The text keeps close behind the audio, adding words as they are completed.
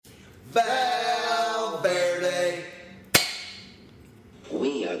Valverde.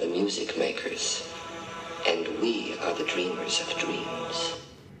 We are the music makers, and we are the dreamers of dreams.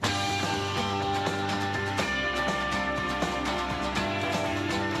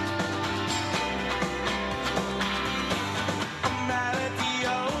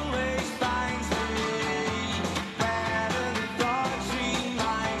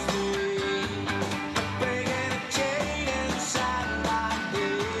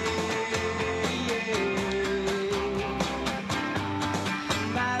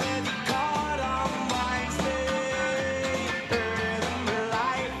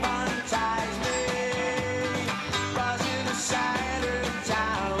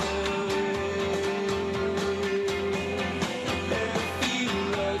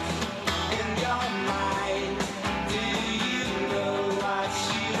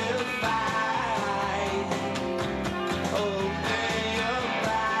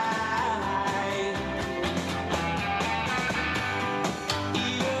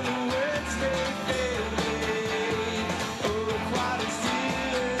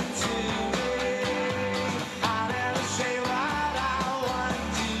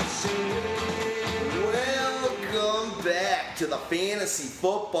 To the Fantasy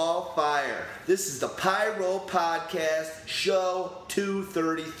Football Fire. This is the Pyro Podcast, show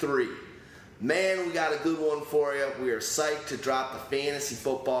 233. Man, we got a good one for you. We are psyched to drop the fantasy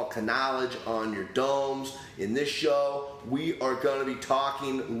football knowledge on your domes. In this show, we are going to be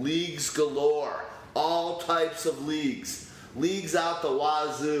talking leagues galore. All types of leagues. Leagues out the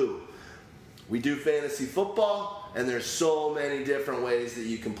wazoo. We do fantasy football, and there's so many different ways that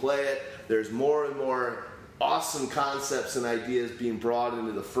you can play it. There's more and more awesome concepts and ideas being brought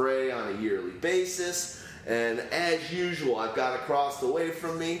into the fray on a yearly basis. And as usual, I've got across the way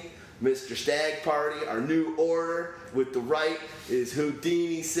from me Mr. Stag Party, our new order. With the right is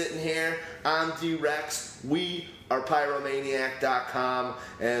Houdini sitting here. I'm D-Rex. We are Pyromaniac.com.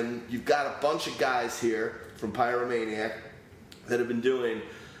 And you've got a bunch of guys here from Pyromaniac that have been doing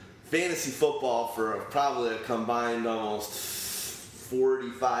fantasy football for probably a combined almost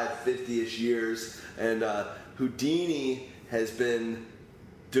 45, 50-ish years. And Houdini has been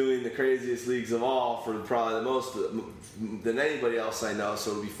doing the craziest leagues of all for probably the most than anybody else I know.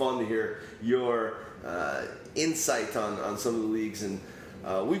 So it'll be fun to hear your insight on some of the leagues. And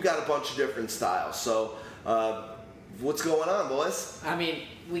we've got a bunch of different styles. So what's going on, boys? I mean,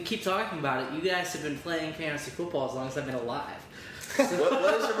 we keep talking about it. You guys have been playing fantasy football as long as I've been alive.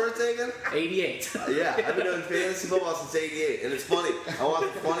 What is your birthday again? 88. Yeah, I've been doing fantasy football since 88, and it's funny. I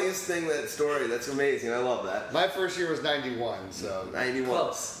want the funniest thing, that story. That's amazing. I love that. My first year was 91, so... 91.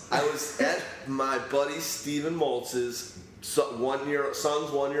 Close. I was at my buddy Stephen Moltz's son's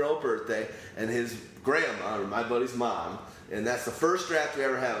 1-year-old birthday, and his grandma, or my buddy's mom, and that's the first draft we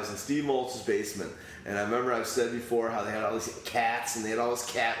ever had. It was in Steve Moltz's basement. And I remember I've said before how they had all these cats and they had all this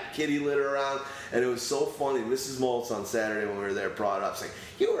kitty litter around. And it was so funny. Mrs. Moltz on Saturday when we were there brought up saying,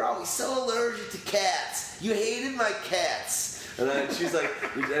 "You were always so allergic to cats. You hated my cats." And she's like,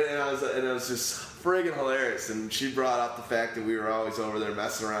 and it was just friggin' hilarious. And she brought up the fact that we were always over there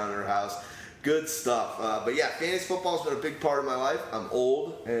messing around in her house. Good stuff. But yeah, fantasy football has been a big part of my life. I'm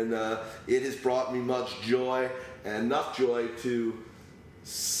old, and it has brought me much joy, and enough joy to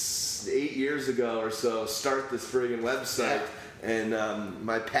 8 years ago or so start this friggin' website. And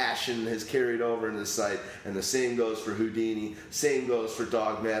my passion has carried over into the site, and the same goes for Houdini, same goes for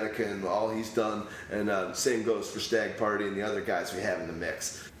Dogmatica and all he's done, and same goes for Stag Party and the other guys we have in the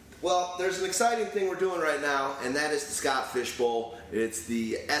mix. Well, there's an exciting thing we're doing right now, and that is the Scott Fish Bowl. It's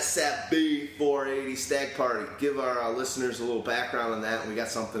the SFB 480 Stag Party. Give our listeners a little background on that, and we got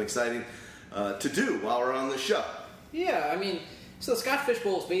something exciting to do while we're on the show. Yeah, I mean, so the Scott Fish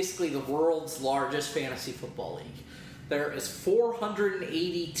Bowl is basically the world's largest fantasy football league. There is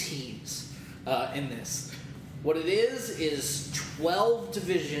 480 teams in this. What it is 12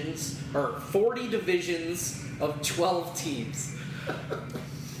 divisions, or 40 divisions of 12 teams.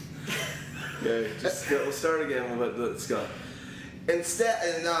 Okay, we'll start again. Let's go. And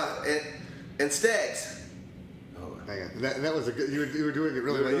Stags. Oh, hang on. That was a good. You were doing it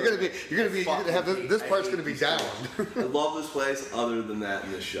really well. You're gonna have this part's gonna be down. I love this place. Other than that,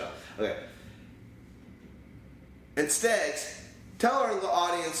 in this show. Okay. And Stags, tell our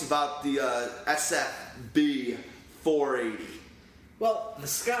audience about the SFB 480. Well, the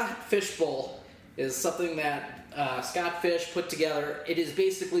Scott Fish Bowl is something that Scott Fish put together. It is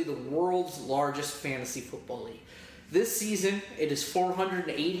basically the world's largest fantasy football league. This season, it is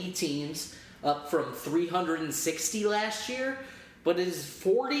 480 teams, up from 360 last year, but it is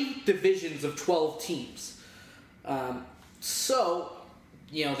 40 divisions of 12 teams. So,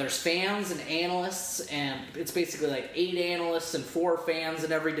 there's fans and analysts, and it's basically like 8 analysts and 4 fans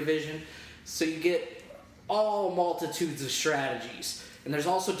in every division. So you get all multitudes of strategies. And there's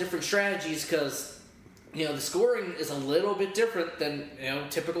also different strategies because, the scoring is a little bit different than,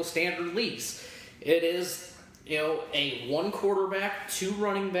 typical standard leagues. It is, a 1 quarterback, 2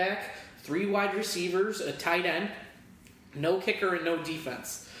 running back, 3 wide receivers, a tight end, no kicker, and no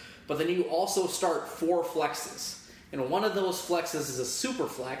defense. But then you also start 4 flexes. And one of those flexes is a super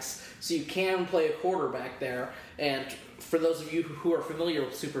flex, so you can play a quarterback there. And for those of you who are familiar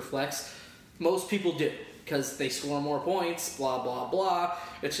with super flex, most people do, because they score more points, blah, blah, blah.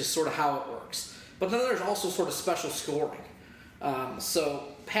 It's just sort of how it works. But then there's also sort of special scoring. So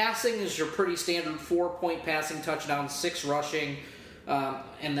passing is your pretty standard 4-point passing touchdown, 6 rushing,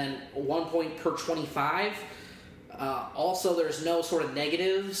 and then 1 point per 25. Also, there's no sort of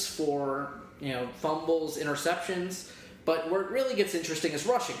negatives for fumbles, interceptions. But where it really gets interesting is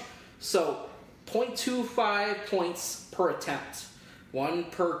rushing. So 0.25 points per attempt. 1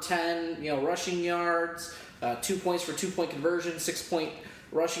 per 10, rushing yards, 2 points for 2-point conversion, 6-point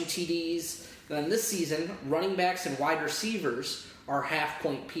rushing TDs. And then this season, running backs and wide receivers are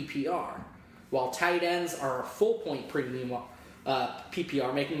half-point PPR, while tight ends are a full-point premium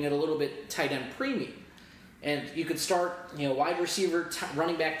PPR, making it a little bit tight end premium. And you could start, wide receiver,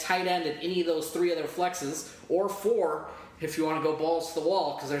 running back, tight end at any of those 3 other flexes, or 4 if you want to go balls to the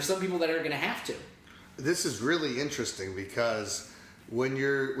wall, because there's some people that are going to have to. This is really interesting because when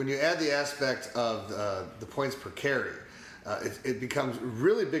you add the aspect of the points per carry, it becomes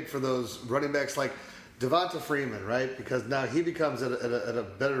really big for those running backs like Devonta Freeman, right? Because now he becomes at a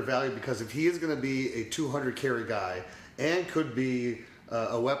better value, because if he is going to be a 200 carry guy and could be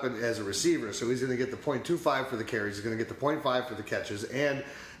a weapon as a receiver, so he's going to get the 0.25 for the carries, he's going to get the 0.5 for the catches, and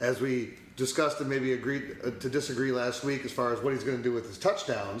as we discussed and maybe agreed to disagree last week as far as what he's going to do with his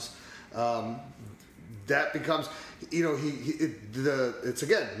touchdowns, that becomes, it's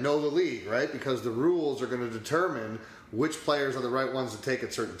again, know the league, right? Because the rules are going to determine which players are the right ones to take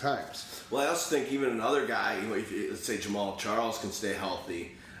at certain times. Well, I also think even another guy, let's say Jamal Charles can stay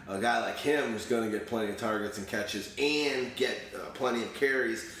healthy, a guy like him who's going to get plenty of targets and catches and get plenty of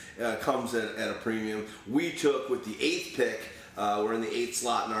carries comes at a premium. We took with the 8th pick, we're in the 8th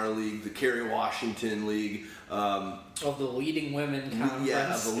slot in our league, the Kerry Washington League. Of the leading women conference.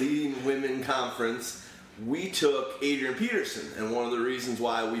 Yeah, of the leading women conference. We took Adrian Peterson, and one of the reasons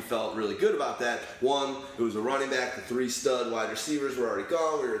why we felt really good about that, one, it was a running back, the 3 stud wide receivers were already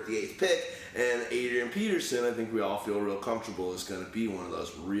gone, we were at the 8th pick, and Adrian Peterson, I think we all feel real comfortable, is going to be one of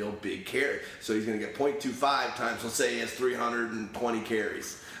those real big carries. So he's going to get 0.25 times, let's say he has 320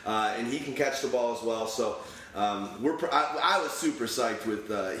 carries, and he can catch the ball as well, so I was super psyched with,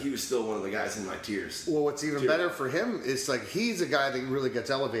 he was still one of the guys in my tiers. Well, what's even better for him is like he's a guy that really gets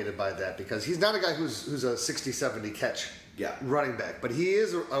elevated by that, because he's not a guy who's a 60-70 catch running back, but he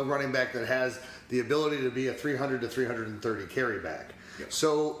is a running back that has the ability to be a 300 to 330 carry back. Yep.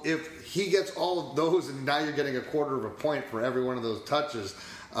 So if he gets all of those, and now you're getting a quarter of a point for every one of those touches,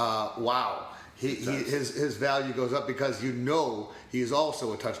 wow. His value goes up, because he's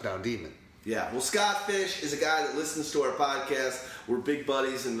also a touchdown demon. Yeah, well, Scott Fish is a guy that listens to our podcast. We're big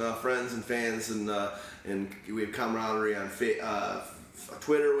buddies and friends and fans, and we have camaraderie on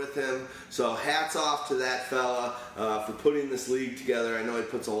Twitter with him. So hats off to that fella for putting this league together. I know he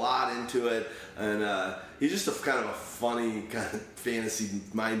puts a lot into it, and he's just a kind of a funny, kind of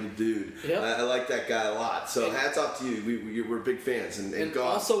fantasy-minded dude. Yep. I like that guy a lot. So hats off to you. We're big fans. And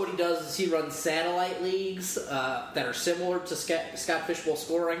also what he does is he runs satellite leagues that are similar to Scott Fishbowl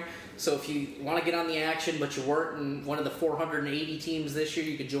scoring. So if you want to get on the action, but you weren't in one of the 480 teams this year,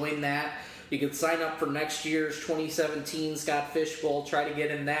 you could join that. You could sign up for next year's 2017 Scott Fishbowl, try to get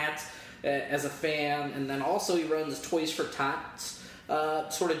in that as a fan. And then also he runs Toys for Tots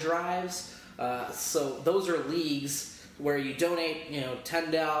sort of drives. So those are leagues where you donate,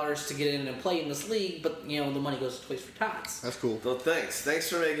 $10 to get in and play in this league, but, the money goes to Toys for Tots. That's cool. Well, thanks. Thanks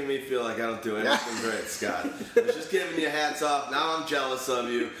for making me feel like I don't do anything great, Scott. I was just giving you hats off. Now I'm jealous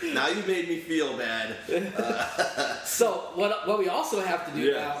of you. Now you made me feel bad. So what we also have to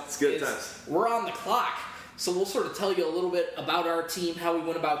do now it's good is times. We're on the clock. So we'll sort of tell you a little bit about our team, how we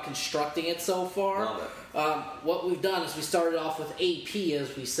went about constructing it so far. What we've done is we started off with AP,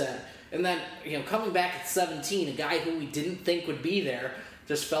 as we said. And then, coming back at 17, a guy who we didn't think would be there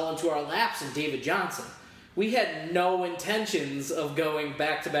just fell into our laps in David Johnson. We had no intentions of going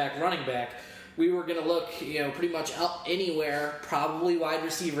back-to-back running back. We were going to look, pretty much up anywhere, probably wide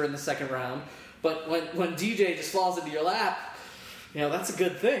receiver in the second round. But when DJ just falls into your lap, that's a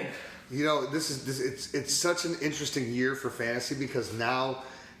good thing. It's such an interesting year for fantasy because now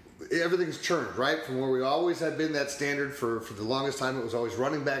everything's churned, right? From where we always had been that standard for the longest time, it was always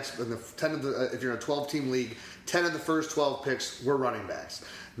running backs. In the 10 of the if you're in a 12-team league, 10 of the first 12 picks were running backs.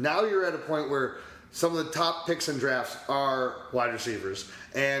 Now you're at a point where some of the top picks in drafts are wide receivers,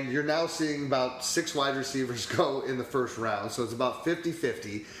 and you're now seeing about 6 wide receivers go in the first round. So it's about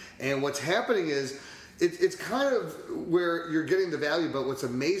 50-50. And what's happening is it's kind of where you're getting the value, but what's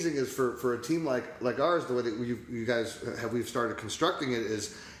amazing is for a team like ours, the way that you guys we've started constructing it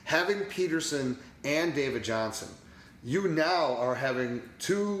is having Peterson and David Johnson. You now are having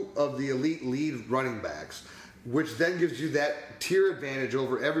 2 of the elite lead running backs, which then gives you that tier advantage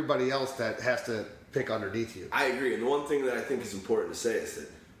over everybody else that has to pick underneath you. I agree, and the one thing that I think is important to say is that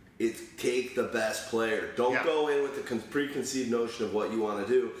take the best player. Don't go in with the preconceived notion of what you want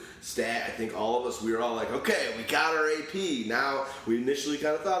to do. I think all of us, we were all like, okay, we got our AP. Now, we initially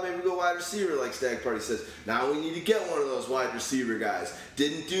kind of thought maybe we go wide receiver, like Stag Party says. Now we need to get one of those wide receiver guys.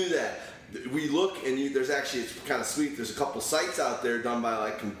 Didn't do that. We look, and there's actually, it's kind of sweet, there's a couple sites out there done by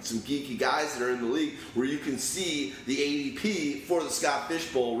like some geeky guys that are in the league where you can see the ADP for the Scott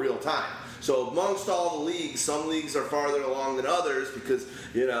Fish Bowl real time. So amongst all the leagues, some leagues are farther along than others because,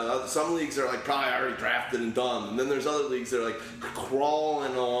 some leagues are like probably already drafted and done. And then there's other leagues that are like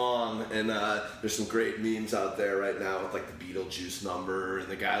crawling along. And there's some great memes out there right now with like the Beetlejuice number and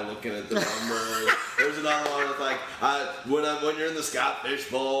the guy looking at the number. There's another one with like, when you're in the Scott Fish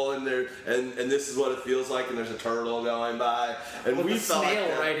Bowl and this is what it feels like and there's a turtle going by. And with we felt snail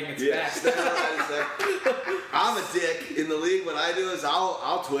like riding its back. I'm a dick in the league. What I do is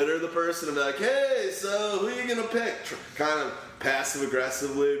I'll Twitter the person and be like, hey, so who are you gonna pick? Kind of passive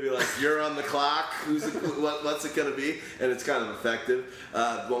aggressively, be like, you're on the clock. What's it gonna be? And it's kind of effective.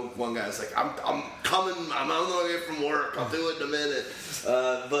 One guy's like, I'm coming. I'm on the way from work. I'll do it in a minute.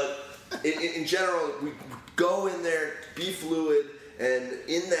 But in general, we go in there, be fluid, and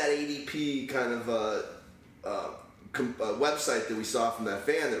in that ADP kind of website that we saw from that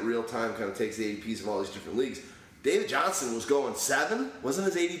fan that real time kind of takes the ADPs of all these different leagues. David Johnson was going 7.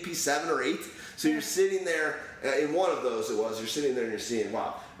 Wasn't his ADP 7 or 8? So you're sitting there, in one of those it was, you're sitting there and you're seeing,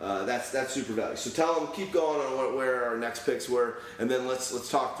 wow, that's super value. So tell them, keep going on where our next picks were, and then let's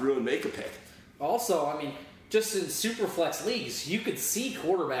talk through and make a pick. Also, I mean, just in super flex leagues, you could see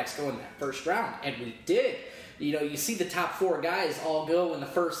quarterbacks go in that first round, and we did. You see the top 4 guys all go in the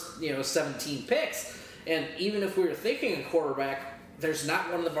first, 17 picks. And even if we were thinking a quarterback, there's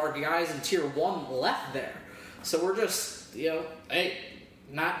not one of our guys in tier 1 left there. So we're just, hey,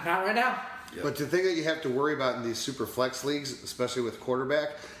 not right now. Yep. But the thing that you have to worry about in these super flex leagues, especially with quarterback,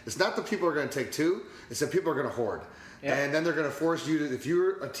 it's not that people are going to take 2, it's that people are going to hoard. Yeah. And then they're going to force you to, if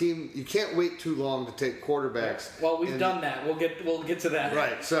you're a team, you can't wait too long to take quarterbacks. Well, we've done that. We'll get to that.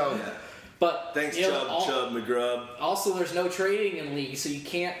 Right, so... Yeah. But thanks, Chubb McGrubb. Also, there's no trading in leagues, so you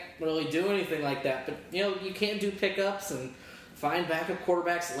can't really do anything like that. But you can do pickups and find backup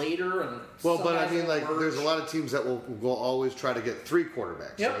quarterbacks later. And but I mean, like, there's a lot of teams that will always try to get 3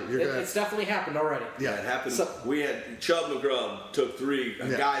 quarterbacks. Yep, so it's definitely happened already. Yeah, it happened. So, we had Chubb McGrubb took 3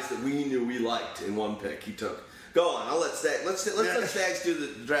 guys that we knew we liked in one pick. He took. Go on. I'll let Stags. Let's let Stags do the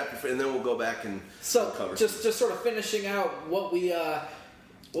draft, and then we'll go back and cover. Just sort of finishing out what we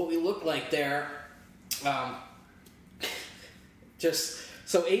look like there.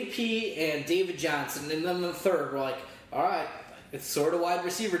 So AP and David Johnson, and then the third, we're like, all right, it's sort of wide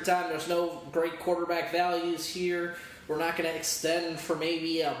receiver time. There's no great quarterback values here. We're not going to extend for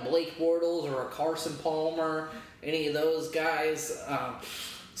maybe a Blake Bortles or a Carson Palmer, any of those guys.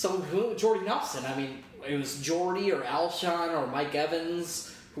 Jordy Nelson. I mean, it was Jordy or Alshon or Mike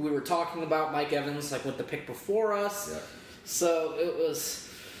Evans, who we were talking about. Mike Evans, like, with the pick before us. Yeah. So it was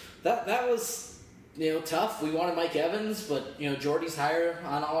that was tough. We wanted Mike Evans, but Jordy's higher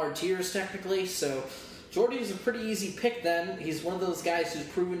on all our tiers technically. So Jordy's a pretty easy pick. Then he's one of those guys who's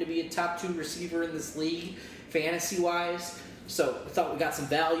proven to be a top 2 receiver in this league, fantasy wise. So I thought we got some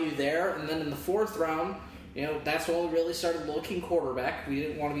value there. And then in the 4th round, that's when we really started looking quarterback. We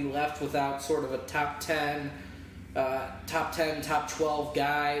didn't want to be left without sort of a top 10, top 12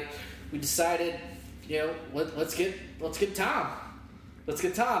 guy. We decided, let's get Tom. Let's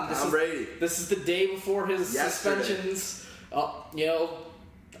get Tom. Brady. This is the day before his suspensions,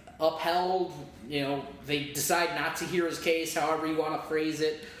 upheld. They decide not to hear his case, however you want to phrase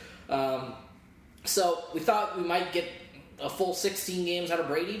it. So we thought we might get a full 16 games out of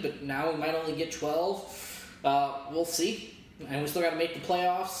Brady, but now we might only get 12. We'll see. And we still got to make the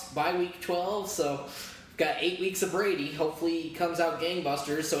playoffs by week 12, so we've got 8 weeks of Brady. Hopefully he comes out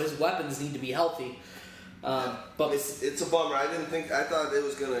gangbusters, so his weapons need to be healthy. But it's a bummer. I thought it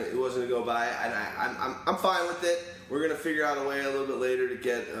wasn't gonna go by, and I'm fine with it. We're gonna figure out a way a little bit later to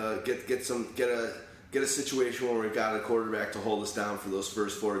get a situation where we've got a quarterback to hold us down for those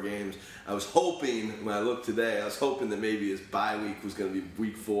first 4 games. I was hoping, when I looked today, that maybe his bye week was going to be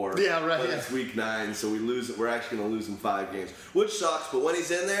week 4. Yeah, right. But it's week 9, so we lose it. We're actually going to lose him 5 games, which sucks. But when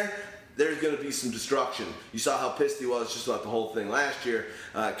he's in there, there's going to be some destruction. You saw how pissed he was just about the whole thing last year.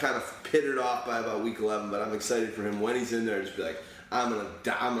 Kind of pittered off by about week 11, but I'm excited for him when he's in there to just be like, I'm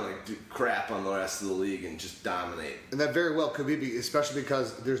gonna do crap on the rest of the league and just dominate. And that very well could be, especially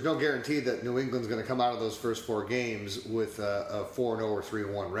because there's no guarantee that New England's going to come out of those first 4 games with a 4-0 or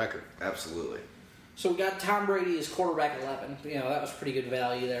 3-1 record. Absolutely. So we got Tom Brady as quarterback 11. That was pretty good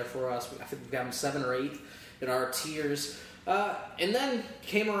value there for us. I think we got him 7 or 8 in our tiers. And then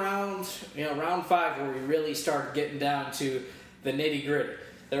came around, round 5 where we really started getting down to the nitty gritty.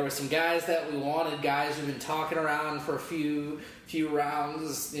 There were some guys that we wanted, guys who've been talking around for a few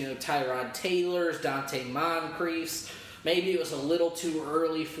rounds, Tyrod Taylor's, Dante Moncrief's. Maybe it was a little too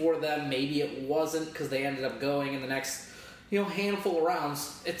early for them. Maybe it wasn't because they ended up going in the next, handful of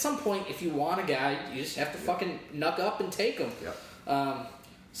rounds. At some point, if you want a guy, you just have to fucking knuck up and take him. Yep.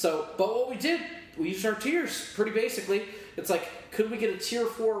 But what we did, we used our tiers pretty basically. It's like, could we get a tier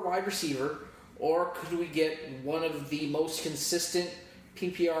 4 wide receiver, or could we get one of the most consistent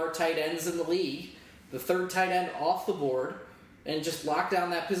PPR tight ends in the league, the 3rd tight end off the board, and just lock down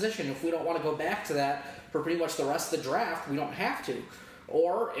that position? If we don't want to go back to that for pretty much the rest of the draft, we don't have to.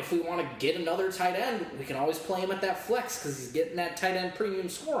 Or if we want to get another tight end, we can always play him at that flex because he's getting that tight end premium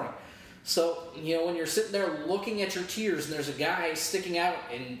scoring. So, when you're sitting there looking at your tiers and there's a guy sticking out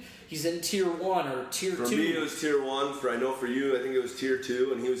and he's in tier 1 or tier 2. For me, it was tier 1. I know for you, I think it was tier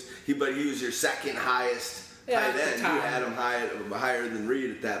 2, and he was your second highest tight end. You had him higher than Reed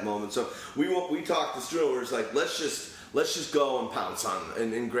at that moment. So we talked this through. We're just like, let's just go and pounce on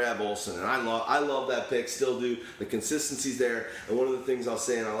and grab Olsen. And I love that pick. Still do. The consistency's there. And one of the things I'll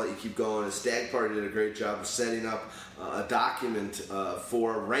say, and I'll let you keep going, is Stag Party did a great job of setting up a document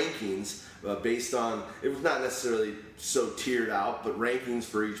for rankings based on, it was not necessarily so tiered out, but rankings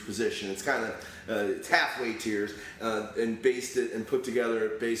for each position. It's kind of it's halfway tiers, and based it and put together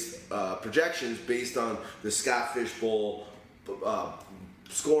projections based on the Scott Fish Bowl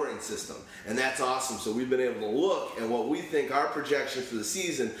scoring system, and that's awesome. So we've been able to look at what we think our projections for the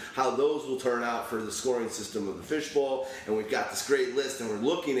season, how those will turn out for the scoring system of the Fishbowl, and we've got this great list, and we're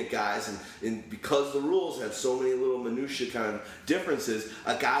looking at guys, and because the rules have so many little minutia kind of differences,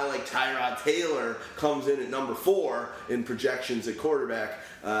 a guy like Tyrod Taylor comes in at number 4 in projections at quarterback,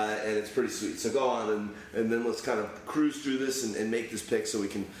 and it's pretty sweet. So go on, and then let's kind of cruise through this and make this pick so we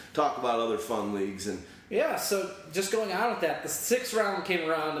can talk about other fun leagues. And yeah, so just going on with that, the 6th round came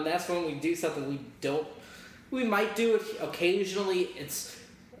around, and that's when we do something we might do it occasionally. It's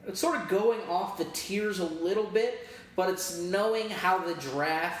sort of going off the tiers a little bit, but it's knowing how the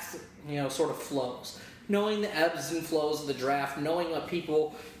draft, sort of flows. Knowing the ebbs and flows of the draft, knowing what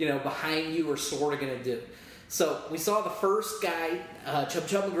people, behind you are sort of going to do. So we saw the first guy, Chub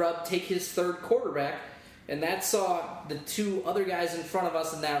McGrubb, take his 3rd quarterback, and that saw the 2 other guys in front of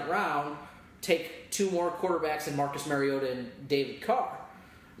us in that round take 2 more quarterbacks in Marcus Mariota and David Carr.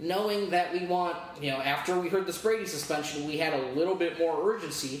 Knowing that we want, after we heard the Brady suspension, we had a little bit more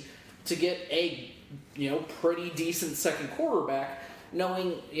urgency to get a, pretty decent second quarterback,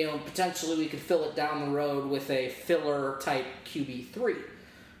 knowing, potentially we could fill it down the road with a filler type QB3.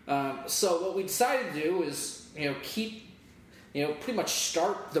 So what we decided to do is, keep, pretty much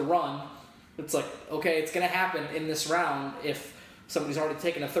start the run. It's like, okay, it's going to happen in this round if somebody's already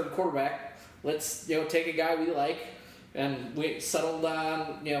taken a 3rd quarterback. Let's, take a guy we like, and we settled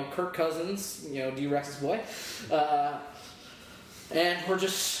on, Kirk Cousins, D-Rex's boy. And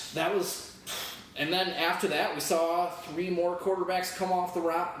and then after that, we saw 3 more quarterbacks come off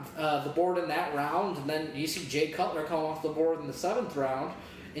the board in that round, and then you see Jay Cutler come off the board in the 7th round,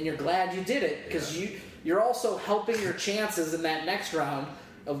 and you're glad you did it, because you're also helping your chances in that next round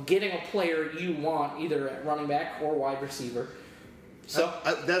of getting a player you want, either at running back or wide receiver. So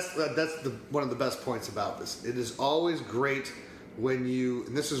that's one of the best points about this. It is always great when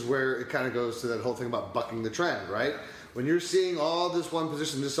and this is where it kind of goes to that whole thing about bucking the trend, right? When you're seeing all this one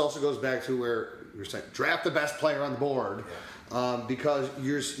position, this also goes back to where you're saying draft the best player on the board, because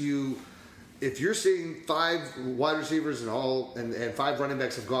if you're seeing 5 wide receivers and 5 running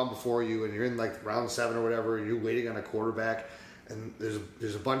backs have gone before you, and you're in like round 7 or whatever, and you're waiting on a quarterback, and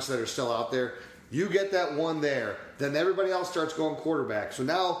there's a bunch that are still out there. You get that one there, then everybody else starts going quarterback. So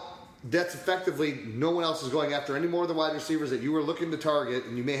now that's effectively no one else is going after any more of the wide receivers that you were looking to target,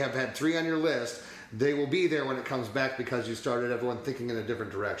 and you may have had 3 on your list. they will be there when it comes back because you started everyone thinking in a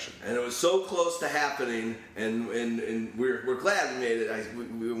different direction. And it was so close to happening, and we're glad we made it.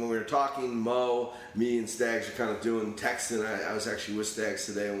 When we were talking, Mo, me, and Stags are kind of doing texting. I was actually with Stags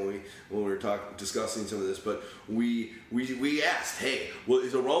today when we were discussing some of this, but we asked, hey, well,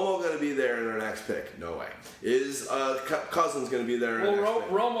 is Romo going to be there in our next pick? No way. Is Cousins going to be there in our next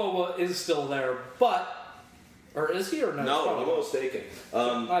pick? Romo is still there, or is he or no? No, Romo's taken.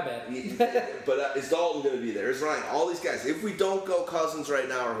 My bad. But is Dalton going to be there? Is Ryan? All these guys. If we don't go Cousins right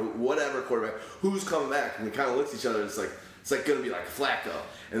now or whatever quarterback, who's coming back? And we kind of looked at each other. It's like going to be like Flacco.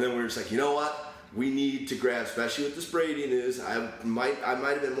 And then we were just like, you know what? We need to grab, especially with this Brady news. I might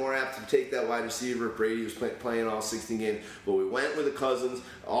have been more apt to take that wide receiver. Brady was playing all 16 games, but we went with the Cousins.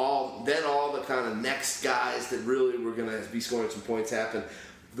 All the kind of next guys that really were going to be scoring some points happened.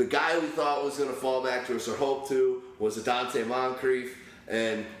 The guy we thought was going to fall back to us or hope to was Dante Moncrief,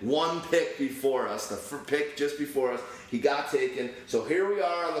 and one pick before us, the pick just before us, he got taken. So here we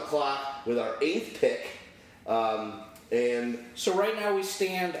are on the clock with our 8th pick. And so right now we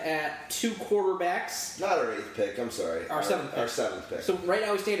stand at 2 quarterbacks. Not our 8th pick, I'm sorry. Our 7th pick. Our 7th pick. So right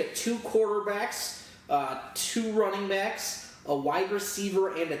now we stand at 2 quarterbacks, 2 running backs, a wide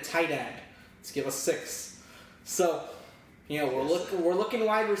receiver, and a tight end. Let's give us 6. So, we're looking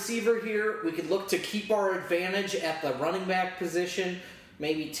wide receiver here. We could look to keep our advantage at the running back position.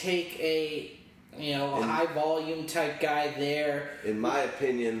 Maybe take a high volume type guy there. In my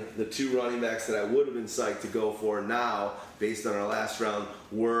opinion, the 2 running backs that I would have been psyched to go for now, based on our last round,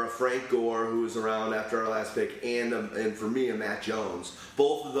 were Frank Gore, who was around after our last pick, and for me, a Matt Jones.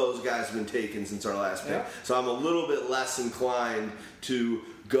 Both of those guys have been taken since our last pick, so I'm a little bit less inclined to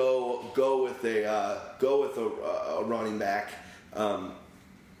go with a running back.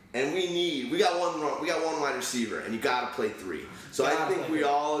 And we got one wide receiver, and you got to play 3. So I think we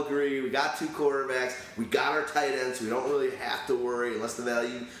all agree. We got 2 quarterbacks. We got our tight ends. So we don't really have to worry unless the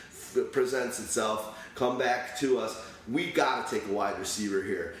value presents itself. Come back to us. We got to take a wide receiver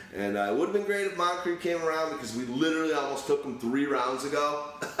here, and it would have been great if Moncrief came around because we literally almost took him 3 rounds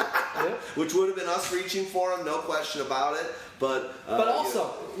ago, which would have been us reaching for him, no question about it. But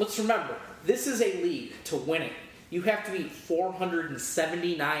also, let's remember, this is a league. To win it, you have to beat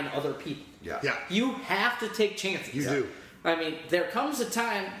 479 other people. Yeah. You have to take chances. You do. I mean, there comes a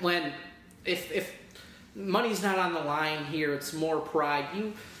time when, if money's not on the line here, it's more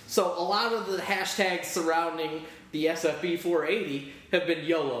pride. So a lot of the hashtags surrounding the SFB 480 have been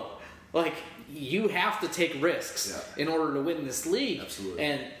YOLO. Like, you have to take risks in order to win this league. Absolutely.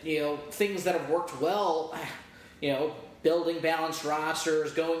 And, things that have worked well, building balanced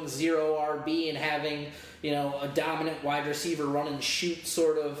rosters, going 0 RB and having, a dominant wide receiver run and shoot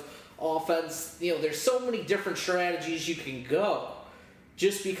sort of offense. There's so many different strategies you can go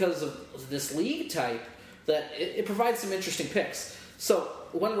just because of this league type that it provides some interesting picks. So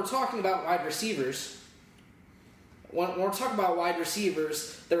when we're talking about wide receivers,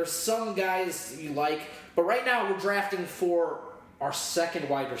 there are some guys you like, but right now we're drafting for our 2nd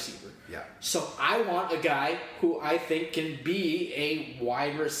wide receiver. Yeah. So I want a guy who I think can be a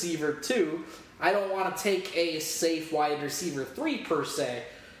wide receiver 2. I don't want to take a safe wide receiver 3 per se,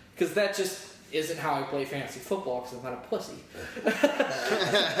 because that just isn't how I play fantasy football, because I'm not a pussy.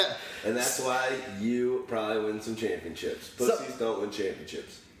 And that's why you probably win some championships. Pussies don't win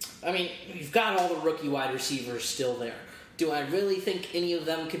championships. I mean, you've got all the rookie wide receivers still there. Do I really think any of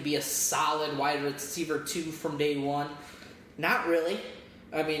them could be a solid wide receiver 2 from day one? Not really.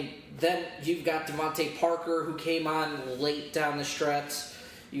 I mean, then you've got Devontae Parker, who came on late down the stretch.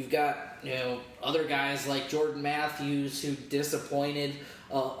 You've got, other guys like Jordan Matthews, who disappointed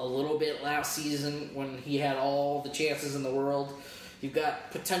a little bit last season when he had all the chances in the world. You've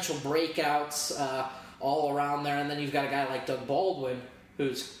got potential breakouts all around there, and then you've got a guy like Doug Baldwin,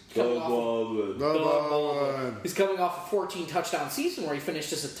 who's coming off a 14 touchdown season where he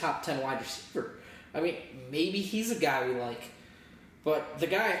finished as a top 10 wide receiver. I mean, maybe he's a guy we like. But the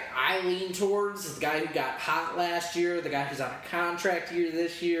guy I lean towards is the guy who got hot last year, the guy who's on a contract year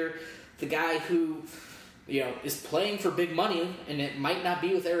this year, the guy who, is playing for big money, and it might not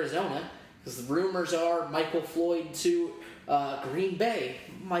be with Arizona, because the rumors are Michael Floyd to Green Bay,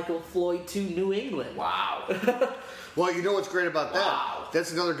 Michael Floyd to New England. Wow. Well, you know what's great about that? Wow.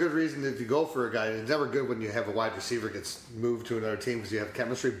 That's another good reason if you go for a guy. It's never good when you have a wide receiver gets moved to another team because you have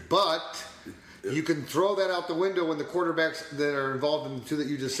chemistry, but You can throw that out the window when the quarterbacks that are involved in the two that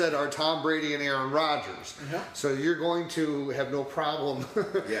you just said are Tom Brady and Aaron Rodgers. So you're going to have no problem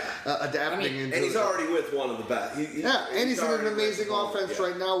adapting into and he's already with one of the best. And he's in an amazing offense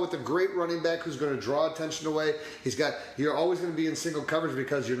right now with a great running back who's going to draw attention away. You're always going to be in single coverage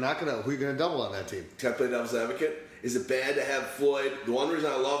because you're not going to, who are you going to double on that team? Can I play devil's advocate? Is it bad to have Floyd? The one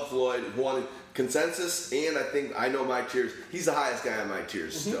reason I love Floyd is one, consensus, and I know my tiers. He's the highest guy on my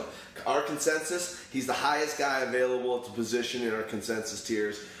tiers still. Our consensus, he's the highest guy available at the position in our consensus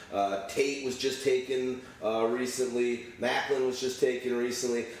tiers. Tate was just taken recently. Macklin was just taken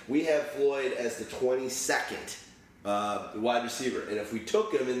recently. We have Floyd as the 22nd wide receiver. And if we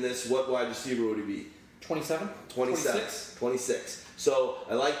took him in this, what wide receiver would he be? 27? 26. So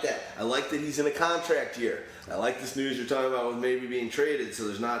I like that. I like that he's in a contract year. I like this news you're talking about with maybe being traded. So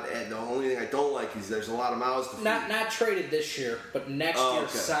there's not the only thing I don't like is there's a lot of mouths to feed. Not traded this year, but next year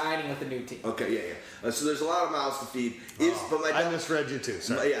signing with a new team. Okay, yeah. So there's a lot of mouths to feed. I misread you too.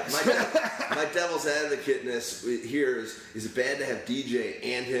 Sorry. My devil's advocateness here is it bad to have DJ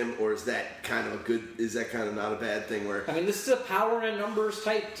and him, or is that kind of not a bad thing? Where this is a power and numbers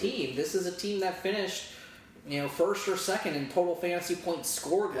type team. This is a team that finished first or second in total fantasy points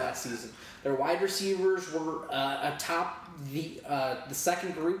scored last season. Their wide receivers were the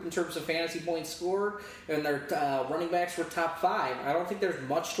second group in terms of fantasy points scored, and their running backs were top 5. I don't think there's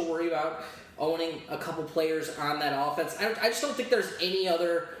much to worry about owning a couple players on that offense. I just don't think there's any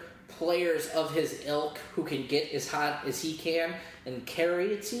other players of his ilk who can get as hot as he can and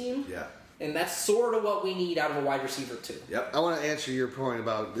carry a team. Yeah. And that's sort of what we need out of a wide receiver, too. Yep. I want to answer your point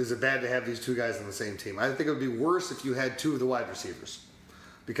about, is it bad to have these two guys on the same team? I think it would be worse if you had two of the wide receivers.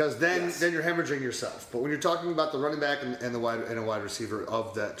 Because then you're hemorrhaging yourself. But when you're talking about the running back and a wide receiver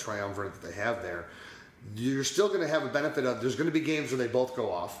of that triumvirate that they have there, you're still going to have a benefit of, there's going to be games where they both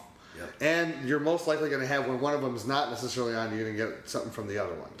go off. Yep. And you're most likely going to have, when one of them is not necessarily on, you're going to get something from the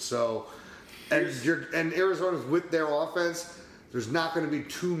other one. So, and Arizona's with their offense, there's not going to be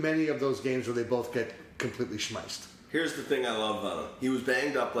too many of those games where they both get completely schmeiced. Here's the thing I love about him. He was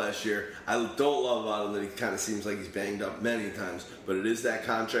banged up last year. I don't love about him that he kind of seems like he's banged up many times, but it is that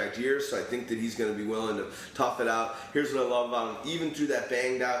contract year, so I think that he's going to be willing to tough it out. Here's what I love about him. Even through that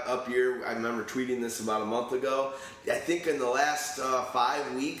banged up year, I remember tweeting this about a month ago. I think in the last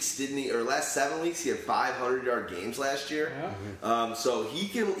 5 weeks, last 7 weeks, he had 500-yard games last year. Yeah. So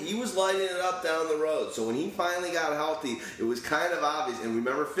he was lighting it up down the road. So when he finally got healthy, it was kind of obvious. And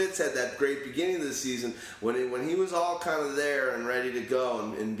remember, Fitz had that great beginning of the season when he was all kind of there and ready to go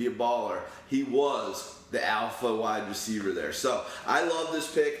and be a baller. He was the alpha wide receiver there. So I love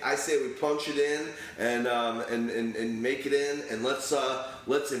this pick. I say we punch it in and make it in. And let's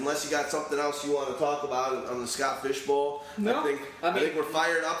unless you got something else you want to talk about on the Scott Fish Bowl. No, I think we're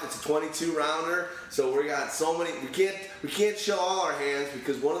fired up. It's a 22 rounder. So we got so many. We can't show all our hands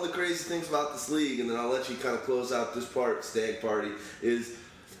because one of the crazy things about this league, and then I'll let you kind of close out this stag party, is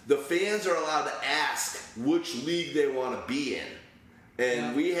the fans are allowed to ask which league they want to be in.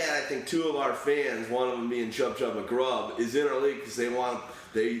 And we had, I think, 2 of our fans, one of them being Chub McGrub, is in our league because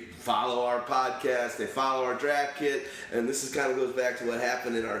they follow our podcast, they follow our draft kit, and this is kind of goes back to what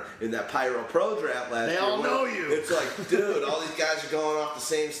happened in that Pyro Pro draft last year. They all know you. It's like, dude, all these guys are going off the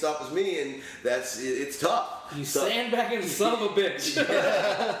same stuff as me, and it's tough. You sandbagging son of a bitch.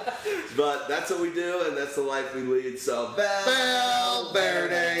 But that's what we do, and that's the life we lead. So,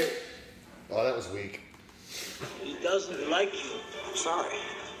 Valverde. Oh, that was weak. He doesn't like you. Sorry.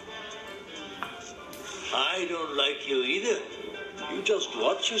 I don't like you either. You just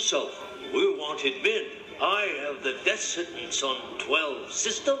watch yourself. We're wanted men. I have the death sentence on 12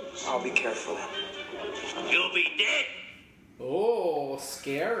 systems. I'll be careful. You'll be dead. Oh,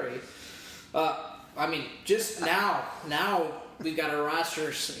 scary. Just now we've got our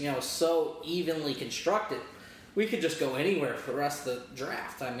rosters, so evenly constructed. We could just go anywhere for the rest of the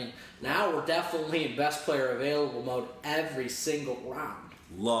draft. Now we're definitely in best player available mode every single round.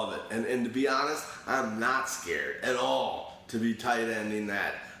 Love it. And to be honest, I'm not scared at all to be tight ending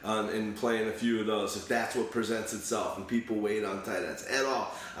that and playing a few of those if that's what presents itself and people wait on tight ends at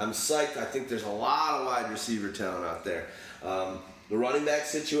all. I'm psyched. I think there's a lot of wide receiver talent out there. The running back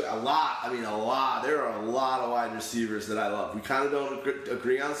situation, a lot. There are a lot of wide receivers that I love. We kind of don't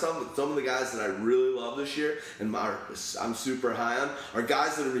agree on some, but some of the guys that I really love this year and I'm super high on are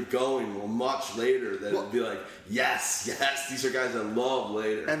guys that will be going much later that will be like, yes, these are guys I love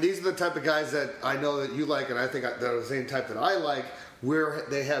later. And these are the type of guys that I know that you like, and I think they're the same type that I like, where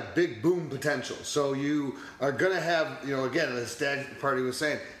they have big boom potential. So you are going to have, again, as Stag Party was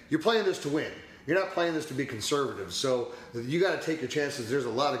saying, you're playing this to win. You're not playing this to be conservative. So you got to take your chances. There's a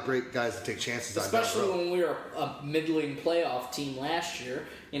lot of great guys that take chances on that Especially road. when we were a middling playoff team last year.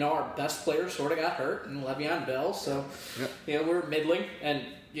 Our best player sort of got hurt, and Le'Veon Bell. So, we were middling, and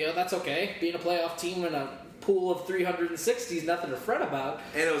that's okay. Being a playoff team in a pool of 360 is nothing to fret about.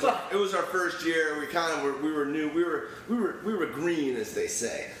 And it was our first year. We were new. We were green, as they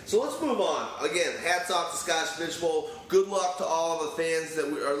say. So let's move on. Again, hats off to Scottish Fish Bowl. Good luck to all of the fans that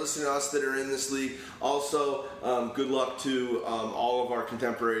are listening to us that are in this league. Also, good luck to all of our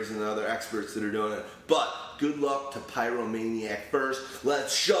contemporaries and the other experts that are doing it. But good luck to Pyromaniac first.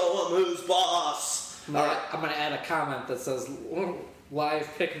 Let's show them who's boss. I'm going to add a comment that says live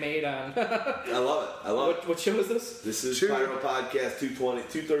pick made on. I love it. What show is this? This is Pyro Podcast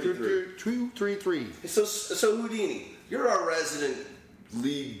 233. 233. So Houdini, you're our resident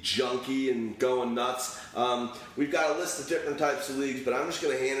league junkie and going nuts. We've got a list of different types of leagues, but I'm just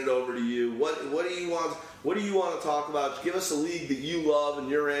going to hand it over to you. What do you want? What do you want to talk about? Give us a league that you love and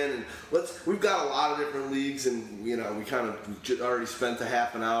you're in, and we've got a lot of different leagues, and we kind of already spent a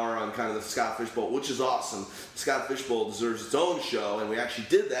half an hour on kind of the Scott Fish Bowl, which is awesome. Scott Fish Bowl deserves its own show, and we actually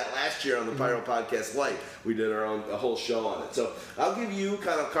did that last year on the Pyro Podcast Light. We did a whole show on it. So I'll give you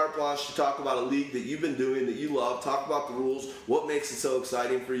kind of carte blanche to talk about a league that you've been doing, that you love. Talk about the rules, what makes it so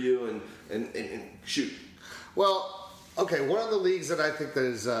exciting for you, and shoot. Well, okay, one of the leagues that I think that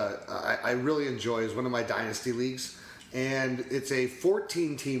is I really enjoy is one of my dynasty leagues, and it's a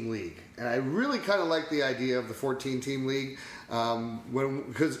 14-team league. And I really kind of like the idea of the 14-team league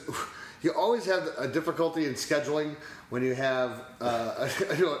because you always have a difficulty in scheduling when you have a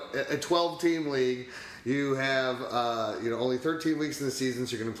 12-team league. You have only 13 weeks in the season,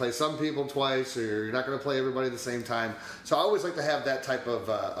 so you're going to play some people twice, or you're not going to play everybody at the same time. So I always like to have that type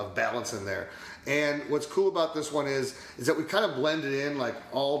of balance in there. And what's cool about this one is that we kind of blended in like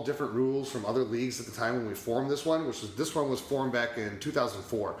all different rules from other leagues at the time when we formed this one, this one was formed back in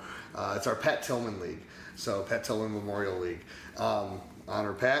 2004. It's our Pat Tillman League, so Pat Tillman Memorial League.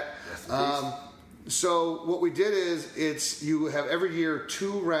 Honor Pat. So what we did is you have every year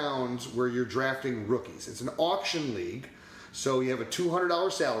 2 rounds where you're drafting rookies. It's an auction league, so you have a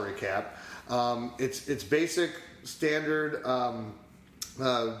 $200 salary cap. It's basic, standard.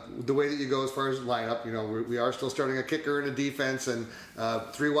 The way that you go as far as lineup, we are still starting a kicker and a defense and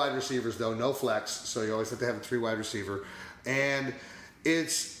 3 wide receivers, though no flex, so you always have to have a 3 wide receiver. And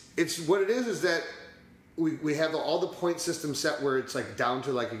it's what it is that we have all the point system set where it's like down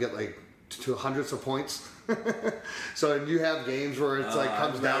to like you get like to hundreds of points. So you have games where it's like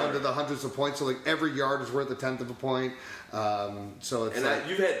comes down to the hundreds of points, so like every yard is worth a tenth of a point. So it's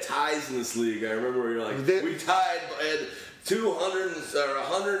you've had ties in this league. I remember where you're like, we tied at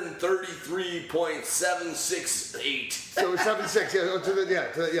 233.768. So 76, exactly.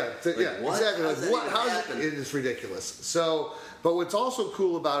 How is it? It's ridiculous. So, but what's also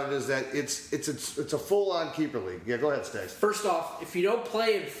cool about it is that it's a full-on keeper league. Yeah, go ahead, Stace. First off, if you don't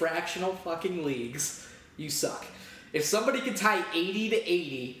play in fractional fucking leagues, you suck. If somebody can tie 80 to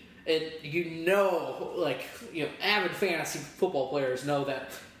 80, and avid fantasy football players know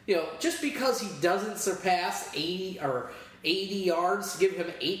that, just because he doesn't surpass 80 yards, give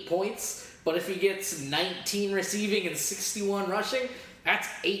him 8 points. But if he gets 19 receiving and 61 rushing, that's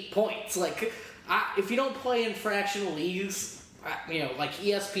 8 points. If you don't play in fractional leagues, like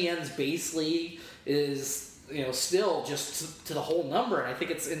ESPN's base league is, still just to the whole number, and I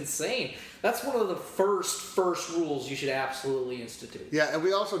think it's insane. That's one of the first rules you should absolutely institute. Yeah, and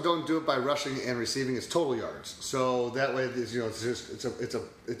we also don't do it by rushing and receiving; it's total yards. So that way, it's a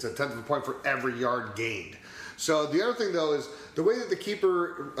tenth of a point for every yard gained. So the other thing, though, is the way that the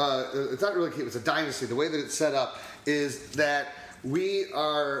keeper, it's not really a keeper, it's a dynasty. The way that it's set up is that we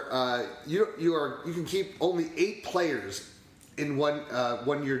are, you can keep only 8 players in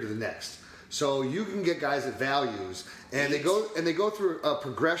one year to the next. So you can get guys at values, and they go through a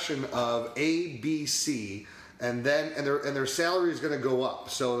progression of A, B, C, and their salary is going to go up.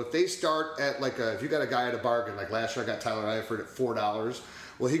 So if they start at if you got a guy at a bargain, like last year I got Tyler Eifert at $4.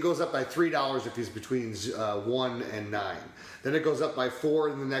 Well, he goes up by $3 if he's between 1 and 9. Then it goes up by 4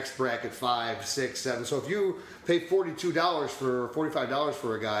 in the next bracket, 5, 6, 7. So if you pay $45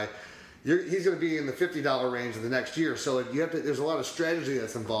 for a guy, he's going to be in the $50 range in the next year. So there's a lot of strategy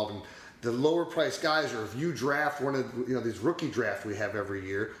that's involved in the lower priced guys, or if you draft one of these rookie drafts we have every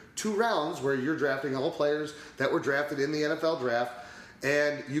year, 2 rounds where you're drafting all players that were drafted in the NFL draft,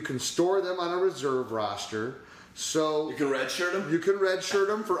 and you can store them on a reserve roster. So you can redshirt them? You can redshirt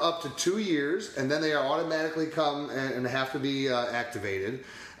them for up to 2 years, and then they automatically come and have to be activated.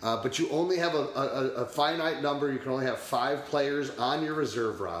 But you only have a finite number. You can only have 5 players on your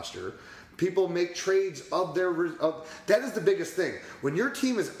reserve roster. people make trades of their. That is the biggest thing. When your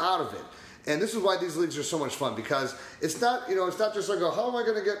team is out of it, and this is why these leagues are so much fun, because it's not just like, how am I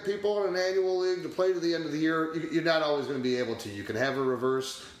going to get people in an annual league to play to the end of the year? You're not always going to be able to. You can have a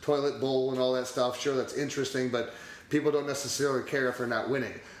reverse toilet bowl and all that stuff. Sure, that's interesting, but people don't necessarily care if they're not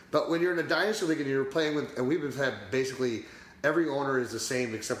winning. But when you're in a dynasty league and you're playing with, and we've had basically every owner is the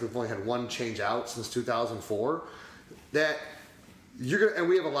same, except we've only had one change out since 2004. That and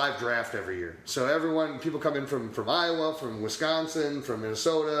we have a live draft every year. So people come in from Iowa, from Wisconsin, from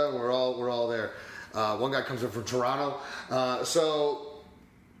Minnesota. We're all there. One guy comes in from Toronto.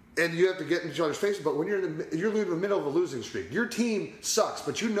 And you have to get in each other's faces. But when you're in the middle of a losing streak, your team sucks.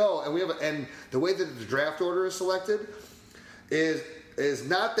 But and and the way that the draft order is selected is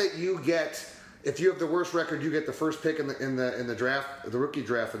not that you get. If you have the worst record, you get the first pick in the draft, the rookie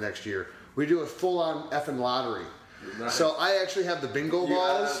draft the next year. We do a full-on effing lottery. Nice. So I actually have the bingo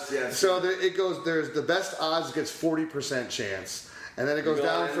balls. Yes. So it goes. There's the best odds gets 40% chance, and then it goes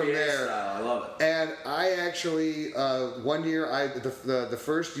down from there. Style. I love it. And I actually 1 year, the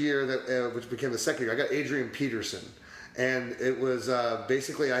first year that which became the second year, I got Adrian Peterson, and it was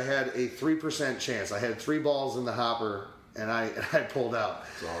basically I had a 3% chance. I had 3 balls in the hopper. And I pulled out.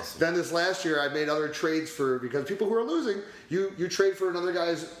 That's awesome. Then this last year, I made other trades because people who are losing, you trade for another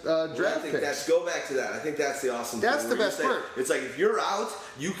guy's draft pick. Go back to that. I think that's the awesome thing. That's the best part. It's like if you're out,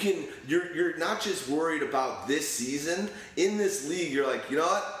 you're not just worried about this season. In this league, you're like, you know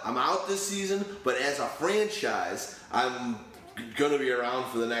what? I'm out this season, but as a franchise, I'm going to be around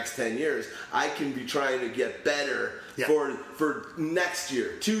for the next 10 years. I can be trying to get better for next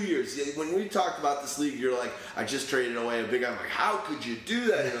year, 2 years. When we talked about this league, you're like, I just traded away a big guy. I'm like, how could you do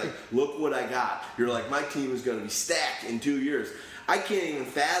that? And you're like, look what I got. You're like, my team is going to be stacked in 2 years. I can't even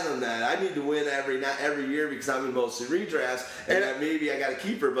fathom that. I need to win every year because I'm in mostly redrafts, and that maybe I got a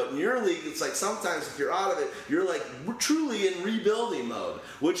keeper. But in your league, it's like sometimes if you're out of it, you're like we're truly in rebuilding mode,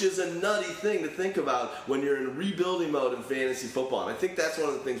 which is a nutty thing to think about when you're in rebuilding mode in fantasy football. And I think that's one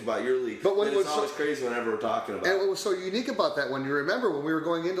of the things about your league. But it's always crazy whenever we're talking about it. And what was so unique about that one, you remember when we were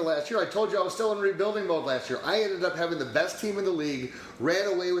going into last year, I told you I was still in rebuilding mode last year. I ended up having the best team in the league, ran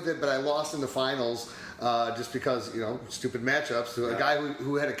away with it, but I lost in the finals. Just because, stupid matchups to a guy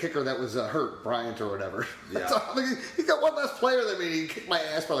who had a kicker that was hurt, Bryant or whatever. Yeah. He's got one less player than me. He kicked my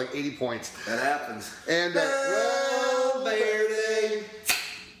ass by like 80 points. That happens. And, Verde.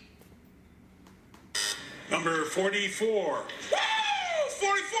 Number 44. Woo!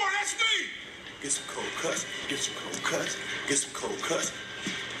 44, that's me! Get some cold cuts, get some cold cuts, get some cold cuts.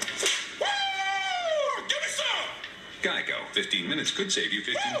 Woo! Give me some! Geico. 15 minutes could save you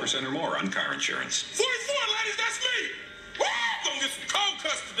 15% or more on car insurance. 44, ladies, that's me! Woo! Gonna get some cold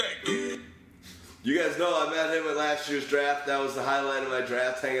cuts today. You guys know I met him at last year's draft. That was the highlight of my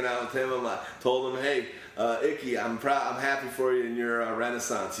draft, hanging out with him. I told him, hey, Icky, I'm happy for you in your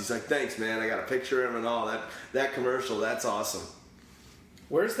renaissance. He's like, thanks, man. I got a picture of him and all. That commercial, that's awesome.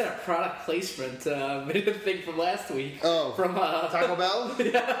 Where's that product placement thing from last week? Oh, from Taco Bell?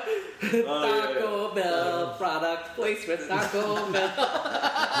 Yeah. Taco Bell product placement. Taco Bell.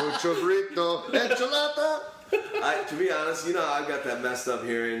 Mucho burrito, enchilada. To be honest, I've got that messed up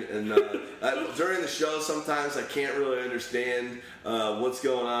hearing, and during the show sometimes I can't really understand what's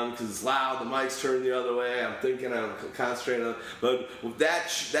going on because it's loud. The mic's turned the other way. I'm thinking, I'm concentrating on. But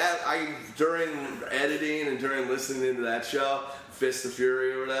during editing and during listening to that show, Fist of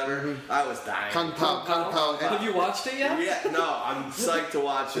Fury or whatever, I was dying. Kung Pao. Have you watched it yet? Yeah, no, I'm psyched to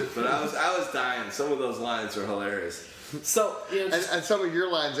watch it, but I was dying. Some of those lines are hilarious. So, and some of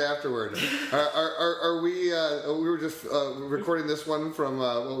your lines afterward. Are we? We were just recording this one from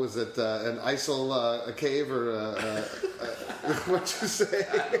what was it? An ISIL a cave or what'd you say?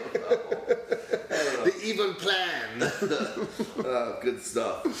 I don't know. The evil plan. Good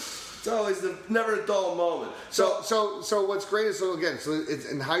stuff. It's always never a dull moment. So what's great is it's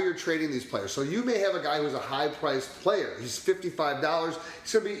in how you're trading these players. So you may have a guy who's a high-priced player. He's $55.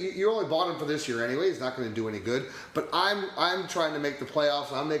 He's gonna be. You only bought him for this year anyway. He's not going to do any good. But I'm trying to make the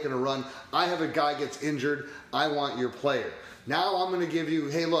playoffs. I'm making a run. I have a guy gets injured. I want your player. Now I'm going to give you.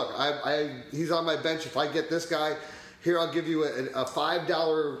 Hey, look, he's on my bench. If I get this guy, here I'll give you a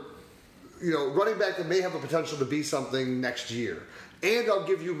 $5. Running back that may have a potential to be something next year. And I'll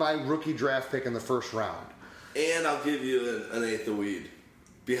give you my rookie draft pick in the first round. And I'll give you an eighth of weed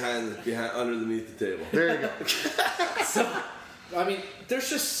underneath the table. There you go. So, there's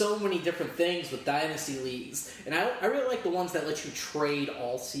just so many different things with dynasty leagues, and I really like the ones that let you trade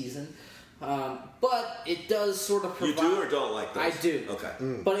all season. But it does sort of provide. You do or don't like those? I do. Okay.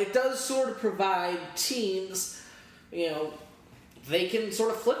 But it does sort of provide teams. They can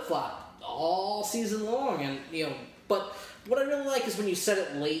sort of flip flop all season long, and but what I really like is when you set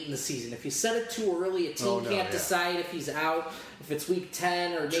it late in the season. If you set it too early, a team can't decide if he's out, if it's week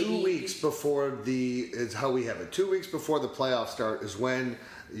 10 or maybe 2 weeks before is how we have it. 2 weeks before the playoffs start is when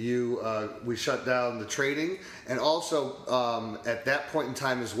we shut down the trading, and also at that point in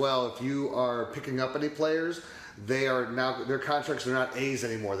time as well, if you are picking up any players, they are now, their contracts are not A's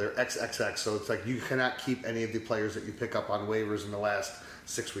anymore, they're XXX, so it's like you cannot keep any of the players that you pick up on waivers in the last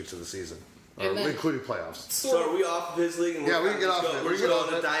 6 weeks of the season. Including playoffs. So are we off of his league? And we can get off of it. We're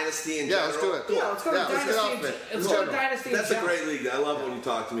going to Dynasty in general? Let's do it. Yeah, let's go to Dynasty. Let's go to Dynasty. That's a great league. I love when you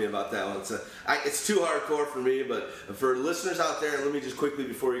talk to me about that one. It's too hardcore for me, but for listeners out there, let me just quickly,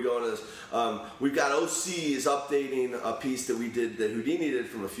 before you go into this, we've got OC is updating a piece that we did, that Houdini did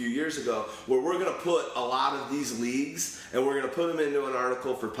from a few years ago, where we're going to put a lot of these leagues, and we're going to put them into an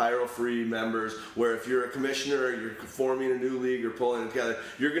article for Pyro free members, where if you're a commissioner or you're forming a new league or pulling it together,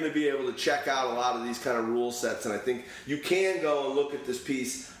 you're going to be able to check out a lot of these kind of rule sets. And I think you can go and look at this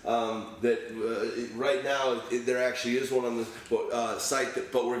piece that right now there actually is one on the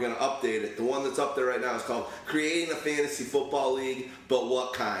site, but we're going to update it. The one that's up there right now is called Creating a Fantasy Football League, but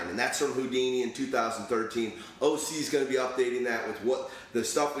What Kind? And that's from Houdini in 2013. OC is going to be updating that with what the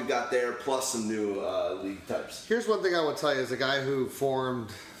stuff we've got there, plus some new league types. Here's one thing I will tell you as a guy who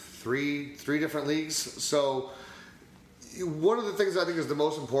formed three different leagues. So one of the things I think is the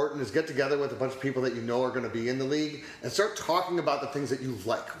most important is get together with a bunch of people that you know are going to be in the league and start talking about the things that you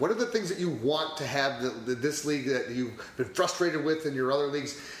like. What are the things that you want to have this league that you've been frustrated with in your other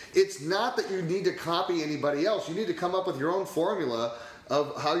leagues? It's not that you need to copy anybody else. You need to come up with your own formula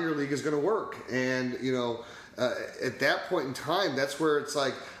of how your league is going to work. And, at that point in time, that's where it's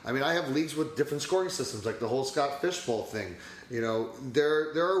like, I mean, I have leagues with different scoring systems, like the whole Scott Fishbowl thing.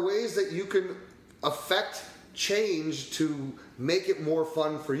 There are ways that you can affect change to make it more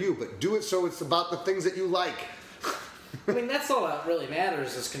fun for you, but do it so it's about the things that you like. I mean, that's all that really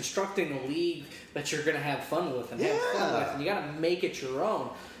matters, is constructing a league that you're going to have fun with and have fun with, and you got to make it your own.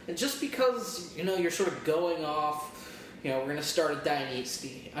 And just because you're sort of going off, we're going to start a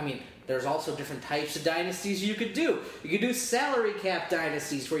dynasty. I mean, there's also different types of dynasties you could do. You could do salary cap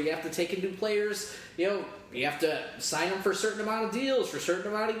dynasties where you have to take in new players. You have to sign them for a certain amount of deals for a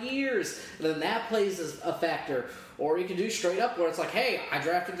certain amount of years, and then that plays a factor. Or you can do straight up where it's like, hey, I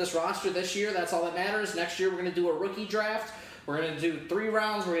drafted this roster this year, that's all that matters. Next year we're going to do a rookie draft. We're going to do 3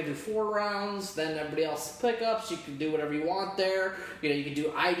 rounds, we're going to do 4 rounds, then everybody else pickups. You can do whatever you want there. You can do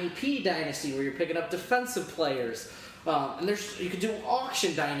IDP dynasty where you're picking up defensive players. And you could do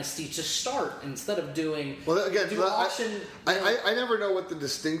auction dynasty to start instead of doing. Well, again, auction. I never know what the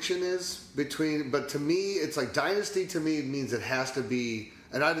distinction is between, but to me, it's like dynasty. To me, means it has to be.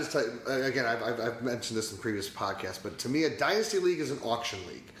 And I just tell you, again, I've mentioned this in previous podcasts, but to me, a dynasty league is an auction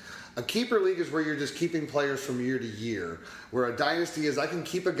league. A keeper league is where you're just keeping players from year to year. Where a dynasty is, I can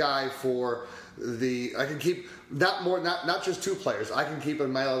keep a guy I can keep not just 2 players. I can keep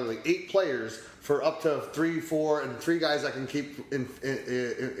in my other league 8 players for up to 3, 4, and 3 guys I can keep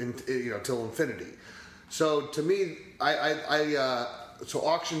till infinity. So to me, so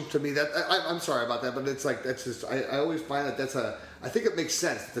auction to me, that I'm sorry about that, but it's like that's just I always find that I think it makes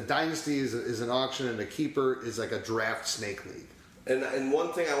sense. The dynasty is an auction, and a keeper is like a draft snake league. And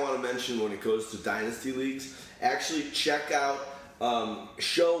one thing I want to mention when it goes to dynasty leagues, actually check out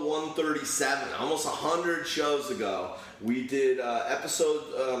show 137. Almost 100 shows ago, we did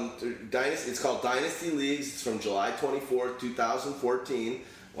episode Dynasty. It's called Dynasty Leagues. It's from July 24th, 2014.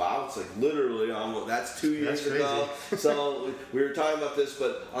 Wow, it's like literally almost, that's 2 years ago. So we were talking about this,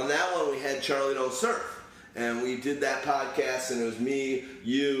 but on that one we had Charlie Don't Surf. And we did that podcast, and it was me,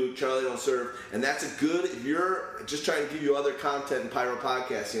 you, Charlie Don't Surf. And that's a good, if you're just trying to give you other content in Pyro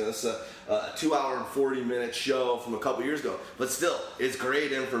Podcast, it's a 2-hour and 40-minute show from a couple years ago. But still, it's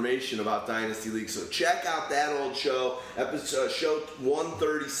great information about Dynasty League. So check out that old show, show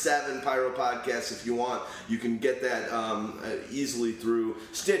 137 Pyro Podcast if you want. You can get that easily through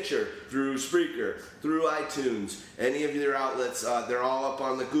Stitcher, through Spreaker, through iTunes, any of your outlets. They're all up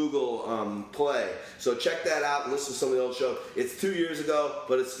on the Google Play. So check that out and listen to some of the old shows. It's 2 years ago,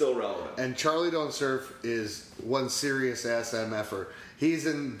 but it's still relevant. And Charlie Don't Surf is one serious SM effort. He's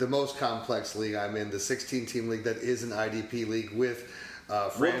in the most complex league I'm in, the 16-team league that is an IDP league with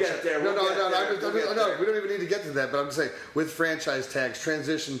franchise. We'll get there. No, we don't even need to get to that, but I'm just saying, with franchise tags,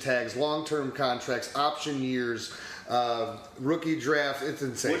 transition tags, long-term contracts, option years, rookie draft, it's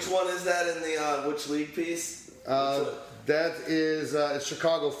insane. Which one is that in the which league piece? That is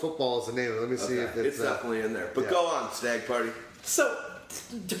Chicago Football is the name of it. Let me see if it's definitely in there. But go on, Stag Party. So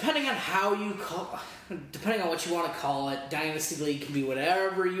depending on depending on what you want to call it, Dynasty League can be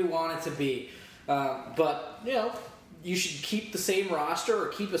whatever you want it to be. But, you should keep the same roster or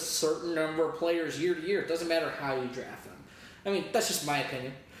keep a certain number of players year to year. It doesn't matter how you draft them. I mean, that's just my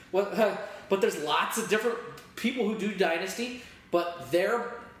opinion. But there's lots of different people who do Dynasty, but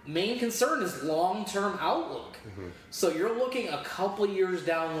their main concern is long-term outlook. Mm-hmm. So you're looking a couple years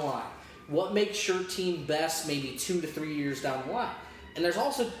down the line. What makes your team best maybe 2 to 3 years down the line? And there's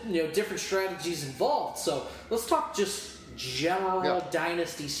also different strategies involved. So let's talk just general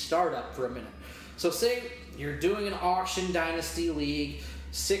Dynasty startup for a minute. So say you're doing an auction Dynasty League,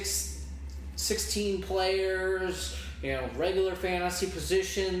 16 players, regular fantasy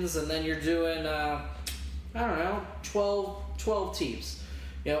positions, and then you're doing, 12 teams.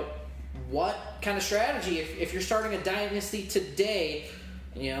 What kind of strategy, if you're starting a Dynasty today,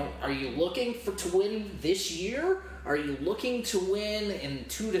 are you looking to win this year? Are you looking to win in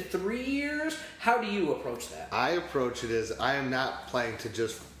 2 to 3 years? How do you approach that? I approach it as I am not playing to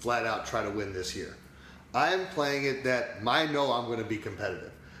just flat out try to win this year. I am playing it that I know I'm going to be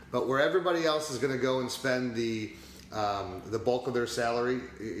competitive. But where everybody else is going to go and spend the bulk of their salary,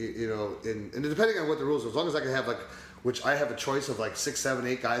 and depending on what the rules are, as long as I can have which I have a choice of 6, 7,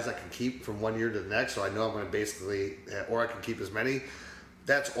 8 guys I can keep from one year to the next, so I know I'm going to basically, or I can keep as many.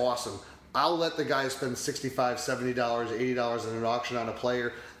 That's awesome. I'll let the guys spend $65, $70, $80 in an auction on a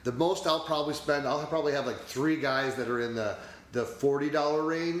player. The most I'll probably have 3 guys that are in the $40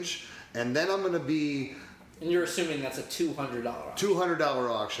 range, and then I'm going to be... And you're assuming that's a $200 auction. $200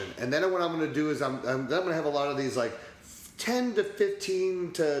 auction. And then what I'm going to do is I'm going to have a lot of these $10 to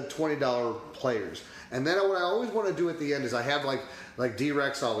 $15 to $20 players. And then what I always want to do at the end is I have like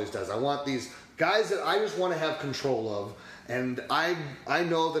D-Rex always does. I want these guys that I just want to have control of. And I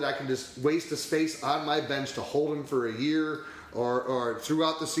know that I can just waste the space on my bench to hold them for a year or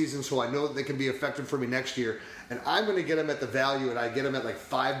throughout the season, so I know that they can be effective for me next year. And I'm going to get them at the value, and I get them at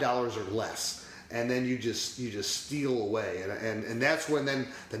 $5 or less. And then you just steal away. And that's when then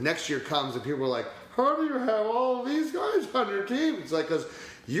the next year comes and people are like, how do you have all of these guys on your team? It's because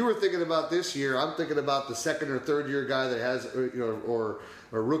you were thinking about this year. I'm thinking about the second or third year guy that has, or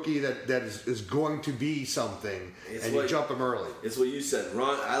a rookie that is going to be something, and you jump them early. It's what you said.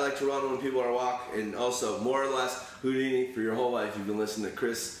 Run. I like to run when people are walking, and also more or less Houdini for your whole life. You've been listening to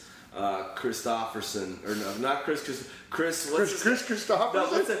Chris Christopherson, or no, not Chris Christopherson. No,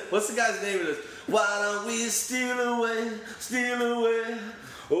 what's the guy's name of this? Why don't we steal away?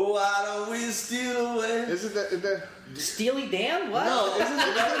 Why don't we steal away? Isn't that Steely Dan? What? No, isn't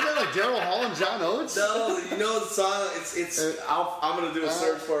that like Daryl Hall and John Oates? No, you know the song. I'm gonna do a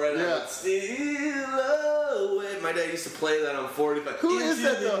search for it right now. Steal away. My dad used to play that on 45. Who is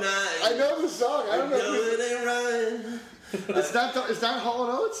that though? I know the song. I don't know. It ain't right. It's not Hall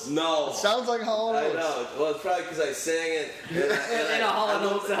and Oates? No. It sounds like Hall and Oates. I know. Well, it's probably because I sang it. In a Hall and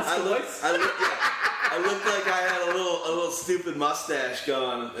Oates voice? I looked like I had a little stupid mustache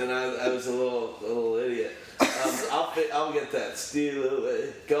going, and I was a little idiot. I'll get that. Steal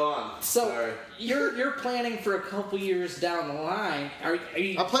away. Go on. So sorry. You're planning for a couple years down the line. Are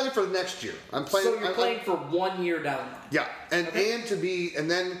you? I'm planning for the next year. I'm planning for 1 year down the line. Yeah, and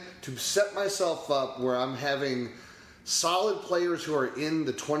then to set myself up where I'm having solid players who are in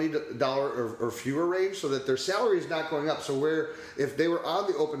the $20 or fewer range, so that their salary is not going up. So where if they were on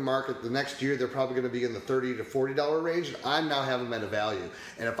the open market the next year, they're probably going to be in the $30 to $40 range, and I'm now having them at a value.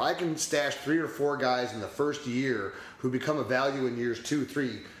 And if I can stash 3 or 4 guys in the first year who become a value in years 2,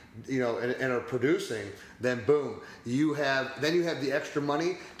 3, and are producing, then boom, you have the extra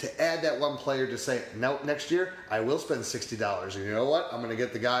money to add that one player to say, no, next year I will spend $60, and you know what? I'm going to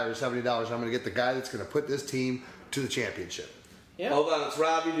get the guy, or $70. I'm going to get the guy that's going to put this team to the championship. Yeah. Hold on, it's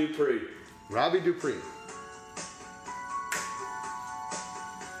Robbie Dupree.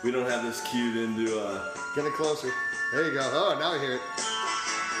 We don't have this cued into. Get it closer. There you go. Oh, now I hear it.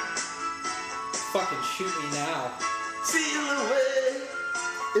 Fucking shoot me now. Steal away.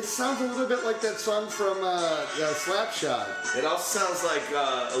 It sounds a little bit like that song from Slapshot. It also sounds like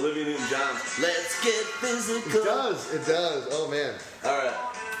Olivia Newton-John's Let's Get Physical. It does. Oh, man. All right.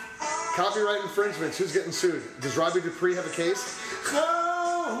 Copyright infringements. Who's getting sued? Does Robbie Dupree have a case?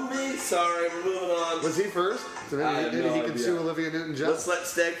 Call me. Sorry, we're moving on. Was he first? So maybe he can sue Olivia Newton-John. Let's let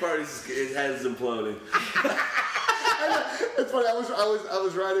Stag Parties. His head is imploding. It's It's funny. I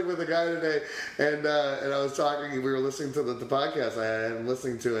was riding with a guy today, and I was talking. We were listening to the podcast I had, and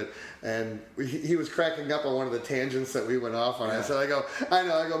listening to it, and he was cracking up on one of the tangents that we went off on. I said, I go,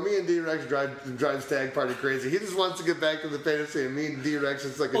 me and D-Rex drive Stag Party crazy. He just wants to get back to the fantasy, and me and D-Rex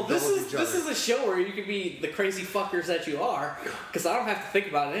just like indulge each other. This is a show where you can be the crazy fuckers that you are, because I don't have to think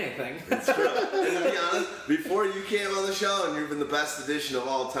about anything. It's true. And to be honest, before you came on the show, and you've been the best addition of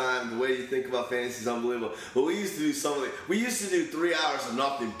all time, the way you think about fantasy is unbelievable. But we used to do we used to do 3 hours of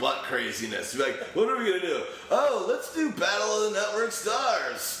nothing but craziness. Be like, what are we going to do? Oh, let's do Battle of the Network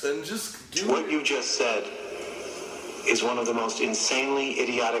Stars. And just do what you just said is one of the most insanely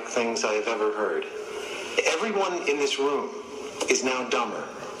idiotic things I have ever heard. Everyone in this room is now dumber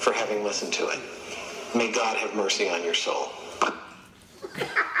for having listened to it. May God have mercy on your soul.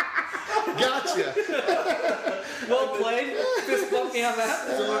 Gotcha. Well played. Fist bump me on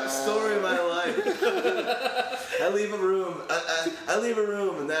that. Story of my life. I leave a room. I leave a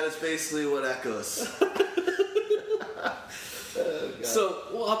room, and that is basically what echoes. So,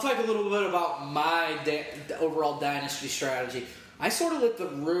 I'll talk a little bit about my overall dynasty strategy. I sort of let the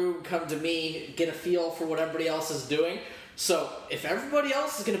room come to me, get a feel for what everybody else is doing. So, if everybody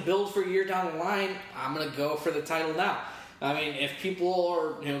else is going to build for a year down the line, I'm going to go for the title now. I mean, if people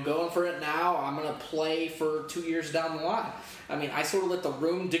are going for it now, I'm going to play for 2 years down the line. I mean, I sort of let the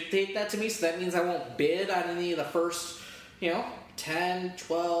room dictate that to me, so that means I won't bid on any of the first, 10,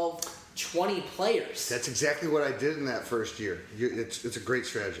 12, 20 players. That's exactly what I did in that first year. It's a great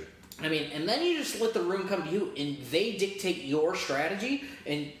strategy. I mean, and then you just let the room come to you, and they dictate your strategy,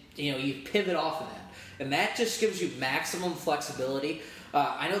 and, you pivot off of that. And that just gives you maximum flexibility.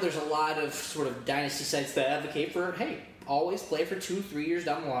 I know there's a lot of sort of dynasty sites that advocate for, hey, always play for 2-3 years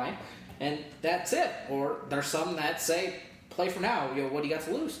down the line, and that's it. Or there's some that say, play for now, what do you got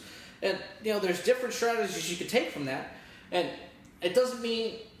to lose? And, there's different strategies you can take from that. And it doesn't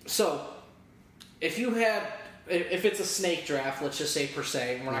mean, so, if it's a snake draft, let's just say per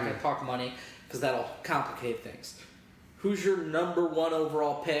se, and we're not going to talk money, because that'll complicate things. Who's your number one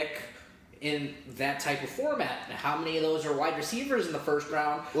overall pick in that type of format? How many of those are wide receivers in the first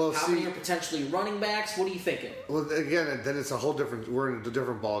round? How many are potentially running backs? What are you thinking? Well, again, then it's a whole different. We're in a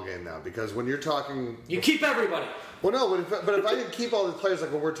different ball game now, because when you're talking, you keep everybody. Well, no, but if I can keep all the players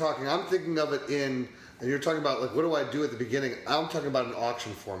like when we're talking, I'm thinking of it in. And you're talking about, like, what do I do at the beginning? I'm talking about an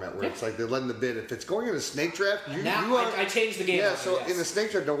auction format where it's like they're letting the bid. If it's going in a snake draft, I changed the game. Yeah, so in a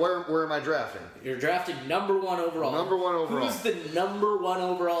snake draft, now where am I drafting? You're drafting number one overall. Number one overall. Who's the number one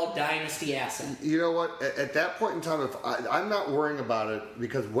overall dynasty asset? You know what? At that point in time, I'm not worrying about it,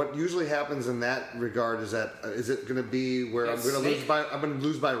 because what usually happens in that regard is that is it going to be where I'm going to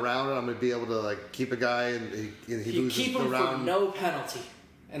lose by round, and I'm going to be able to like keep a guy and he loses keep him the round for no penalty.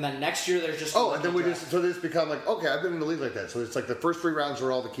 And then next year there's just and then so this become like, okay, I've been in the league like that. So it's like the first 3 rounds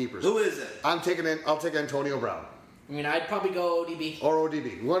are all the keepers. Who is it? I'll take Antonio Brown. I mean, I'd probably go ODB. Or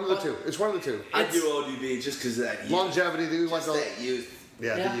ODB. One of the two. It's one of the two. I'd do ODB just because of that youth. Longevity. That youth.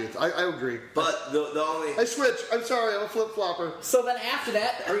 Yeah, the youth. I agree. But the only... I switch. I'm sorry. I'm a flip-flopper. So then after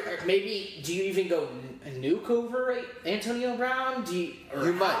that, maybe, do you even go nuke over Antonio Brown? You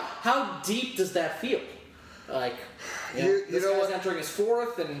might. How deep does that feel? Like, this guy's entering his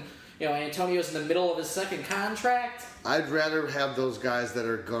 4th, and... Antonio's in the middle of his 2nd contract. I'd rather have those guys that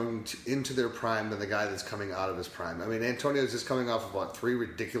are going into their prime than the guy that's coming out of his prime. I mean, Antonio's just coming off of, 3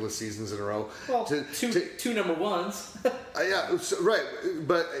 ridiculous seasons in a row. Well, two number ones. Yeah, right.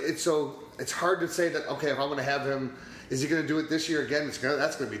 But it's hard to say that, okay, if I'm going to have him, is he going to do it this year again?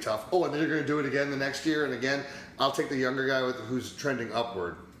 That's going to be tough. Oh, and then you're going to do it again the next year and again. I'll take the younger guy who's trending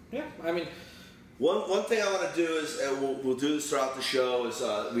upward. Yeah, I mean... One thing I want to do is, and we'll do this throughout the show, is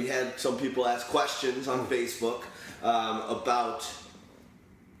we had some people ask questions on Facebook about,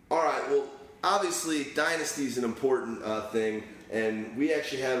 all right, well, obviously Dynasty is an important thing, and we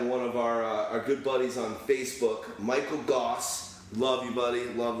actually had one of our good buddies on Facebook, Michael Goss. Love you, buddy.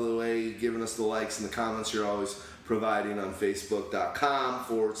 Love the way you're giving us the likes and the comments you're always providing on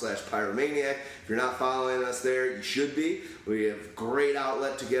Facebook.com/Pyromaniac. If you're not following us there, you should be. We have a great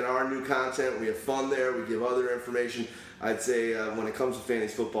outlet to get our new content. We have fun there. We give other information. I'd say when it comes to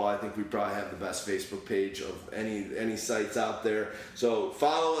fantasy football, I think we probably have the best Facebook page of any sites out there. So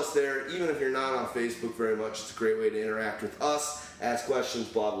follow us there. Even if you're not on Facebook very much, it's a great way to interact with us, ask questions,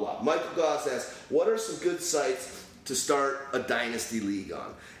 blah, blah, blah. Michael Goss asks, what are some good sites to start a dynasty league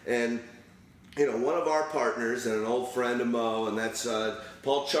on? And one of our partners and an old friend of Mo, and that's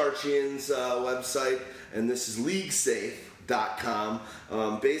Paul Charchian's website, and this is LeagueSafe.com.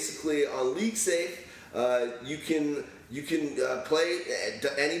 Basically, on LeagueSafe, you can you can play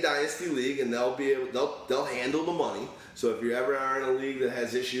any Dynasty league, and they'll handle the money. So if you ever are in a league that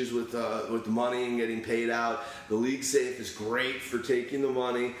has issues with the money and getting paid out, the League Safe is great for taking the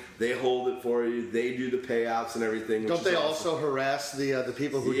money. They hold it for you. They do the payouts and everything. Don't they also harass the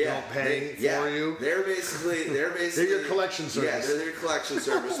people who don't pay for you? They're basically they're your collection service. Yeah, they're their collection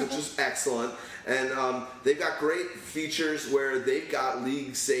service, which is excellent. And they've got great features where they've got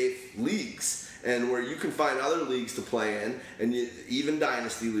League Safe leagues. And where you can find other leagues to play in, and even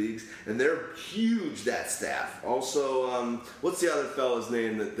Dynasty leagues, and they're huge, that staff. Also, what's the other fella's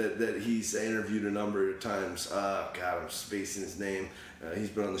name that he's interviewed a number of times? God, I'm spacing his name. He's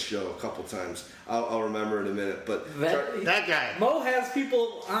been on the show a couple times. I'll remember in a minute. But that guy. Mo has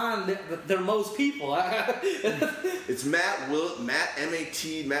people on. They're Mo's people. It's Matt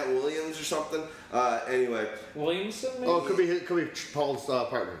Williams or something. Anyway, Williamson. Maybe? Oh, it could be Paul's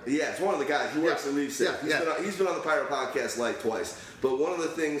partner. Yeah, it's one of the guys. He works at League Safe. He's been on the Pyro podcast like twice. But one of the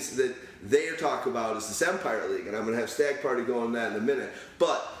things that they talk about is this Empire League, and I'm going to have Stag Party go on that in a minute.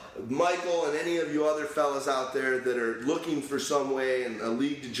 But Michael and any of you other fellas out there that are looking for some way and a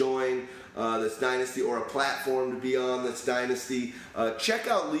league to join that's Dynasty, or a platform to be on that's Dynasty, check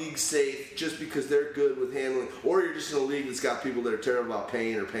out League Safe, just because they're good with handling, or you're just in a league that's got people that are terrible about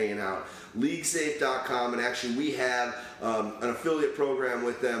paying or paying out. LeagueSafe.com, and actually we have an affiliate program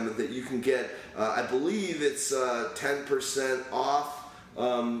with them that you can get, I believe it's 10% off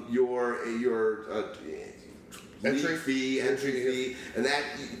your entry fee, and that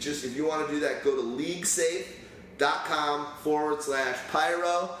just, if you want to do that, go to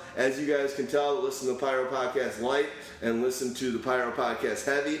LeagueSafe.com/Pyro. As you guys can tell, listen to the Pyro Podcast Light and listen to the Pyro Podcast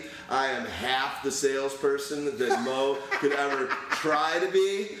Heavy. I am half the salesperson that Mo could ever try to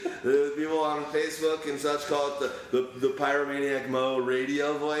be. The people on Facebook and such call it the Pyromaniac Mo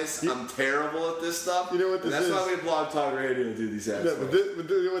radio voice. I'm terrible at this stuff. You know what this is? That's why we have Blog Talk Radio to do these ads. No, but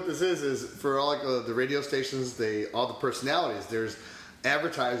you know what this is for all the radio stations, all the personalities. There's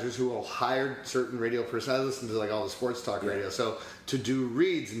advertisers who will hire certain radio personalities. I listen to like all the sports talk radio, so to do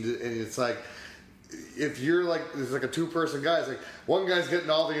reads, and it's like, if you're like, there's like a two-person guy, it's like one guy's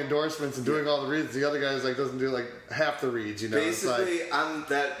getting all the endorsements and doing all the reads, the other guy's like doesn't do like half the reads, you know. Basically, it's like, I'm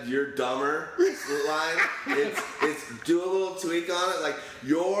that "you're dumber" line. It's do a little tweak on it, like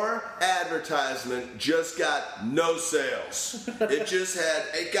your advertisement just got no sales.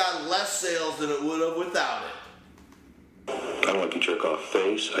 It got less sales than it would have without it. I don't like your jerk-off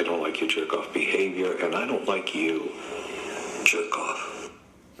face, I don't like your jerk-off behavior, and I don't like you, jerk-off.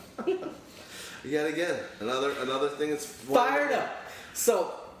 Yet again, another thing that's fired up.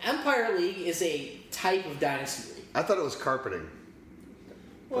 So, Empire League is a type of Dynasty League. I thought it was carpeting.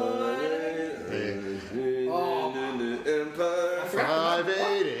 Empire.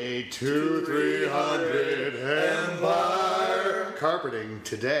 588-2300 Empire. Carpeting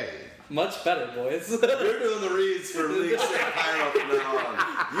today. Much better, boys. You're doing the reads for League Safe Pyro from now on.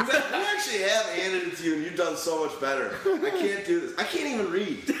 You actually have handed it to you, and you've done so much better. I can't do this. I can't even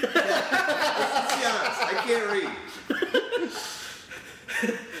read. Let's be honest. I can't read.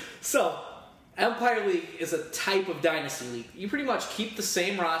 So, Empire League is a type of Dynasty League. You pretty much keep the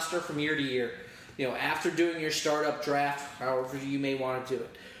same roster from year to year, after doing your startup draft, however you may want to do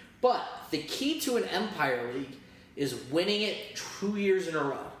it. But the key to an Empire League is winning it 2 years in a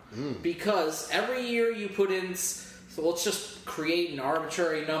row. Because every year you put in, so let's just create an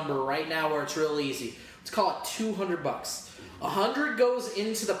arbitrary number right now where it's real easy. Let's call it $200. $100 goes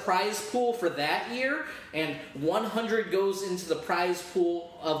into the prize pool for that year, and $100 goes into the prize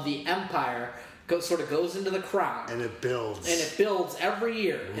pool of the Empire. Sort of goes into the crown, and it builds. And it builds every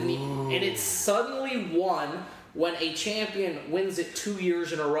year, and it's suddenly won when a champion wins it 2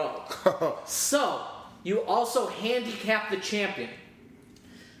 years in a row. So you also handicap the champion.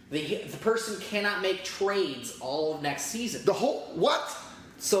 The person cannot make trades all of next season. The whole what?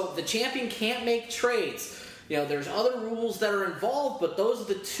 So the champion can't make trades. There's other rules that are involved, but those are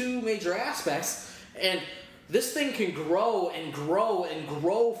the two major aspects. And this thing can grow and grow and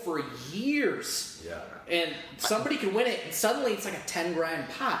grow for years. Yeah. And somebody can win it, and suddenly it's like a $10,000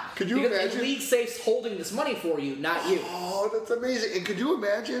 pot. Could you imagine? League Safe's holding this money for you, not you. Oh, that's amazing. And could you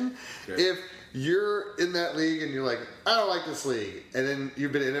imagine if you're in that league and you're like, I don't like this league, and then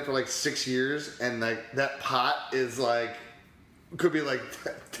you've been in it for like 6 years, and like that pot is like, could be like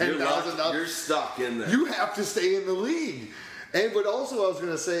 $10,000. You're stuck in there. You have to stay in the league. And what also I was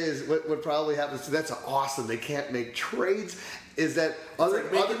going to say is what probably happens, that's awesome, they can't make trades, is that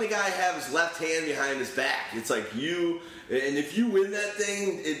making the guy have his left hand behind his back. It's like you, and if you win that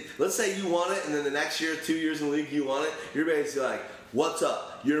thing, let's say you won it, and then the next year, 2 years in the league, you won it, you're basically like, what's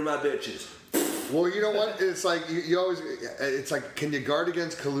up? You're my bitches. Well, you know what? It's like you always. It's like, can you guard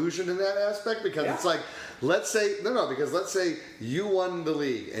against collusion in that aspect? Because it's like, let's say because let's say you won the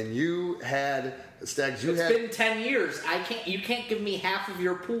league and you had Stags. It's been 10 years. You can't give me half of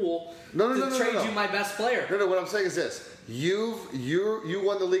your pool to trade you my best player. No. What I'm saying is this. You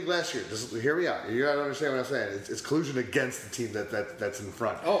won the league last year. Just hear me out. You gotta understand what I'm saying. It's collusion against the team that's in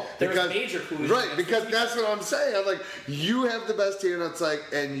front. Oh, there's major collusion. Right, because that's what I'm saying. I'm like, you have the best team, and it's like,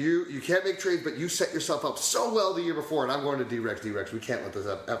 and you can't make trades, but you set yourself up so well the year before. And I'm going to D-Rex. We can't let this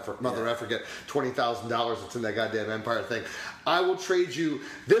mother effer get $20,000 that's in that goddamn Empire thing. I will trade you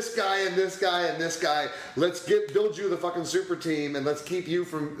this guy and this guy and this guy. Let's build you the fucking super team, and let's keep him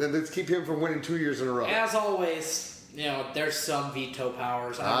from winning 2 years in a row. As always. There's some veto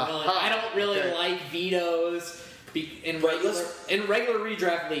powers. I don't really like vetoes in regular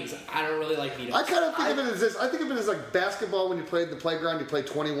redraft leagues. I don't really like vetoes. I kind of think of it as this. I think of it as like basketball when you play in the playground. You play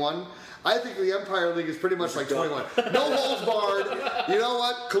 21. I think the Empire League is pretty much like 21. No holds barred. You know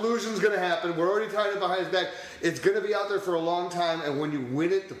what? Collusion's going to happen. We're already tied it behind his back. It's going to be out there for a long time, and when you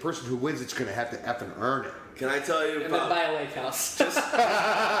win it, the person who wins it's going to have to effing earn it. Can I tell you about... And then buy a lake house.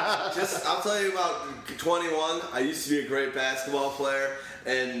 I'll tell you about 21. I used to be a great basketball player,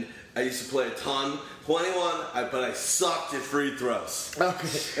 and I used to play a ton. 21, but I sucked at free throws.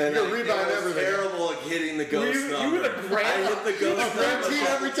 Okay. And I was terrible at hitting the ghost number. You would have grabbed. I hit the ghost number. 13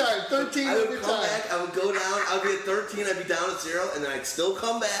 every time. 13 every time. Back, I would go down. I'd be at 13. I'd be down at 0, and then I'd still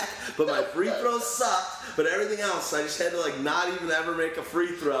come back. But my free throws sucked. But everything else, I just had to not even ever make a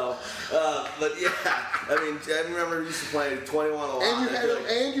free throw. But yeah, I remember used to play 21 a lot.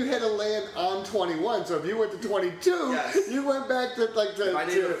 And you had to land on 21. So if you went to 22, you went back to If I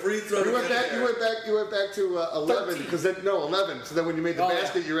needed a free throw. You went back to 11 because 11. So then when you made the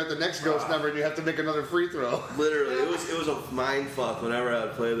basket, you're at the next ghost number, and you have to make another free throw. Literally, it was a mind fuck whenever I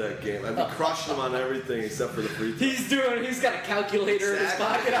would play that game. I'd be crushing them on everything except for the free throw. He's got a calculator in his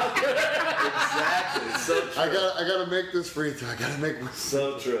pocket out there. Exactly. So true. I gotta make this free throw. I gotta make one.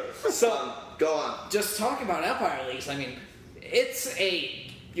 So true. So go on. Just talking about Empire Leagues. It's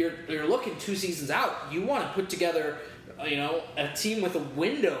you're looking 2 seasons out. You want to put together, a team with a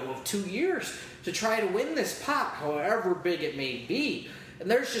window of 2 years to try to win this pot, however big it may be. And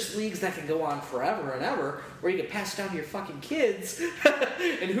there's just leagues that can go on forever and ever, where you can pass it down to your fucking kids,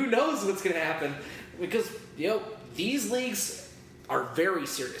 and who knows what's going to happen. Because, these leagues are very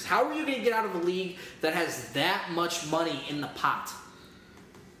serious. How are you going to get out of a league that has that much money in the pot?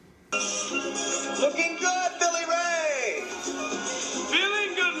 Looking good, Billy Ray!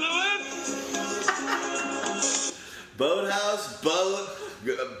 Feeling good, Lewis! Boathouse,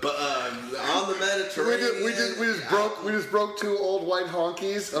 on the Mediterranean. We just broke 2 old white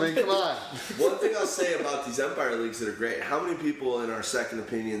honkies. Come on. One thing I'll say about these Empire Leagues that are great, how many people in our second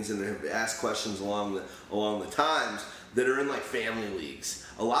opinions and have asked questions along the times that are in family leagues.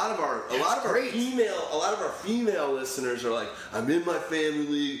 A lot of our female listeners are like, I'm in my family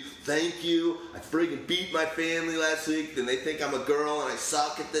league, thank you. I friggin' beat my family last week, then they think I'm a girl and I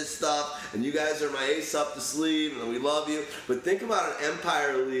suck at this stuff, and you guys are my ace up the sleeve, and we love you. But think about an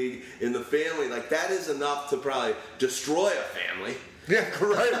Empire League in the family, that is enough to probably destroy a family. Yeah,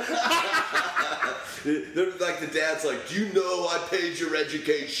 correct. They're the dad's like, do you know I paid your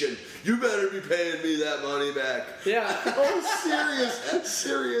education? You better be paying me that money back. Yeah.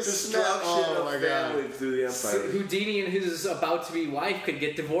 serious destruction of family through the Empire. So Houdini and his about-to-be wife could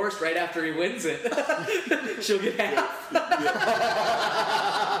get divorced right after he wins it. She'll get half.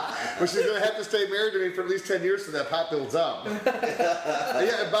 Well, she's going to have to stay married to me for at least 10 years so that pot builds up. And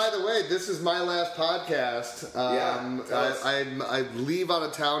by the way, this is my last podcast. I leave out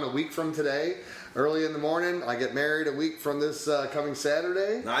of town a week from today. Early in the morning, I get married a week from this coming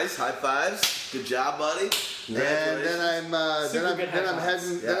Saturday. Nice, high fives. Good job, buddy. And then I'm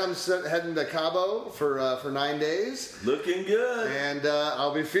heading to Cabo for 9 days. Looking good. And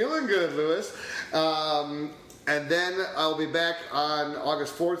I'll be feeling good, Lewis. And then I'll be back on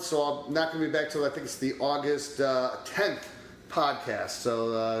August 4th, so I'm not going to be back till I think it's the August 10th podcast.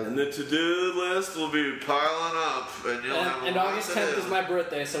 So and the to-do list will be piling up, and you'll have and August 10th is my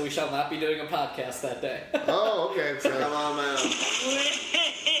birthday, so we shall not be doing a podcast that day. Oh, okay. So. Come on, man.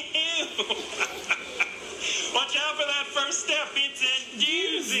 Watch out for that first step. It's a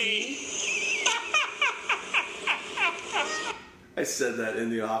doozy. I said that in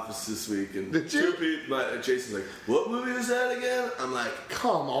the office this week, and did you? Jason's like, "What movie was that again?" I'm like,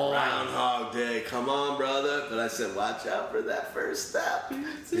 "Come on, Groundhog Day, come on, brother." But I said, "Watch out for that first step.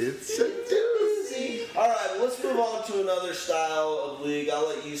 It's a doozy." All right, well, let's move on to another style of league. I'll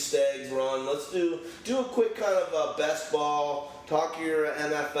let you Stags run. Let's do a quick kind of best ball. Talk your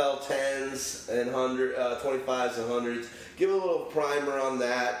NFL 10s and 25s and 100s. Give a little primer on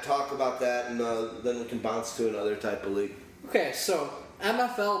that. Talk about that, and then we can bounce to another type of league. Okay, so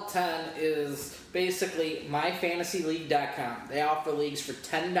MFL 10 is basically myfantasyleague.com. They offer leagues for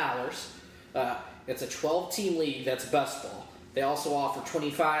 $10. It's a 12-team league that's best ball. They also offer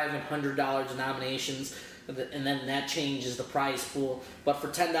 $25 and $100 denominations, and then that changes the prize pool. But for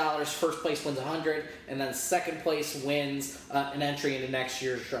 $10, first place wins $100, and then second place wins an entry into next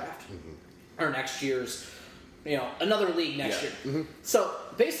year's draft. Or next year's, another league next year. So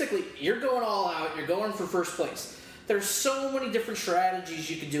basically, you're going all out. You're going for first place. There's so many different strategies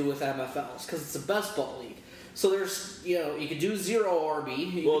you can do with MFLs because it's a best ball league. So there's, you could do zero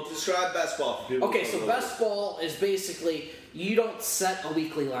RB. Well, describe best ball for people. Okay, so best ball is basically you don't set a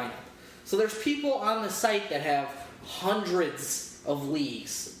weekly lineup. So there's people on the site that have hundreds of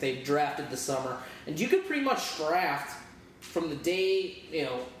leagues they've drafted this summer, and you could pretty much draft from the day,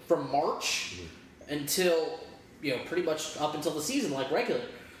 from March until, pretty much up until the season like regular.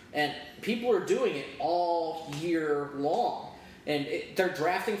 And people are doing it all year long. And they're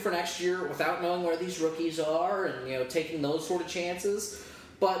drafting for next year without knowing where these rookies are and, taking those sort of chances.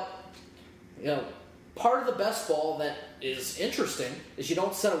 But, part of the best ball that is interesting is you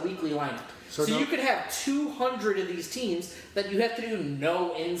don't set a weekly lineup. So you could have 200 of these teams that you have to do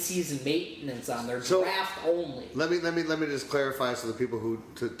no in-season maintenance on. They're draft only. Let me just clarify so the people who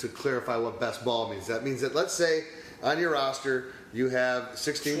to clarify what best ball means. That means that let's say on your roster you have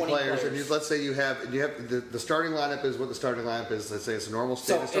 16 players, and let's say you have the starting lineup is what the starting lineup is. Let's say it's a normal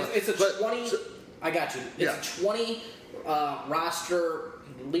state. So it's a 20. I got you. It's a 20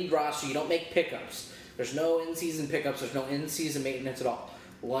 league roster. You don't make pickups. There's no in-season pickups. There's no in-season maintenance at all.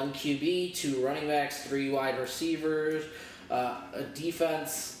 1 QB, 2 running backs, 3 wide receivers, a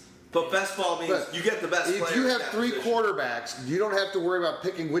defense. But best ball means you get the best player. If you have 3 quarterbacks, you don't have to worry about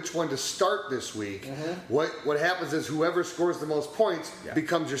picking which one to start this week. What happens is whoever scores the most points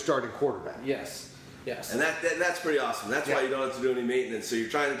becomes your starting quarterback. Yes. And that's pretty awesome. That's why you don't have to do any maintenance. So you're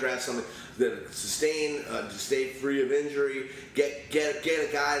trying to draft something that sustain, to stay free of injury, get a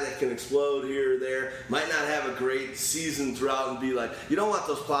guy that can explode here or there. Might not have a great season throughout and be like, you don't want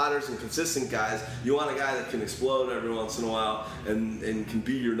those plotters and consistent guys. You want a guy that can explode every once in a while and can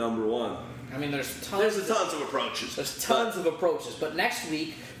be your number one. I mean, there's tons of approaches. There's tons of approaches. But next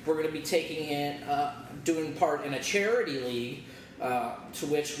week we're going to be doing part in a charity league to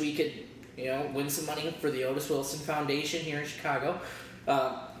which we could win some money for the Otis Wilson Foundation here in Chicago.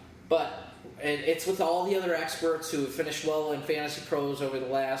 But it's with all the other experts who have finished well in Fantasy Pros over the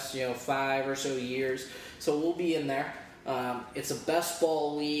last 5 or so years. So we'll be in there. It's a best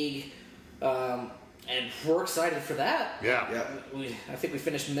ball league, and we're excited for that. I think we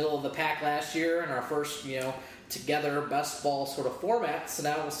finished middle of the pack last year in our first together best ball sort of format. So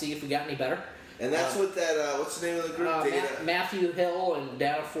now we'll see if we got any better. And that's what that, what's the name of the group? Matthew Hill and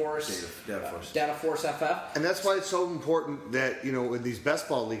Data Force FF. And that's why it's so important that, in these best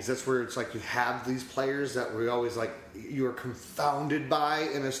ball leagues, that's where it's like you have these players that we always you're confounded by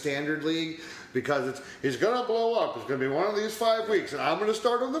in a standard league because he's going to blow up. It's going to be one of these 5 weeks, and I'm going to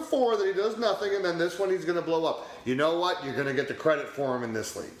start on the 4 that he does nothing, and then this one he's going to blow up. You know what? You're going to get the credit for him in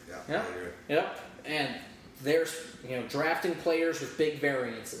this league. Yeah. And there's drafting players with big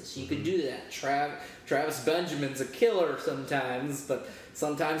variances. You could do that. Travis Benjamin's a killer sometimes, but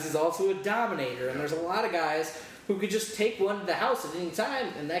sometimes he's also a dominator. And there's a lot of guys who could just take one to the house at any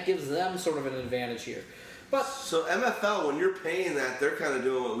time, and that gives them sort of an advantage here. But so MFL, when you're paying that, they're kind of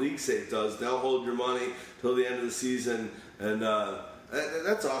doing what LeagueSafe does. They'll hold your money till the end of the season, and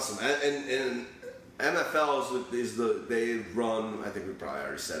that's awesome. And MFL they run, I think we probably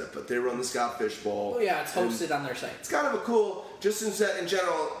already said it, but they run the Scott Fish Bowl. Oh yeah, it's hosted on their site. It's kind of a cool, just in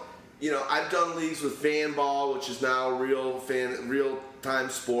general, I've done leagues with Fanball, which is now real-time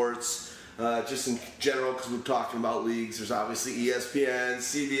sports, just in general, because we're talking about leagues. There's obviously ESPN,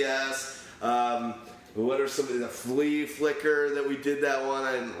 CBS, what are some of the Flea Flickr that we did that one?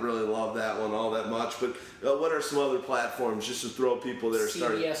 I didn't really love that one all that much, but what are some other platforms just to throw people that are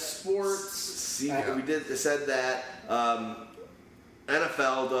starting? CBS Sports. We said that.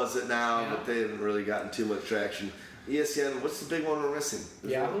 NFL does it now, but they haven't really gotten too much traction. ESPN, what's the big one we're missing?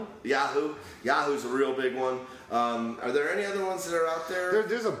 Yahoo's a real big one. Are there any other ones that are out there?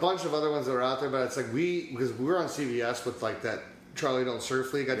 There's a bunch of other ones that are out there, but it's because we're on CBS with that Charlie Don't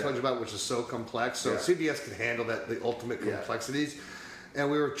Surf League I told you about, which is so complex. So CBS can handle the ultimate complexities. and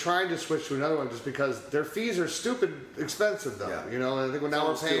we were trying to switch to another one just because their fees are stupid expensive, though. Yeah. You know, and I think now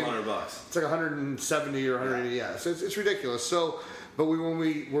we're paying $200. It's like 170 or 180. Yeah, so it's ridiculous. So, but when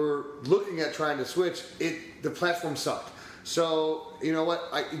we were looking at trying to switch, the platform sucked. So you know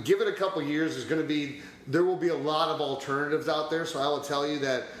what? Give it a couple years. There will be a lot of alternatives out there. So I will tell you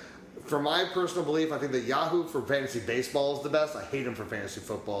that. For my personal belief, I think that Yahoo for fantasy baseball is the best. I hate them for fantasy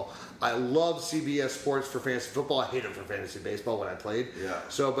football. I love CBS Sports for fantasy football. I hate them for fantasy baseball when I played. Yeah.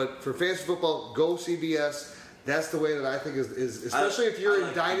 So, but for fantasy football, go CBS. That's the way that I think is especially if you're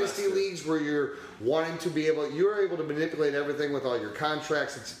in dynasty leagues where you're wanting to you're able to manipulate everything with all your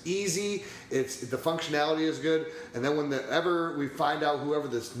contracts. It's easy. The functionality is good. And then whenever we find out whoever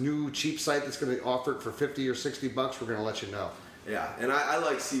this new cheap site that's going to offer it for $50 or $60, we're going to let you know. Yeah, and I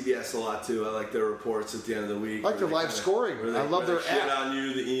like CBS a lot too. I like their reports at the end of the week. I like their live scoring. I love their shit app. on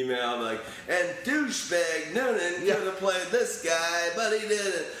you, the email, like, and douchebag Noonan could have played this guy, but he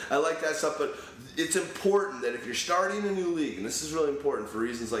didn't. I like that stuff, but it's important that if you're starting a new league, and this is really important for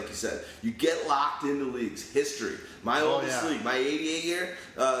reasons like you said, you get locked into leagues. History. My oldest league, my 88-year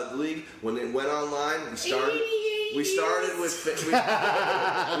league, when it went online, we started with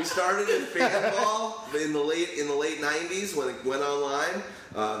Fanball in the late 90s when it went online.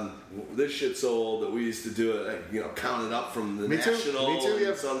 This shit's so old that we used to do it, count it up from the national. Me too.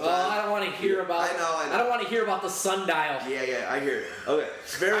 Yeah. Sometimes. I don't want to hear about. I know. I don't want to hear about the sundial. Yeah, I hear it. Okay,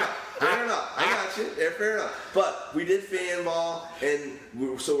 fair enough. Fair enough. I got you. Yeah, fair enough. But we did Fanball, and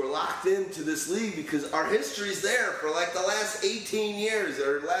so we're locked into this league because our history's there for like the last 18 years,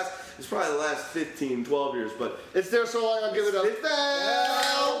 it's probably the last 15, 12 years, but it's there so long I'll give it a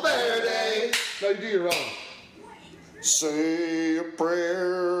Valverde. No, you do your own. Say a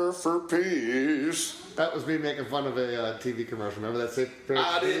prayer for peace. That was me making fun of a TV commercial. Remember that?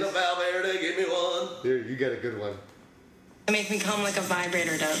 I did a Valverde, give me one. Here, you get a good one. It makes me come like a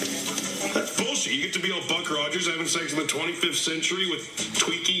vibrator does. That's bullshit. You get to be all Buck Rogers having sex in the 25th century with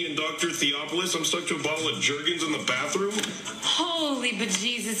Tweaky and Dr. Theopolis. I'm stuck to a bottle of Jergens in the bathroom. Holy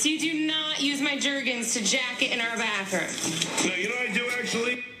bejesus, you do not use my Jergens to jack it in our bathroom. No, you know what I do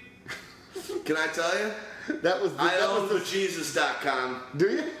actually? Can I tell you? I own bejesus.com. Do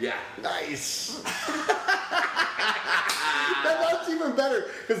you? Yeah. Nice. That's even better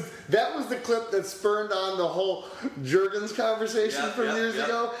because that was the clip that spurned on the whole Jergens conversation from years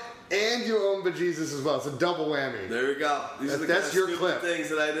ago. And you own bejesus as well. It's a double whammy. There we go. That's your stupid clip. Things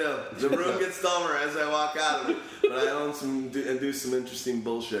that I do. The room gets dumber as I walk out of it, but I own do some interesting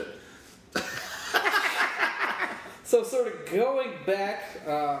bullshit. So sort of going back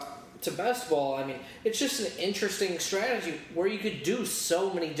to best ball, I mean, it's just an interesting strategy where you could do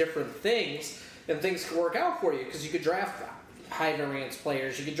so many different things and things could work out for you because you could draft high variance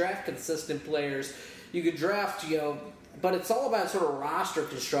players, you could draft consistent players, you could draft, but it's all about sort of roster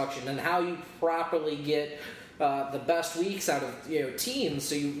construction and how you properly get the best weeks out of teams.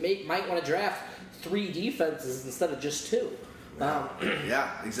 So you might want to draft 3 defenses instead of just 2.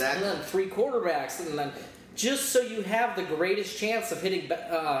 Yeah, exactly. And then 3 quarterbacks, and then just so you have the greatest chance of hitting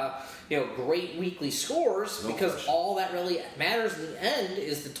great weekly scores, because all that really matters in the end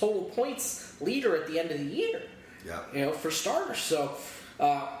is the total points leader at the end of the year. Yeah. For starters. So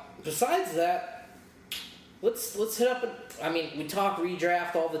besides that, let's hit up. We talk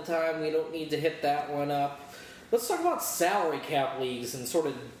redraft all the time. We don't need to hit that one up. Let's talk about salary cap leagues and sort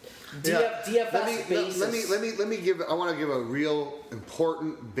of DFS basis. Let me give. I want to give a real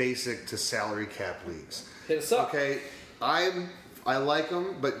important basic to salary cap leagues. Hit us up. Okay, I like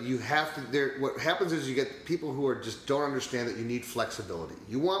them, but you have to. What happens is you get people who just don't understand that you need flexibility.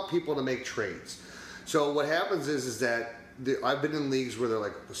 You want people to make trades. So what happens is that I've been in leagues where they're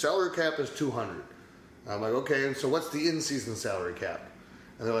like, the salary cap is 200. I'm like, okay, and so what's the in-season salary cap?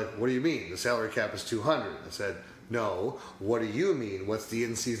 And they're like, what do you mean? The salary cap is 200. I said, no, what do you mean? What's the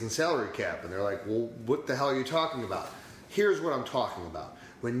in-season salary cap? And they're like, well, what the hell are you talking about? Here's what I'm talking about.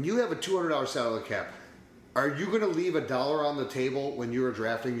 When you have a $200 salary cap, are you going to leave $1 on the table when you are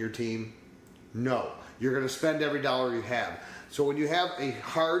drafting your team? No. You're going to spend every dollar you have. So when you have a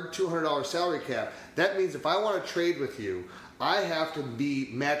hard $200 salary cap, that means if I want to trade with you, I have to be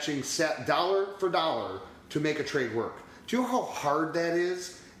matching dollar for dollar to make a trade work. Do you know how hard that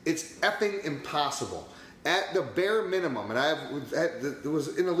is? It's effing impossible. At the bare minimum, and I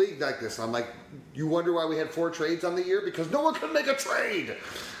was in a league like this, I'm like, you wonder why we had 4 trades on the year? Because no one could make a trade.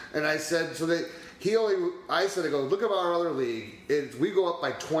 And I said, I go, look at our other league, we go up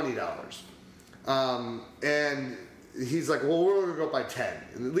by $20. And he's like, well, we're going to go up by 10.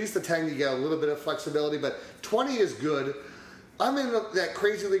 And at least the 10 you get a little bit of flexibility, but 20 is good. I'm in that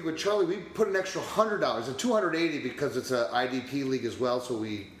crazy league with Charlie. We put an extra $100 and $280 because it's an IDP league as well. So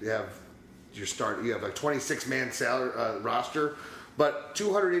we have you have a 26-man salary roster, but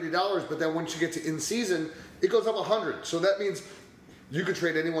 $280. But then once you get to in season, it goes up $100. So that means you can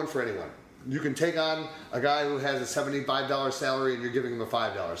trade anyone for anyone. You can take on a guy who has a $75 salary and you're giving him a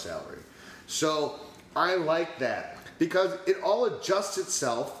 $5 salary. So I like that because it all adjusts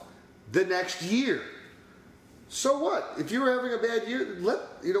itself the next year. So what? If you were having a bad year,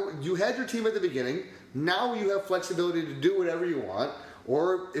 you had your team at the beginning. Now you have flexibility to do whatever you want.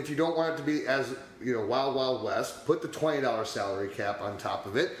 Or if you don't want it to be as wild, wild west, put the $20 salary cap on top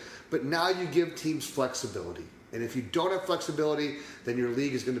of it. But now you give teams flexibility. And if you don't have flexibility, then your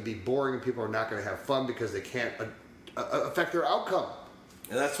league is going to be boring and people are not going to have fun because they can't affect their outcome.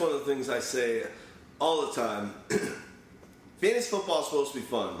 And that's one of the things I say all the time. Fantasy football is supposed to be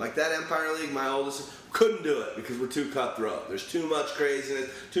fun. Like that Empire League, my oldest couldn't do it because we're too cutthroat. There's too much craziness,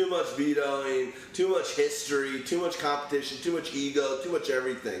 too much vetoing, too much history, too much competition, too much ego, too much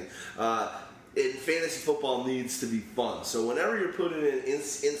everything. Fantasy football needs to be fun. So whenever you're putting in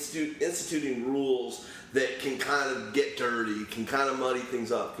instituting rules that can kind of get dirty, can kind of muddy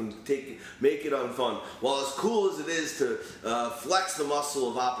things up, can make it unfun. While as cool as it is to flex the muscle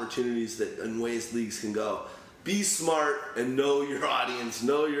of opportunities that in ways leagues can go, be smart and know your audience,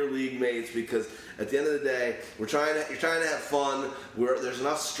 know your league mates, because at the end of the day, you're trying to have fun. There's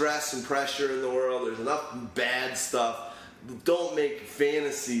enough stress and pressure in the world. There's enough bad stuff. Don't make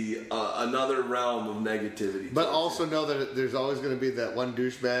fantasy another realm of negativity. But also know that there's always going to be that one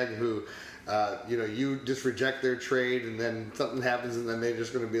douchebag who, you just reject their trade, and then something happens, and then they're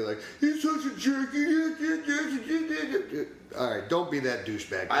just going to be like, "He's such a jerk." All right, don't be that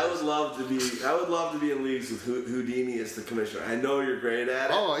douchebag. I would love to be in leagues with Houdini as the commissioner. I know you're great at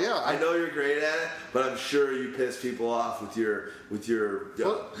it. Oh yeah, I know you're great at it, but I'm sure you piss people off with your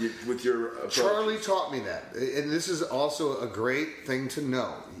approach. Charlie taught me that, and this is also a great thing to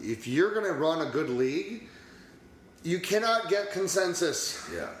know. If you're going to run a good league, you cannot get consensus.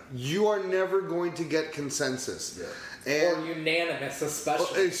 Yeah. You are never going to get consensus. Yeah. Or unanimous,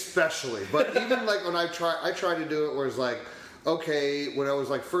 especially. Especially. But even like when I tried to do it where it's like, okay, when I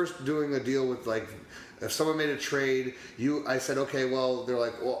was like first doing a deal with like, if someone made a trade, I said, okay, well, they're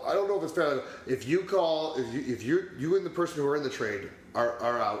like, well, I don't know if it's fair. If you and the person who are in the trade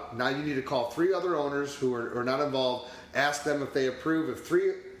are out, now you need to call 3 other owners who are not involved, ask them if they approve. If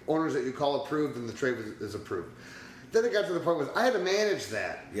 3 owners that you call approve, then the trade is approved. Then it got to the point where I had to manage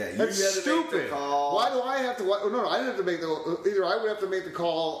that. Yeah, that's had to stupid. make the call. Why do I have to? No, I didn't have to make either I would have to make the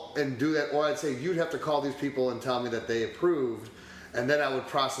call and do that, or I'd say you'd have to call these people and tell me that they approved, and then I would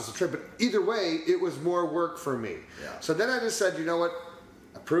process the trade. But either way, it was more work for me. Yeah. So then I just said, you know what?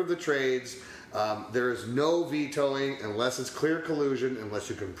 Approve the trades. There is no vetoing unless it's clear collusion. Unless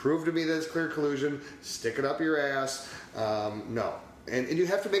you can prove to me that it's clear collusion, stick it up your ass. No, and you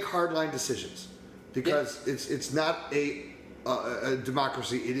have to make hardline decisions. Because it's not a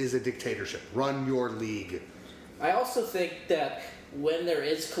democracy, it is a dictatorship. Run your league. I also think that when there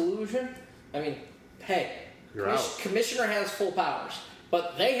is collusion, commissioner has full powers,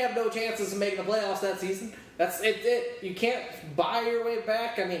 but they have no chances of making the playoffs that season. That's it. You can't buy your way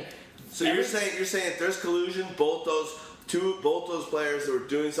back. So you're saying if there's collusion, both those players that were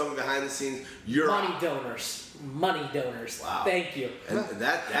doing something behind the scenes, you're money out. donors. Wow. Thank you. And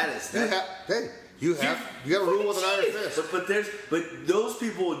that is. You have a rule with an iron fist. But those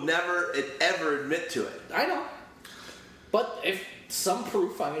people would never ever admit to it. I know. But if some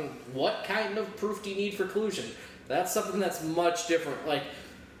proof, what kind of proof do you need for collusion? That's something that's much different. Like,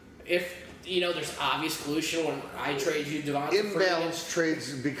 if, there's obvious collusion when I trade you Devonta. Imbalanced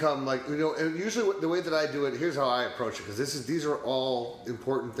trades become like, and usually the way that I do it, here's how I approach it, because these are all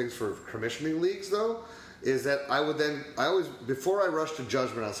important things for commissioning leagues, though. Is that I always, before I rush to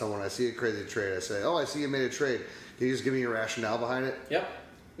judgment on someone, I see a crazy trade, I say, oh, I see you made a trade. Can you just give me your rationale behind it? Yep.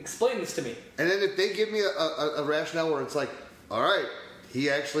 Explain this to me. And then if they give me a rationale where it's like, all right, he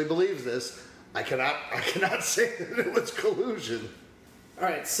actually believes this, I cannot say that it was collusion. All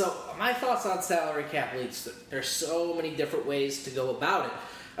right, so my thoughts on salary cap leagues, there's so many different ways to go about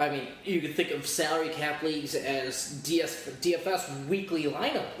it. You could think of salary cap leagues as DFS weekly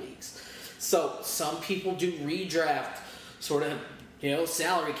lineup leagues. So some people do redraft sort of,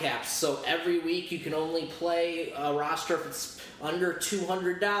 salary caps. So every week you can only play a roster if it's under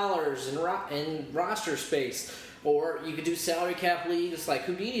 $200 in roster space. Or you could do salary cap leagues like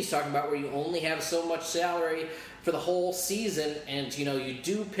Houdini's talking about, where you only have so much salary for the whole season, and you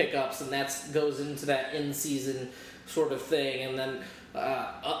do pickups, and that goes into that in-season sort of thing. And then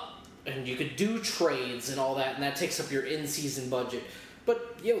and you could do trades and all that, and that takes up your in-season budget.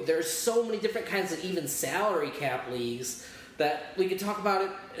 But there's so many different kinds of even salary cap leagues that we could talk about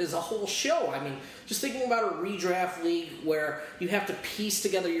it as a whole show. I mean, just thinking about a redraft league where you have to piece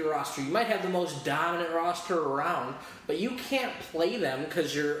together your roster. You might have the most dominant roster around, but you can't play them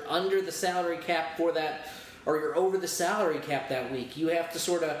because you're under the salary cap for that, or you're over the salary cap that week. You have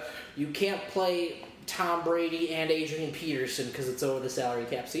to you can't play Tom Brady and Adrian Peterson because it's over the salary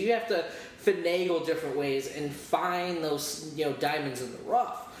cap. So you have to finagle different ways and find those diamonds in the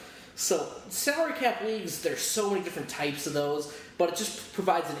rough. So salary cap leagues, there's so many different types of those, but it just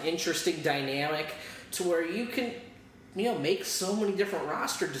provides an interesting dynamic to where you can make so many different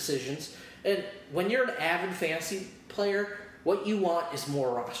roster decisions. And when you're an avid fantasy player, what you want is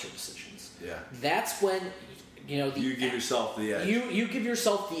more roster decisions. Yeah. That's when you give yourself the edge. You give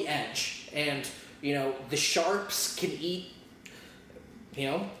yourself the edge, and the sharps can eat.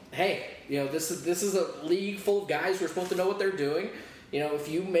 Hey, this is a league full of guys who are supposed to know what they're doing. If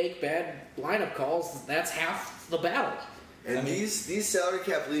you make bad lineup calls, that's half the battle. And these salary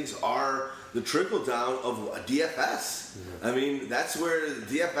cap leagues are the trickle down of DFS. Mm-hmm. I mean, that's where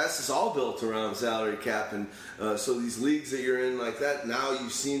DFS is all built around salary cap, and so these leagues that you're in like that. Now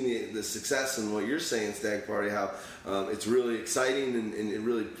you've seen the success in what you're saying, Stag Party. How it's really exciting, and it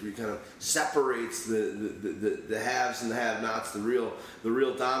really kind of separates the haves and the have-nots, the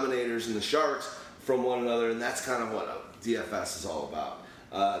real dominators and the sharks from one another, and that's kind of what DFS is all about.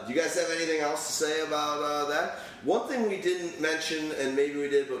 Do you guys have anything else to say about that? One thing we didn't mention, and maybe we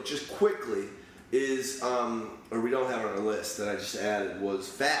did, but just quickly, is, or we don't have on our list that I just added, was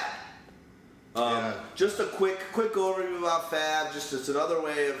Fab. Just a quick overview about Fab. It's another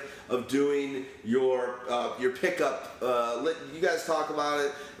way of doing your pickup. You guys talk about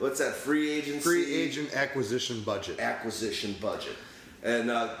it. What's that? Free agency? Free agent acquisition budget.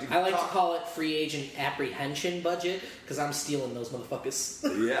 And I like to call it free agent apprehension budget because I'm stealing those motherfuckers.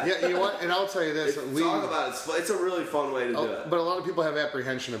 Yeah, you know what? And I'll tell you this: talk about it. It's a really fun way to do it. But a lot of people have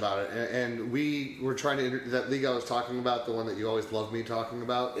apprehension about it, and we were trying to that league I was talking about, the one that you always love me talking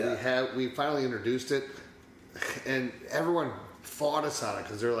about. Yeah. We finally introduced it, and everyone fought us on it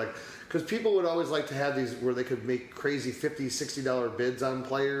because they're like, because people would always like to have these where they could make crazy $50, $60 bids on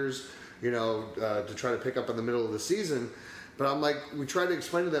players, to try to pick up in the middle of the season. But I'm like, we try to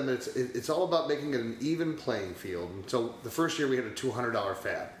explain to them that it's all about making it an even playing field. And so the first year we had a $200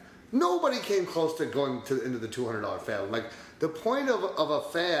 fab. Nobody came close to going into the $200 fab. Like, the point of a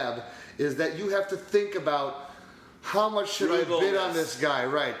fab is that you have to think about how much should I bid on this guy,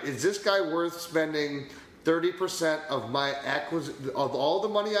 right? Is this guy worth spending 30% of my of all the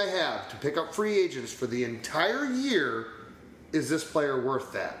money I have to pick up free agents for the entire year? Is this player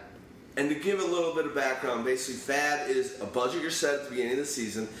worth that? And to give a little bit of background, basically Fab is a budget you're set at the beginning of the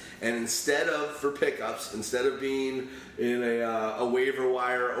season, and instead of being in a waiver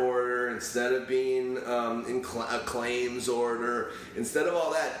wire order, instead of being in a claims order, instead of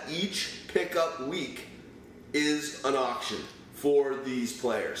all that, each pickup week is an auction for these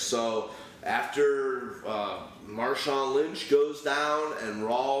players. So after Marshawn Lynch goes down and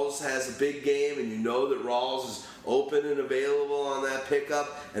Rawls has a big game, and you know that Rawls is open and available on that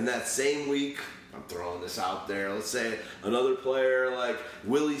pickup, and that same week, I'm throwing this out there, let's say another player like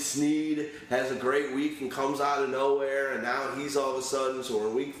Willie Snead has a great week and comes out of nowhere, and now he's all of a sudden, so we're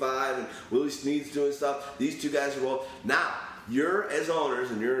in week 5 and Willie Snead's doing stuff. These two guys are both. Now, you're, as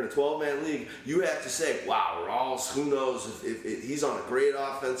owners, and you're in a 12-man league, you have to say, wow, Rawls, who knows if he's on a great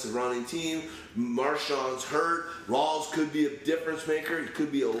offensive running team, Marshawn's hurt, Rawls could be a difference maker, he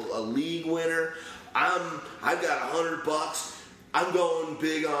could be a league winner. I've got $100. I'm going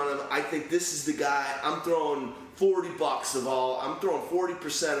big on him. I think this is the guy. I'm throwing $40 of all. I'm throwing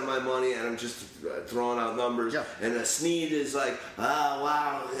 40% of my money, and I'm just throwing out numbers. Yeah. And a Snead is like,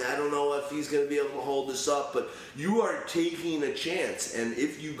 wow, I don't know if he's going to be able to hold this up. But you are taking a chance, and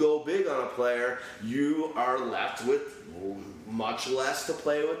if you go big on a player, you are left with much less to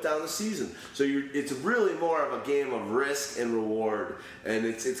play with down the season. So it's really more of a game of risk and reward, and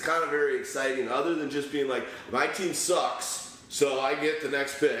it's kind of very exciting. Other than just being like, my team sucks, so I get the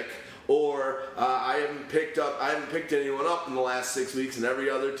next pick, or I haven't picked anyone up in the last 6 weeks, and every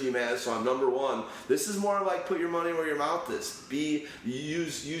other team has, so I'm number one. This is more like put your money where your mouth is.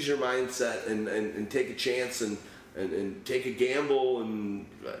 Use your mindset and take a chance and take a gamble and.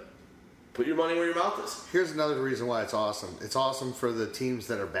 Put your money where your mouth is. Here's another reason why it's awesome. It's awesome for the teams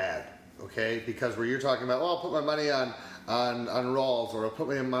that are bad, okay? Because where you're talking about, I'll put my money on Rawls, or I'll put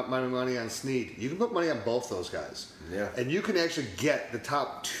my money on Snead. You can put money on both those guys. Yeah. And you can actually get the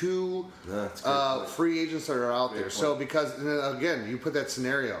top 2 free agents that are out there. So because, again, you put that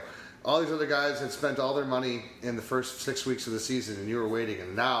scenario. all these other guys had spent all their money in the first 6 weeks of the season, and you were waiting,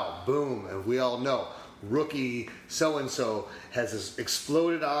 and now, boom, and we all know, rookie so-and-so has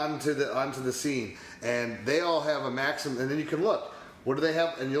exploded onto the scene, and they all have a maximum, and then you can look. What do they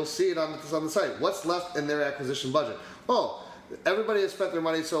have? And you'll see it on the site. What's left in their acquisition budget? Oh, everybody has spent their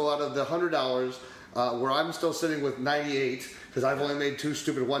money, so out of the $100, where I'm still sitting with 98, because I've only made 2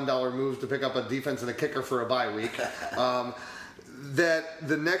 stupid $1 moves to pick up a defense and a kicker for a bye week, that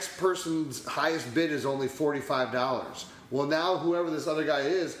the next person's highest bid is only $45. Well, now whoever this other guy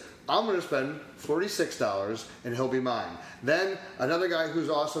is, I'm going to spend $46 and he'll be mine. Then another guy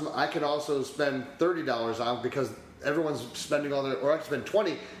who's awesome, I can also spend $30 on because everyone's spending all their, or I can spend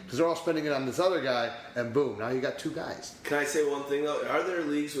 $20 because they're all spending it on this other guy, and boom, now you got 2 guys. Can I say one thing though? Are there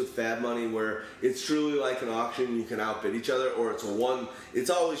leagues with fab money where it's truly like an auction and you can outbid each other, or it's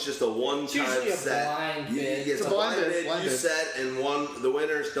always just a one-time set? Blind bid. It's a blind bid. You set and the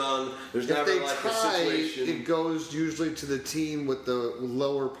winner's done. There's never like a situation. It goes usually to the team with the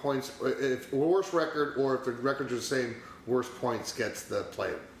lower points, if worse record, or if the records are the same, worse points gets the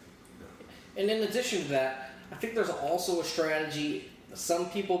player. And in addition to that, I think there's also a strategy some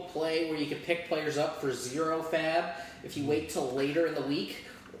people play where you can pick players up for 0 fab if you wait till later in the week,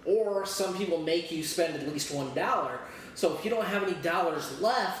 or some people make you spend at least $1. So if you don't have any dollars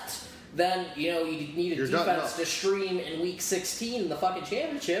left, then you need a defense to stream in week 16 in the fucking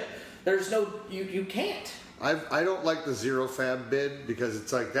championship. There's no, you can't. I don't like the 0 fab bid because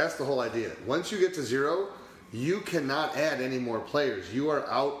it's like, that's the whole idea. Once you get to 0, you cannot add any more players. You are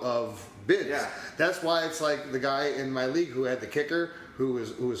out of bids. Yeah. That's why it's like the guy in my league who had the kicker who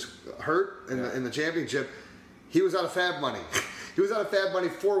was hurt in the championship. He was out of fab money. He was out of fab money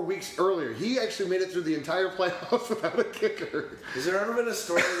 4 weeks earlier. He actually made it through the entire playoffs without a kicker. Has there ever been a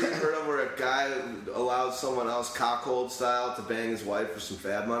story that you've heard of where a guy allowed someone else cockhold style to bang his wife for some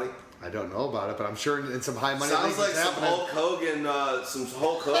fab money? I don't know about it, but I'm sure in some high money sounds leagues like some Hulk Hogan, type shit.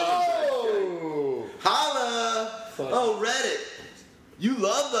 Holla! Oh, Reddit. You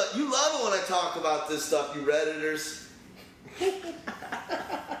love it when I talk about this stuff, you Redditors.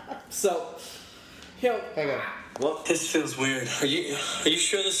 So, hang on. Well, this feels weird. Are you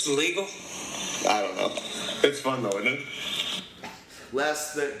sure this is legal? I don't know. It's fun though, isn't it?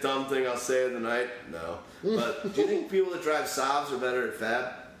 Last dumb thing I'll say of the night? No. But do you think people that drive Saabs are better at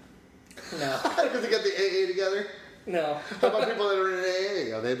fab? No. Because they got the AA together? No. How about people that are in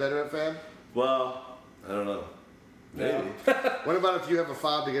AA? Are they better at fab? Well, I don't know. Maybe. What about if you have a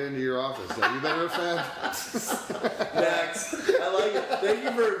fob to get into your office? Are you better at fab? Next. I like it. Thank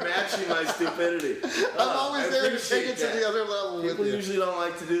you for matching my stupidity. I'm always there to take it to the other level. People usually don't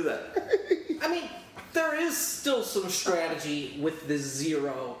like to do that. I mean, there is still some strategy with the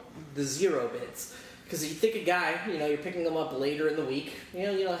zero bits. Because you think a guy, you're picking them up later in the week, you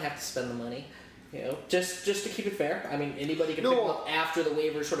don't have to spend the money. Just to keep it fair. I mean, anybody can pick them up after the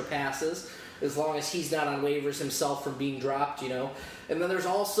waiver sort of passes, as long as he's not on waivers himself from being dropped, And then there's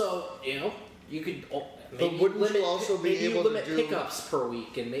also, you could maybe limit pickups per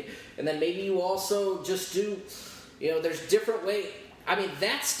week, and then maybe you also just do, there's different ways. I mean,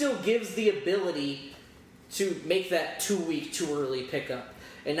 that still gives the ability to make that 2-week too early pickup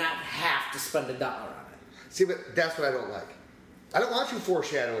and not have to spend $1 on it. See, but that's what I don't like. I don't want you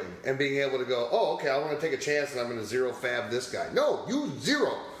foreshadowing and being able to go, oh, okay, I want to take a chance and I'm going to 0 fab this guy. No, you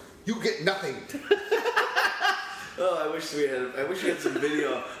 0. You get nothing. Oh, I wish we had some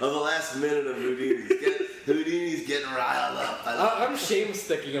video of the last minute of Houdini's getting riled up. I'm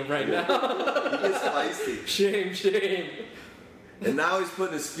shame-sticking him right now. He gets feisty. Shame. And now he's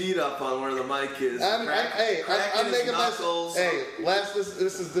putting his feet up on where the mic is. I'm making knuckles.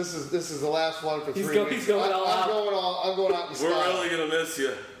 This is the last one for 3 weeks. He's going all out. I'm going out in style. We're really gonna miss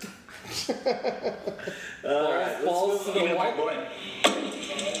you. All right, balls to the wall. Boy.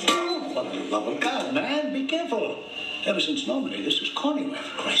 For the love of God, man, be careful. Ever since Normandy, this is Cornwall,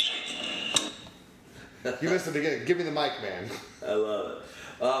 for Christ's sake. You missed the beginning. Give me the mic, man. I love it.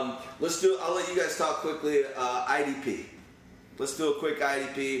 I'll let you guys talk quickly. IDP. Let's do a quick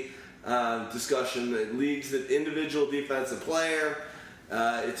IDP discussion. Leagues that individual defensive player.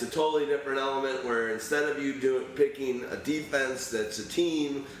 It's a totally different element where instead of you picking a defense that's a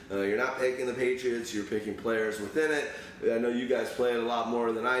team, you're not picking the Patriots, you're picking players within it. I know you guys play it a lot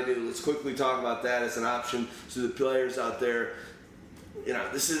more than I do. Let's quickly talk about that as an option to the players out there.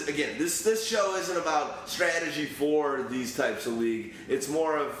 This show isn't about strategy for these types of league. It's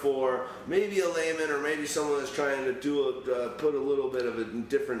more of for maybe a layman or maybe someone that's trying to put a little bit of a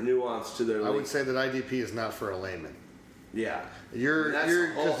different nuance to their league. I would say that IDP is not for a layman. Yeah.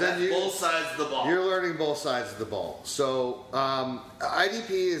 That's both sides of the ball. You're learning both sides of the ball. So IDP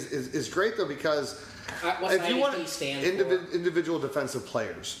is great though because What's if you IDP want stand for? individual defensive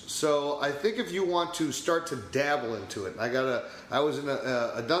players. So I think if you want to start to dabble into it, I was in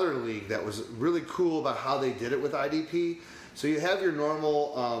another league that was really cool about how they did it with IDP. So you have your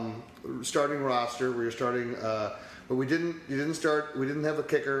normal starting roster where you're starting. But we didn't have a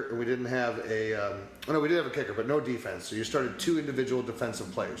kicker, and we didn't have we did have a kicker, but no defense. So you started 2 individual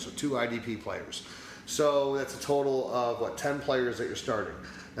defensive players, so 2 IDP players. So that's a total of 10 players that you're starting.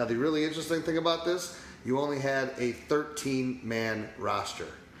 Now the really interesting thing about this, you only had a 13-man roster.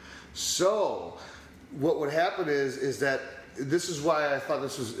 So what would happen is that this is why I thought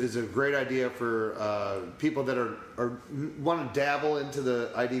this is a great idea for people that are want to dabble into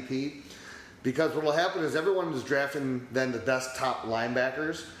the IDP. Because what will happen is everyone is drafting then the best top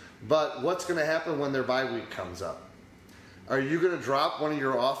linebackers, but what's going to happen when their bye week comes up? Are you going to drop one of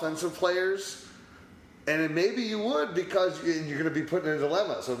your offensive players? And then maybe you would because you're going to be put in a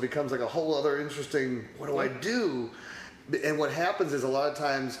dilemma. So it becomes like a whole other interesting, what do I do? And what happens is a lot of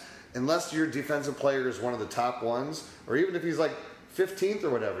times, unless your defensive player is one of the top ones, or even if he's like 15th or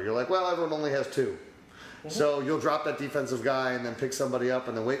whatever, you're like, well, everyone only has 2. So you'll drop that defensive guy and then pick somebody up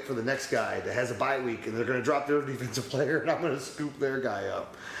and then wait for the next guy that has a bye week and they're going to drop their defensive player and I'm going to scoop their guy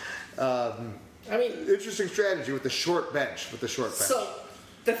up. Interesting strategy with the short bench. So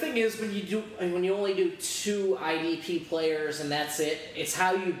the thing is, when you only do 2 IDP players and that's it, it's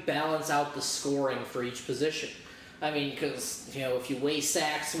how you balance out the scoring for each position. I mean, because, if you weigh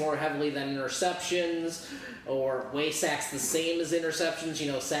sacks more heavily than interceptions, or weigh sacks the same as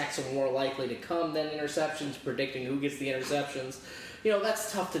interceptions, sacks are more likely to come than interceptions, predicting who gets the interceptions,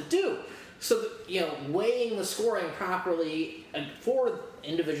 that's tough to do. So, weighing the scoring properly for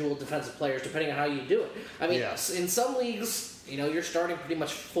individual defensive players, depending on how you do it. I mean, in some leagues, you're starting pretty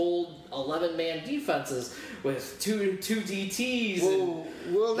much full 11-man defenses with two DTs.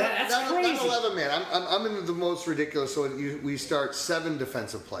 That's crazy. Not 11 man. I'm in the most ridiculous. So we start 7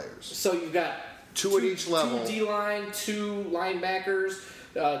 defensive players. So you've got 2 at each level. 2 D-line, 2 linebackers,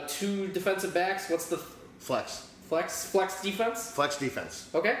 2 defensive backs. What's the flex defense? Flex defense.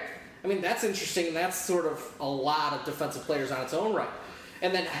 Okay. I mean, that's interesting, and that's sort of a lot of defensive players on its own right.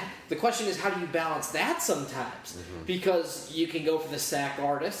 And then the question is, how do you balance that sometimes? Mm-hmm. Because you can go for the sack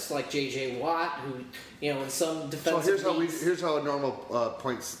artists like J.J. Watt, who, in some defensive here's how a normal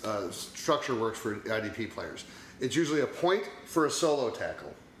point structure works for IDP players. It's usually a point for a solo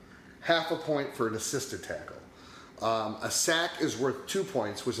tackle, half a point for an assisted tackle. A sack is worth 2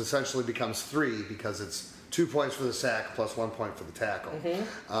 points, which essentially becomes 3 because it's 2 points for the sack plus 1 point for the tackle.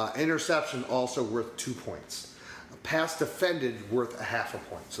 Mm-hmm. Interception also worth 2 points. Pass defended worth a half a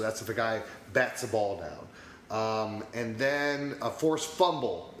point. So that's if a guy bats the ball down. And then a forced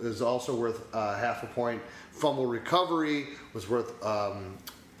fumble is also worth half a point. Fumble recovery was worth, I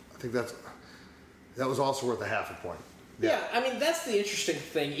think that was also worth a half a point. Yeah, I mean, that's the interesting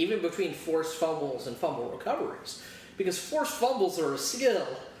thing, even between forced fumbles and fumble recoveries. Because forced fumbles are a skill,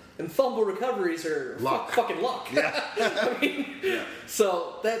 and fumble recoveries are fucking luck. Yeah.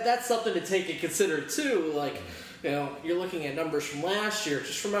 So that's something to take and consider, too. Like, you're looking at numbers from last year.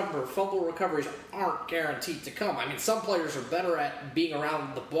 Just remember, fumble recoveries aren't guaranteed to come. I mean, some players are better at being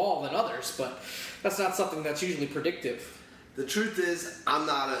around the ball than others, but that's not something that's usually predictive. The truth is, I'm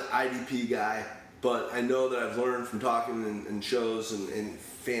not an IDP guy, but I know that I've learned from talking in shows and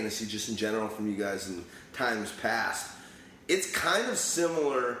fantasy just in general from you guys in times past. It's kind of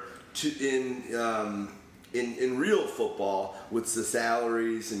similar to in real football with the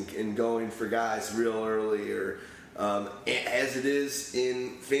salaries and going for guys real early, or as it is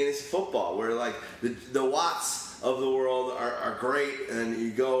in fantasy football, where like the Watts of the world are great and you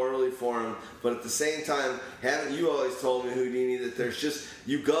go early for them, but at the same time, haven't you always told me, Houdini, that there's just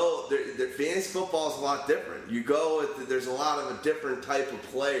that fantasy football is a lot different. You go there's a lot of a different type of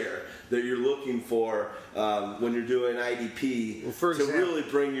player that you're looking for when you're doing IDP to really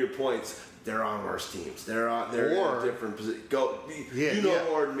bring your points. They're on worse teams. They're in a different position.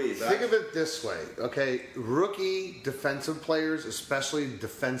 More than me. Think of it this way, okay? Rookie defensive players, especially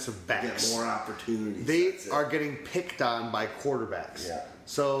defensive backs, get more opportunities. They are getting picked on by quarterbacks. Yeah.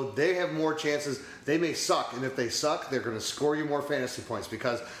 So they have more chances. They may suck, and if they suck, they're going to score you more fantasy points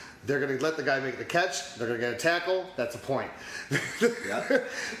because they're going to let the guy make the catch. They're going to get a tackle. That's a point. They're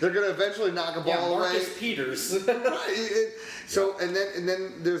going to eventually knock a ball away. Marcus Peters. Right. And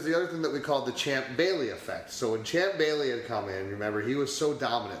then there's the other thing that we call the Champ Bailey effect. So when Champ Bailey had come in, remember, he was so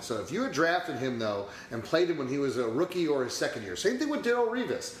dominant. So if you had drafted him, though, and played him when he was a rookie or his second year, same thing with Darrelle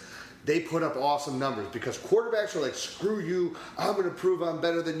Revis. they put up awesome numbers because quarterbacks are like, screw you, I'm going to prove I'm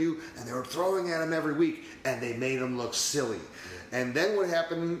better than you, and they were throwing at him every week, and they made him look silly. And then what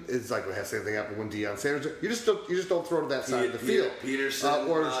happened is like the same thing happened when Deion Sanders. You just don't throw to that side of the field. Peterson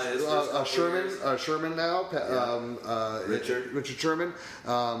or Sherman now. Richard Sherman.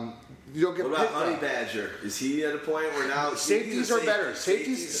 You don't get. What about Honey Badger? Is he at a point where now safeties are better?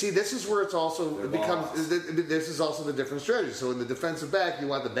 Safeties. See, this is where it's also it becomes. This is also the different strategy. So in the defensive back, you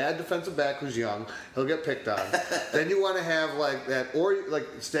want the bad defensive back who's young. He'll get picked on. Then you want to have like that, or like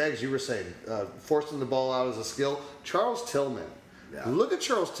Stags, you were saying, forcing the ball out as a skill. Charles Tillman. Yeah. Look at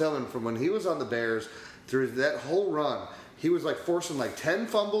Charles Tillman from when he was on the Bears through that whole run. He was like forcing like 10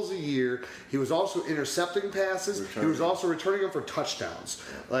 fumbles a year. He was also intercepting passes. He was also returning them for touchdowns.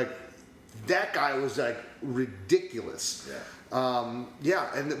 Yeah. Like that guy was like ridiculous.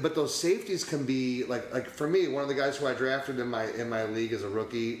 Yeah. But those safeties can be like for me, one of the guys who I drafted in my league as a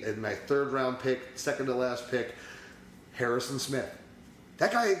rookie, in my 3rd round pick, second to last pick, Harrison Smith.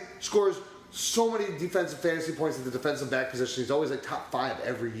 That guy scores so many defensive fantasy points at the defensive back position. He's always like top 5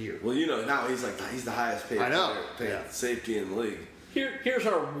 every year. Well, now he's the highest paid safety in the league. Here's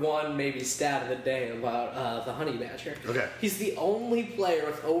our one maybe stat of the day about the Honey Badger. Okay. He's the only player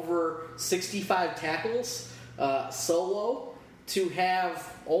with over 65 tackles solo to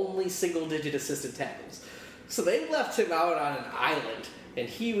have only single-digit assisted tackles. So they left him out on an island, and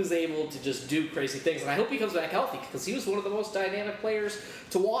he was able to just do crazy things. And I hope he comes back healthy because he was one of the most dynamic players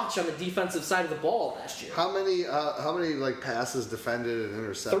to watch on the defensive side of the ball last year. How many like passes defended and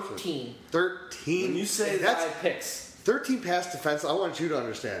interceptions? 13. When you say that's 5 picks. 13 pass defense, I want you to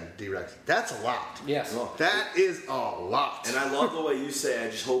understand, D-Rex. That's a lot. Yes. That is a lot. And I love the way you say,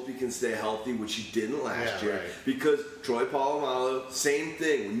 I just hope he can stay healthy, which he didn't last year. Right. Because Troy Polamalu, same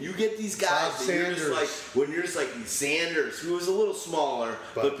thing. When you get these guys, you're just like Sanders, who was a little smaller,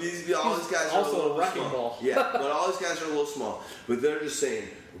 but all these guys are a little small. Yeah, but all these guys are a little small. But they're just saying,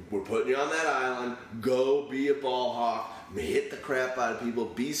 we're putting you on that island, go be a ball hawk. Hit the crap out of people.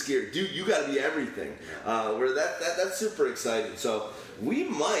 Be scared, dude. You got to be everything. Where that's super exciting. So we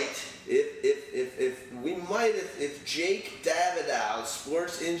might, if Jake Davidow,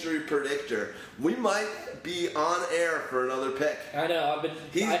 sports injury predictor, we might be on air for another pick. I know. I've been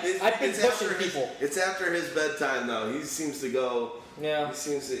pushing people. It's after his bedtime though. He seems to go. Yeah.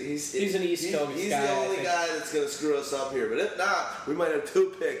 He's an East Coast guy. He's the only guy that's going to screw us up here. But if not, we might have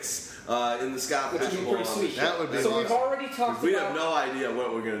 2 picks. In the Scott Which would be pretty sweet. That would be so we've already talked about... We have no idea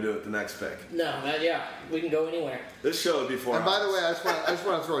what we're going to do with the next pick. No, we can go anywhere. This show would be 4 hours. And by the way, I just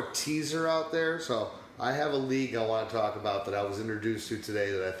want to throw a teaser out there. So I have a league I want to talk about that I was introduced to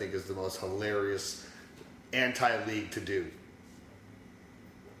today that I think is the most hilarious anti-league to do.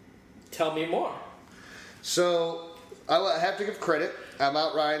 Tell me more. So I have to give credit. I'm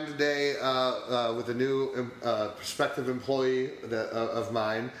out riding today with a new prospective employee of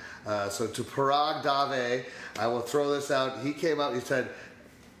mine. So to Parag Dave, I will throw this out. He came out. He said,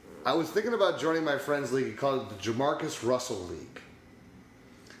 "I was thinking about joining my friend's league. He called it the Jamarcus Russell League."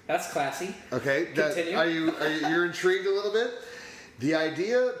 That's classy. Okay, continue. You're intrigued a little bit? The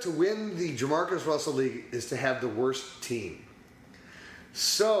idea to win the Jamarcus Russell League is to have the worst team.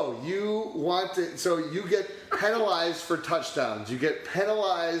 So you get penalized for touchdowns. You get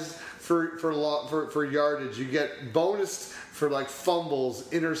penalized for yardage. You get bonused for like fumbles,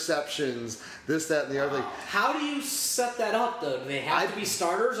 interceptions, this, that, and the other thing. How do you set that up though? Do they have to be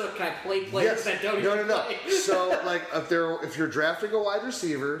starters, or can I play players that don't even play? So like if you're drafting a wide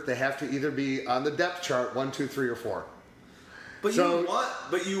receiver, they have to either be on the depth chart 1, 2, 3, or 4. But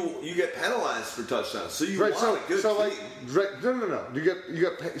you get penalized for touchdowns. So you want a good team. No. You get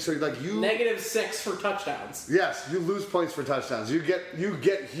 -6 for touchdowns. Yes, you lose points for touchdowns. You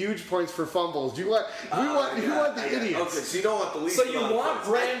get huge points for fumbles. You want the idiots. Okay, so you don't want the least. So you want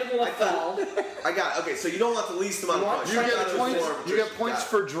Brandon LaFell. I got it. Okay, so you don't want the least amount of points. You get points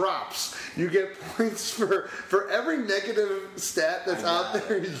for drops. You get points for every negative stat that's out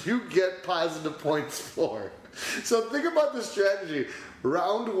there. You get positive points for. So think about the strategy.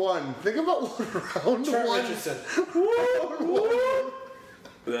 Round 1. Think about what round Trent 1. Richardson.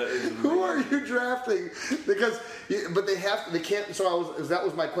 Who are you drafting? But they can't. So that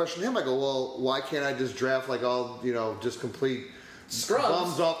was my question to him. I go, well, why can't I just draft like all just complete scrubs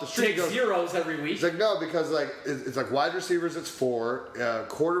bums off the street? Take zeros every week. It's like no, because it's like wide receivers. It's 4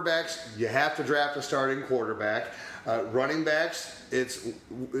 quarterbacks. You have to draft a starting quarterback. Running backs. It's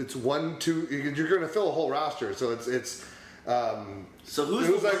 1, 2. You're going to fill a whole roster. So it's. So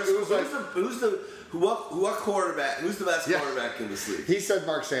what quarterback? Who's the best quarterback in this league? He said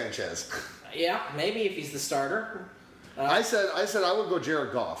Mark Sanchez. Yeah, maybe if he's the starter. I said I would go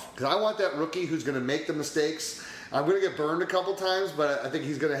Jared Goff because I want that rookie who's going to make the mistakes. I'm going to get burned a couple times, but I think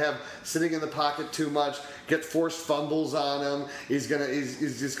he's going to have sitting in the pocket too much, get forced fumbles on him. He's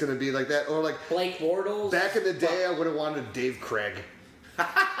just going to be like that, or like Blake Bortles. Back in the day, I would have wanted Dave Craig.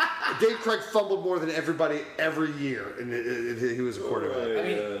 Dave Craig fumbled more than everybody every year, and he was a quarterback. I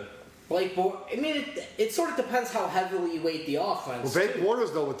mean, Blake Bortles. I mean, it sort of depends how heavily you weight the offense. Well, Blake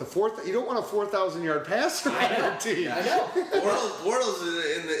Bortles though, with the you don't want a 4,000-yard passer on your team. I know. Bortles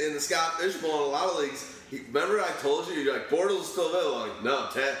in the Scott Fishbowl in a lot of leagues. Remember I told you, you're like, Bortles is still available. I'm like, no,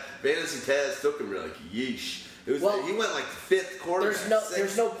 Fantasy Taz took him. You're like, yeesh. He went like the 5th quarter.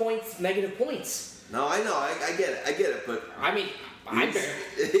 There's no points, negative points. No, I know, I get it, but I mean,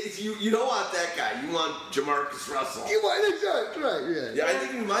 you don't want that guy. You want Jamarcus Russell. You want exactly right, yeah. I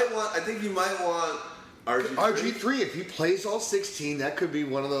think you might want RG3. If he plays all 16, that could be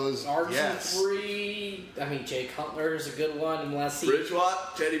one of those. RG3. Yes. I mean, Jay Cutler is a good one, unless he.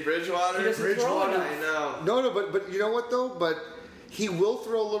 Teddy Bridgewater. I know. No, but you know what though? But he will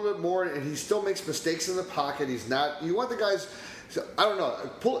throw a little bit more, and he still makes mistakes in the pocket. He's not. You want the guys. So, I don't know.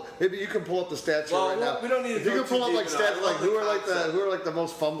 Maybe you can pull up the stats right now. We don't need to. If you can pull up like stats, like who are like the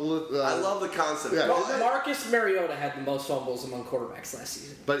most fumble. I love the concept. Yeah. Well, Marcus Mariota had the most fumbles among quarterbacks last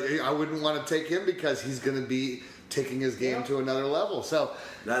season. But I wouldn't want to take him because he's going to be taking his game to another level. So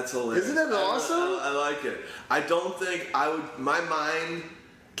that's hilarious. Isn't it awesome? I like it. I don't think I would. My mind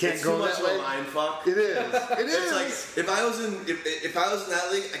can't go that way. Of a mind fuck. It is. It is. It's like if I was in that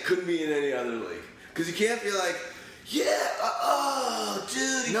league, I couldn't be in any other league because you can't be like. Yeah,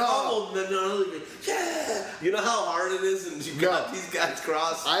 dude, he fumbled. Yeah, you know how hard it is, and you got these guys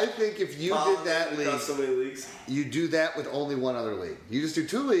cross. I think if you did that league, so many leagues, you do that with only one other league. You just do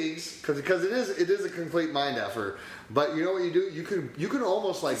 2 leagues because it is a complete mind effort. But you know what you do? You can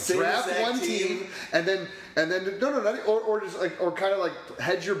almost like draft one team and then or kind of like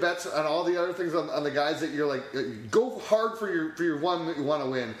hedge your bets on all the other things on the guys that you're like go hard for your one that you want to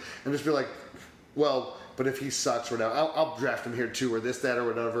win and just be like, well. But if he sucks or whatever, I'll draft him here too, or this, that, or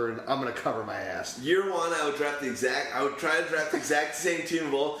whatever, and I'm going to cover my ass. Year one, I would try to draft the exact same team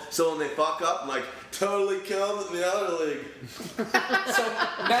ball, so when they fuck up, I'm like, totally kill them in the other league. So,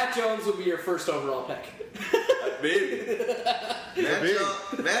 Matt Jones would be your first overall pick. Maybe.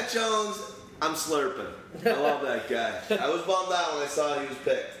 Matt Jones, I'm slurping. I love that guy. I was bummed out when I saw he was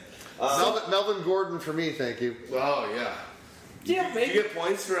picked. Melvin Gordon for me, thank you. Oh, yeah. Yeah, maybe. Do you get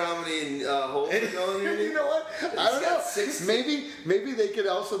points for how many holes are going in? You know what? I don't know. Maybe they could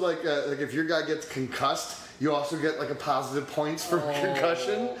also like if your guy gets concussed, you also get like a positive points for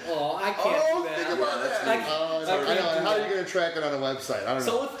concussion. Oh, I can't. Think about that. I know. How are you going to track it on a website? I don't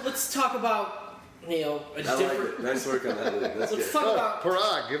know. So let's talk about a different. Like nice work on that. Let's talk about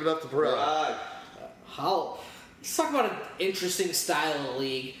Parag. Give it up to Parag. Let's talk about an interesting style of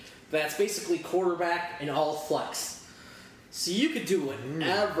league that's basically quarterback and all flex. So you could do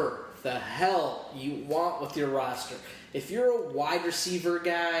whatever the hell you want with your roster. If you're a wide receiver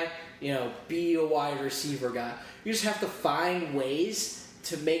guy, be a wide receiver guy. You just have to find ways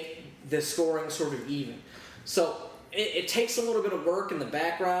to make the scoring sort of even. So it takes a little bit of work in the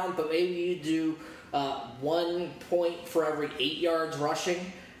background, but maybe you do 1 point for every 8 yards rushing,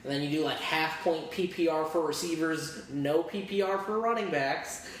 and then you do like half point PPR for receivers, no PPR for running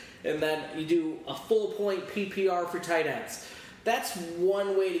backs. And then you do a full point PPR for tight ends. That's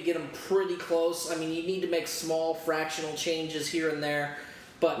one way to get them pretty close. I mean, you need to make small fractional changes here and there.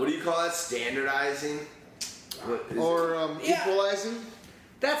 But what do you call that? Standardizing? Equalizing?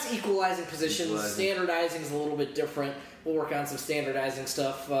 That's equalizing positions. Standardizing is a little bit different. We'll work on some standardizing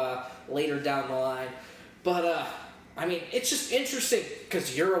stuff later down the line. But I mean, it's just interesting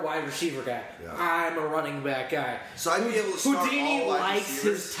because you're a wide receiver guy. Yeah. I'm a running back guy. So I'd be able to start Houdini all wide likes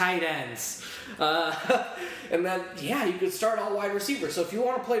receivers. his tight ends. And then, you could start all wide receivers. So if you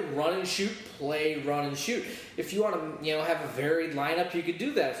want to play run and shoot, play run and shoot. If you want to, have a varied lineup, you could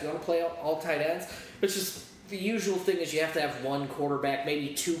do that. If you want to play all tight ends, it's just the usual thing is you have to have one quarterback,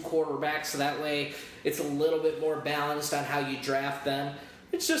 maybe 2 quarterbacks, so that way it's a little bit more balanced on how you draft them.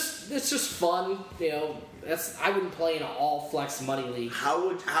 It's just fun, I wouldn't play in an all flex money league. How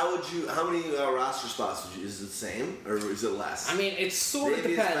many roster spots would you? Is it the same or is it less? I mean, it sort of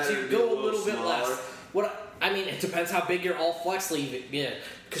depends. You go a little bit less. It depends how big your all flex league is,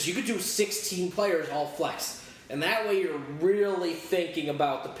 because you could do 16 players all flex, and that way you're really thinking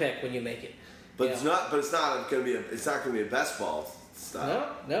about the pick when you make it. But it's not going to be a best ball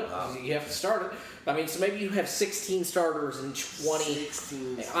style. No, you have to start it. I mean, so maybe you have 16 starters and 20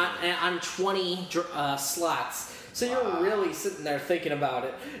 on 20 slots. So you're really sitting there thinking about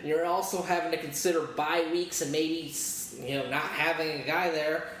it. You're also having to consider bye weeks and maybe not having a guy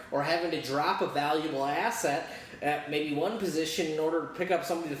there or having to drop a valuable asset at maybe one position in order to pick up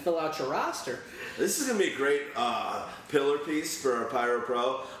somebody to fill out your roster. This is going to be a great pillar piece for our Pyro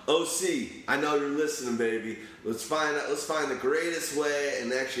Pro. OC, I know you're listening, baby. Let's find the greatest way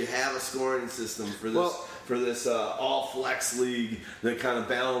and actually have a scoring system for this all flex league that kind of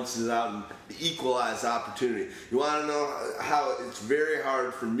balances out and equalize opportunity. You want to know how it's very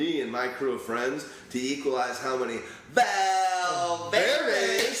hard for me and my crew of friends to equalize how many Valverdes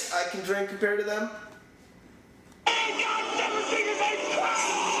I can drink compared to them?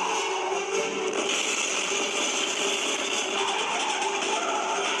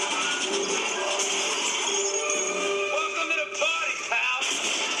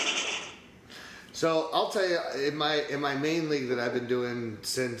 So I'll tell you, in my main league that I've been doing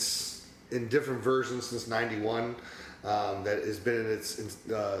in different versions since '91, that has been in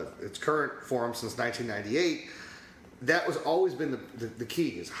its current form since 1998. That was always been the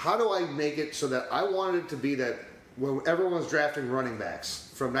key. Is how do I make it so that I wanted it to be that when everyone's drafting running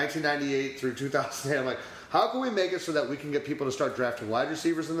backs from 1998 through 2008, I'm like, how can we make it so that we can get people to start drafting wide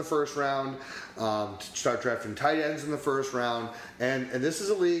receivers in the first round, to start drafting tight ends in the first round, and this is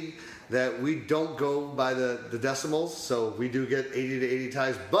a league that we don't go by the decimals, so we do get 80 to 80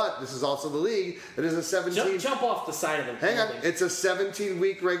 ties, but this is also the league that is a 17... Jump off the side of the Hang on. building. It's a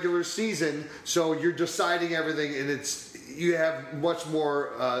 17-week regular season, so you're deciding everything, and you have much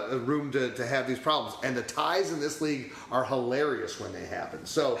more room to have these problems. And the ties in this league are hilarious when they happen.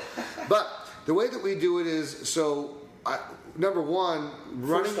 So, but the way that we do it is, number one...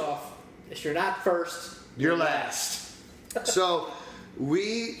 First off, if you're not first, you're last. So...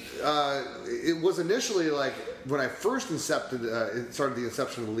 it was initially like when I first started the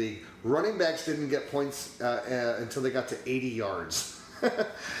inception of the league, running backs didn't get points until they got to 80 yards.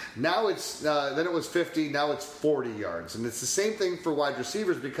 Now then it was 50, now it's 40 yards. And it's the same thing for wide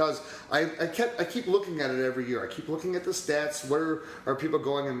receivers because I keep looking at it every year. I keep looking at the stats. Where are people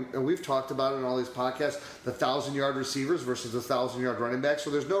going? And we've talked about it in all these podcasts, the 1,000-yard receivers versus the 1,000-yard running backs. So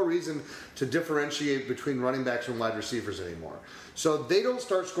there's no reason to differentiate between running backs and wide receivers anymore. So they don't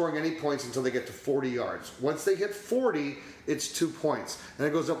start scoring any points until they get to 40 yards. Once they hit 40, it's 2 points. And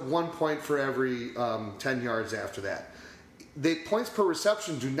it goes up 1 point for every 10 yards after that. The points per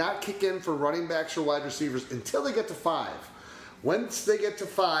reception do not kick in for running backs or wide receivers until they get to 5. Once they get to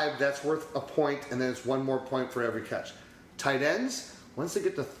 5, that's worth a point, and then it's 1 more point for every catch. Tight ends, once they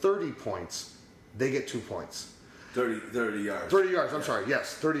get to 30 points, they get 2 points. 30 yards. 30 yards, I'm sorry.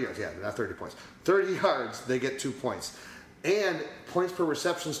 Yes, 30 yards. Yeah, not 30 points. 30 yards, they get 2 points. And points per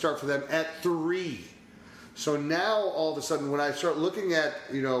reception start for them at 3. So now, all of a sudden, when I start looking at,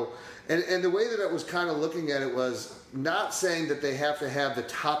 and the way that I was kind of looking at it was not saying that they have to have the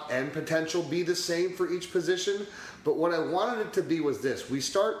top end potential be the same for each position, but what I wanted it to be was this. We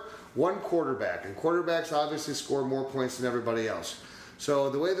start one quarterback, and quarterbacks obviously score more points than everybody else. So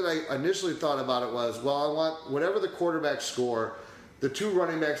the way that I initially thought about it was, well, I want whatever the quarterbacks score, the 2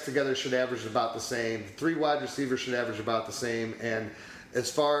 running backs together should average about the same, 3 wide receivers should average about the same, and as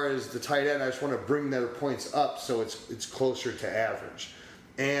far as the tight end, I just want to bring their points up so it's closer to average.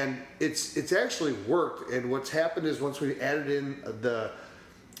 And it's actually worked, and what's happened is once we added in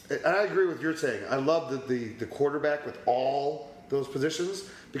and I agree with your saying, I love the quarterback with all those positions,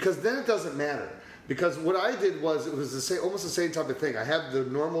 because then it doesn't matter. Because what I did was, it was almost the same type of thing. I have the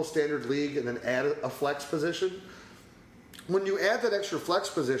normal standard league and then add a flex position. When you add that extra flex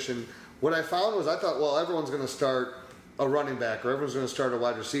position, what I found was I thought, well, everyone's going to start a running back or everyone's going to start a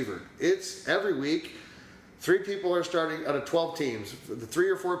wide receiver. It's every week. 3 people are starting out of 12 teams. The 3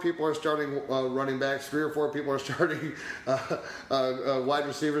 or 4 people are starting running backs. 3 or 4 people are starting wide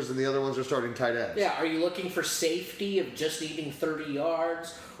receivers, and the other ones are starting tight ends. Yeah, are you looking for safety of just needing 30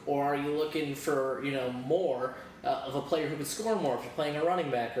 yards, or are you looking for more of a player who can score more if you're playing a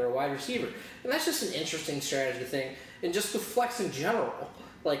running back or a wide receiver? And that's just an interesting strategy thing. And just with flex in general,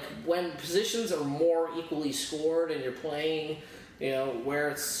 like when positions are more equally scored and you're playing, where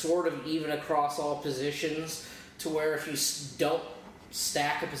it's sort of even across all positions, to where if you don't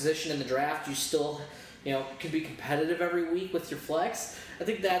stack a position in the draft, you still, can be competitive every week with your flex. I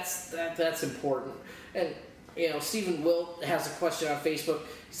think that's important. And, Stephen Wilt has a question on Facebook.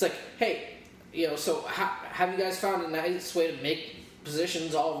 He's like, hey, so have you guys found a nice way to make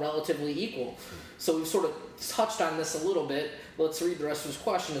positions all relatively equal? So we've sort of touched on this a little bit. Let's read the rest of his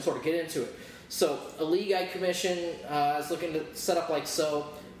question and sort of get into it. So a league I commission is looking to set up like so: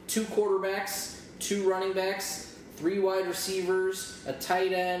 2 quarterbacks, 2 running backs, 3 wide receivers, a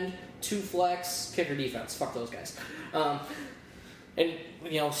tight end, 2 flex, kicker defense. Fuck those guys. And,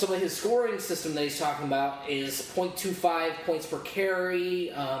 some of his scoring system that he's talking about is 0.25 points per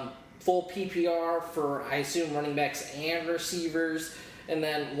carry, full PPR for, I assume, running backs and receivers, and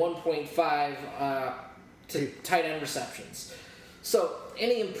then 1.5 to tight end receptions. So,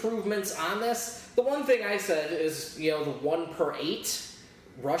 any improvements on this? The one thing I said is, the 1 per 8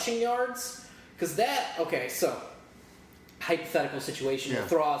 rushing yards. Because so, hypothetical situation. We'll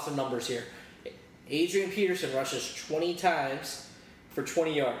throw out some numbers here. Adrian Peterson rushes 20 times for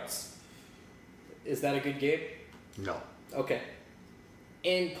 20 yards. Is that a good game? No. Okay.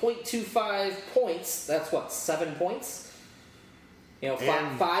 And 0.25 points, that's what, 7 points?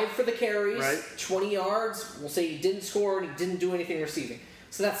 Five for the carries, right. 20 yards. We'll say he didn't score and he didn't do anything receiving.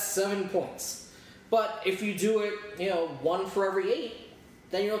 So that's 7 points. But if you do it, 1 for every 8,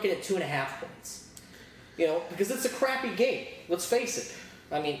 then you're looking at 2.5 points. Because it's a crappy game. Let's face it.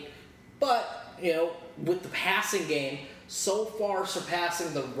 But, with the passing game so far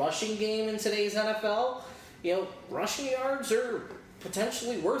surpassing the rushing game in today's NFL, rushing yards are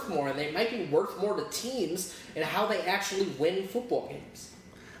potentially worth more, and they might be worth more to teams and how they actually win football games.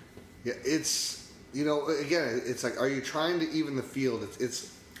 Yeah, it's, again, it's like, are you trying to even the field? It's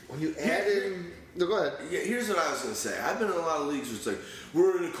when you add in... No, go ahead. Yeah, here's what I was going to say. I've been in a lot of leagues where it's like,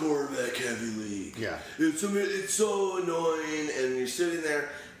 we're in a quarterback-heavy league. Yeah. It's so annoying, and you're sitting there,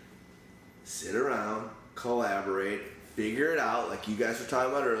 sit around, collaborate, figure it out, like you guys were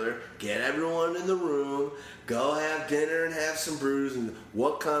talking about earlier, get everyone in the room, go have dinner and have some brews, and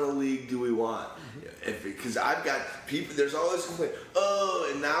what kind of league do we want? Because I've got people, there's always complaint,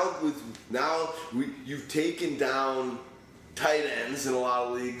 and now you've taken down tight ends in a lot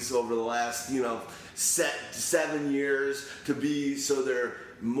of leagues over the last 7 years to be so they're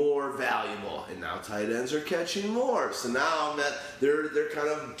more valuable, and now tight ends are catching more. So now they're kind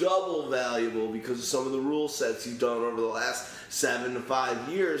of double valuable because of some of the rule sets you've done over the last 7 to 5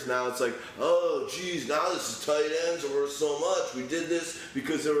 years. Now it's like, oh geez, now this is tight ends are worth so much. We did this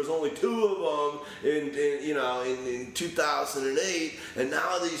because there was only 2 of them in 2008, and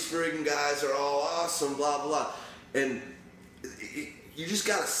now these friggin' guys are all awesome, blah blah. And you just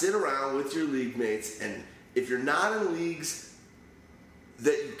got to sit around with your league mates, and if you're not in leagues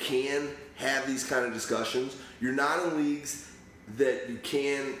that you can have these kind of discussions, you're not in leagues that you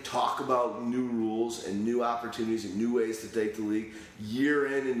can talk about new rules and new opportunities and new ways to take the league year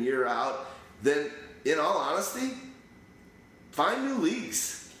in and year out, then in all honesty, find new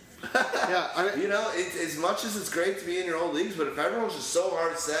leagues. Yeah, as much as it's great to be in your old leagues, but if everyone's just so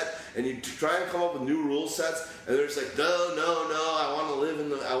hard set and you try and come up with new rule sets, and they're just like, no, I want to live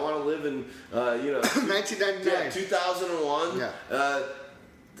in 1999, 2001. Yeah.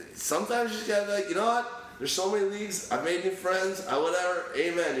 Sometimes you just gotta be like, you know what? There's so many leagues. I've made new friends. Whatever.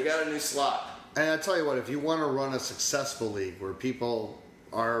 Amen. You got a new slot. And I tell you what, if you want to run a successful league where people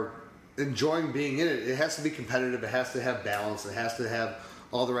are enjoying being in it, it has to be competitive. It has to have balance. It has to have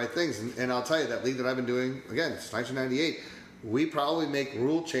all the right things. And I'll tell you, that league that I've been doing, again, it's 1998, we probably make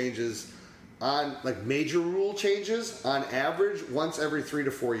rule changes on, like major rule changes, on average, once every 3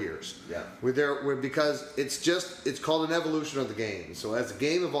 to 4 years. Yeah. Because it's called an evolution of the game. So as the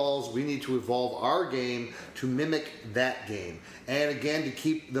game evolves, we need to evolve our game to mimic that game. And again, to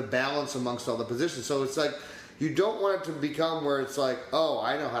keep the balance amongst all the positions. So it's like, you don't want it to become where it's like, oh,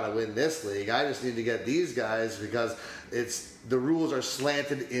 I know how to win this league. I just need to get these guys because the rules are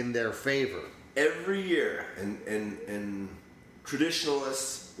slanted in their favor. Every year, and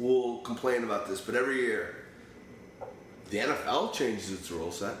traditionalists will complain about this, but every year, the NFL changes its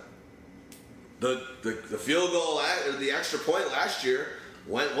rule set. The field goal, or the extra point last year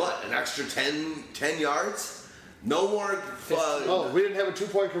went an extra 10 yards? No more. We didn't have a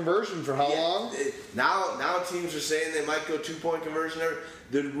 2-point conversion for how long? Now teams are saying they might go 2-point conversion.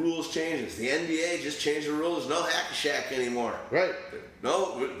 The rules changes. The NBA just changed the rules. No hacky-shack anymore. Right.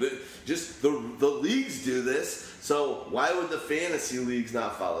 No, just the leagues do this. So why would the fantasy leagues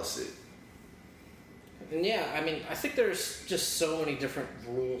not follow suit? And I think there's just so many different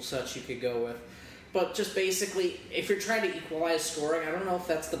rule sets you could go with. But just basically, if you're trying to equalize scoring, I don't know if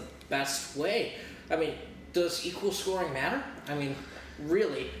that's the best way. Does equal scoring matter?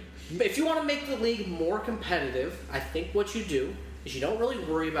 Really. If you want to make the league more competitive, I think what you do is you don't really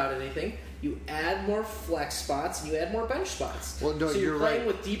worry about anything. You add more flex spots and you add more bench spots. Well, no, so you're playing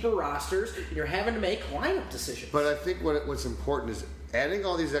right. with deeper rosters and you're having to make lineup decisions. But I think what's important is adding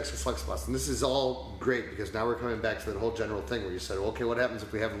all these extra flex spots. And this is all great because now we're coming back to the whole general thing where you said, okay, what happens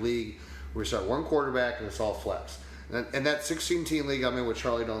if we have a league where we start one quarterback and it's all flex? And that 16-team league I'm in with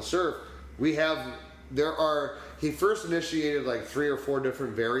Charlie Don't Surf, we have he first initiated like 3 or 4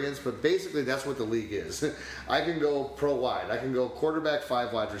 different variants, but basically that's what the league is. I can go pro wide. I can go quarterback,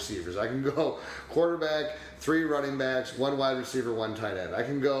 5 wide receivers. I can go quarterback, 3 running backs, 1 wide receiver, 1 tight end. I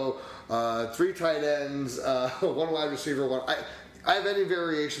can go 3 tight ends, 1 wide receiver, 1. I have any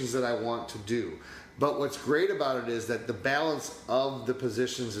variations that I want to do. But what's great about it is that the balance of the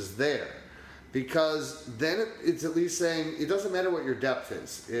positions is there. Because then it's at least saying it doesn't matter what your depth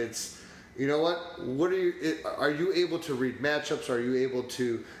is. It's, you know what are you able to read matchups? Are you able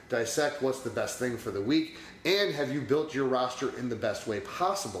to dissect what's the best thing for the week? And have you built your roster in the best way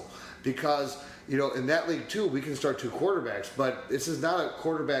possible? Because, in that league too, we can start 2 quarterbacks, but this is not a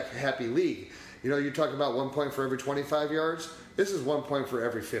quarterback happy league. You talk about 1 point for every 25 yards. This is 1 point for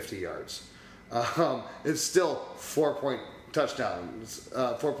every 50 yards. It's still 4-point touchdowns,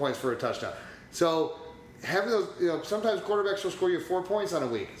 4 points for a touchdown. So having those, sometimes quarterbacks will score you 4 points on a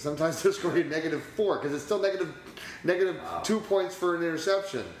week. Sometimes they'll score you -4 because it's still negative 2 points for an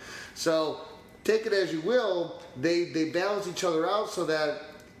interception. So take it as you will. They balance each other out so that,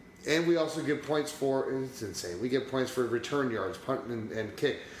 and we also give points for, it's insane, we give points for return yards, punt and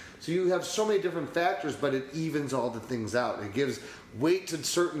kick. So you have so many different factors, but it evens all the things out. It gives weight to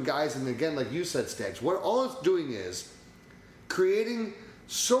certain guys, and again, like you said, Stags, what all it's doing is creating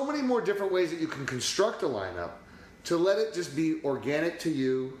so many more different ways that you can construct a lineup to let it just be organic to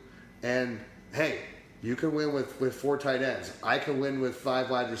you. And hey, you can win with 4 tight ends. I can win with 5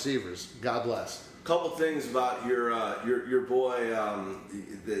 wide receivers. God bless. Couple things about your boy,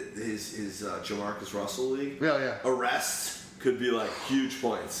 his Jamarcus Russell league. Yeah. Arrests could be like huge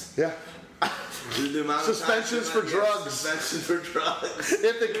points. Yeah. The amount Suspensions for drugs. Suspensions for drugs.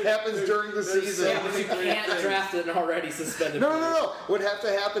 If it happens during the season. Yeah, but you can't draft an already suspended player. No. Would have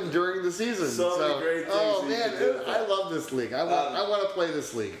to happen during the season. So many great things. Oh man, I love this league. I want to play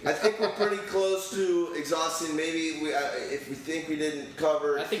this league. I think we're pretty close to exhausting. Maybe if we think we didn't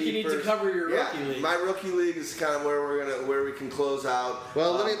cover. I think keepers. You need to cover your rookie league. My rookie league is kind of where we can close out.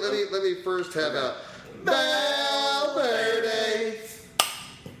 Well, let me first have a Valverde.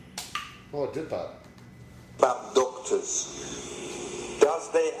 Oh, it did pop. About doctors. Does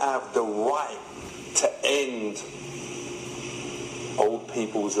they have the right to end old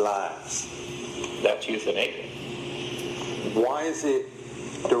people's lives? That's euthanasia. Why is it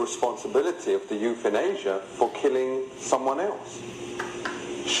the responsibility of the euthanasia for killing someone else?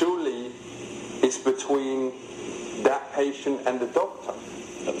 Surely it's between that patient and the doctor.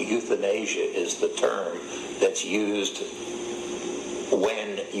 Euthanasia is the term that's used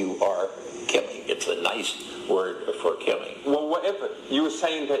when you are killing. It's a nice word for killing. Well, whatever. You were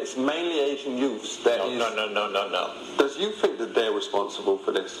saying that it's mainly Asian youths that No. Does you think that they're responsible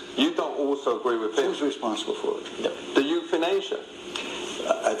for this? You don't also agree with him? Who's responsible for it? No. The euthanasia.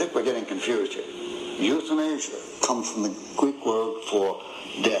 I think we're getting confused here. Euthanasia comes from the Greek word for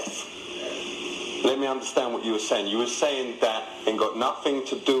death. Let me understand what you were saying. You were saying that it got nothing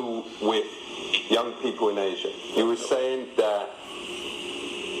to do with young people in Asia. You were saying that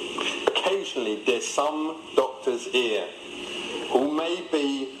occasionally there's some doctors here who may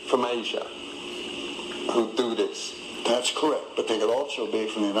be from Asia who do this. That's correct, but they could also be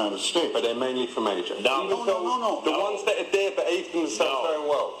from the United States. But they're mainly from Asia. No. The ones that are there behave themselves very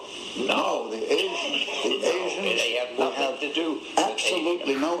well. No, the Asians they have nothing to do with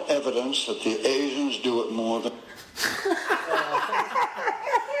absolutely no evidence that the Asians do it more than...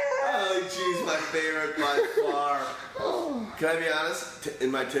 Ali G's my favorite by far. Can I be honest?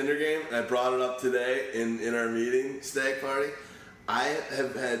 In my Tinder game, and I brought it up today in our meeting, stag party, I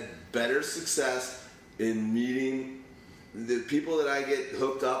have had better success in meeting the people that I get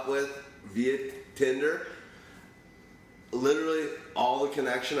hooked up with via Tinder. Literally, all the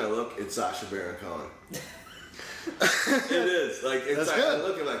connection I look, it's Sacha Baron Cohen. It is. Like, it's like, I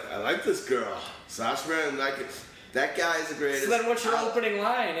look and I like this girl. Sacha Baron, like it. That guy is the greatest. So then what's your opening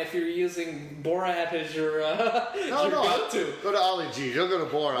line if you're using Borat as your go-to? Go to Ali G. Don't go to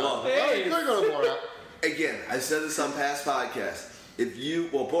Borat. Well, hey. Don't go to Borat. Again, I said this on past podcasts.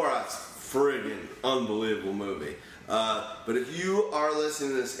 Borat's friggin' unbelievable movie. But if you are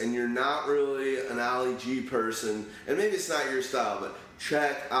listening to this and you're not really an Ali G person, and maybe it's not your style, but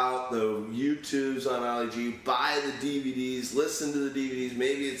check out the YouTubes on Ali G, buy the DVDs, listen to the DVDs,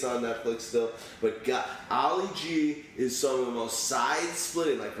 maybe it's on Netflix still, but God, Ali G is some of the most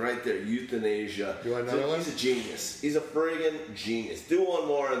side-splitting, like right there, euthanasia. You want another one? He's a genius. He's a friggin' genius. Do one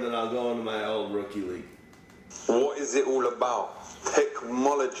more and then I'll go into my old rookie league. What is it all about?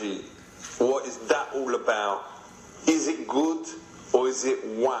 Technology. What is that all about? Is it good or is it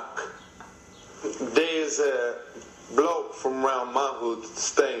whack? There's a bloke from round my hood,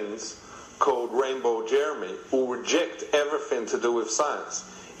 Staines, called Rainbow Jeremy will reject everything to do with science.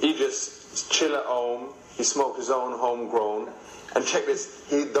 He just chill at home, he smoke his own homegrown, and check this,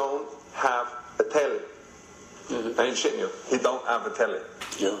 he don't have a telly. I ain't shitting you. He don't have a telly.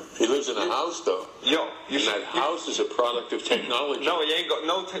 Yeah. He lives in a house, though. Yo, that house is a product of technology. No, he ain't got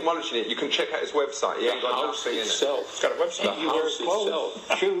no technology in it. You can check out his website. He ain't got nothing in it. Itself. He's got a website. The house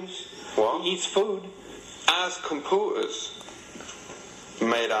itself. Shoes. What? He eats food. As computers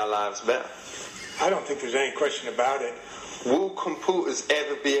made our lives better. I don't think there's any question about it. Will computers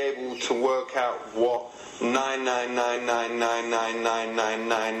ever be able to work out what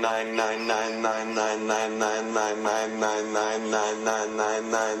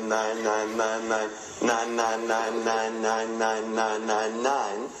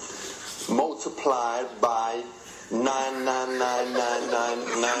multiplied by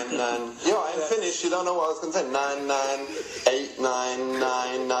 9999999? Yo, I ain't finished. You don't know what I was going to say.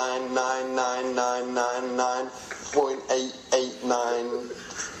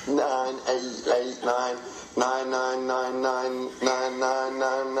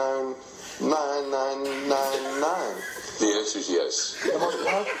 The answer is yes.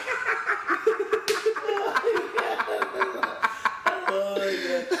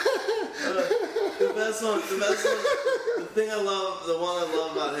 The best one, the thing I love, the one I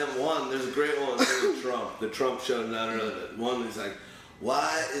love about him, there's a great one with Trump. The Trump shut him down earlier. One is like,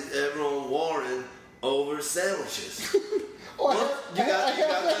 why is everyone warring over sandwiches? What? You got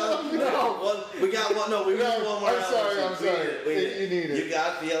that? No. We got one. No, we got one more. I'm sorry. You need it. You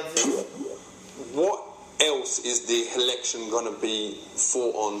got BLT? What else is the election going to be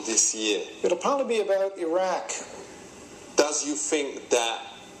fought on this year? It'll probably be about Iraq. Does you think that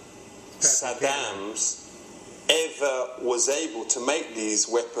Saddam's ever was able to make these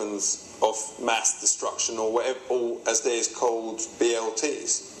weapons of mass destruction, or whatever, or as they is called,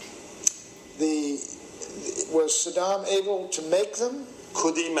 BLTs? Was Saddam able to make them?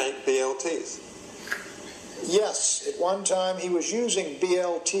 Could he make BLTs? Yes. At one time he was using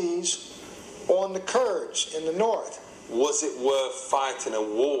BLTs on the Kurds in the north. Was it worth fighting a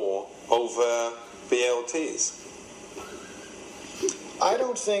war over BLTs? I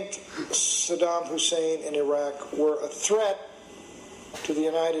don't think Saddam Hussein and Iraq were a threat to the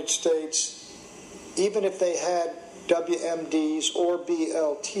United States, even if they had WMDs or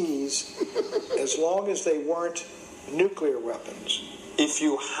BLTs, as long as they weren't nuclear weapons. If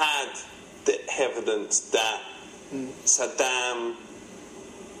you had the evidence that Saddam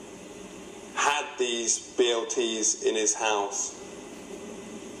had these BLTs in his house,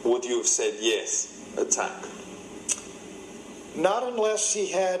 would you have said yes, attack? Not unless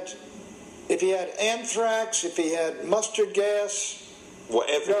if he had anthrax, if he had mustard gas.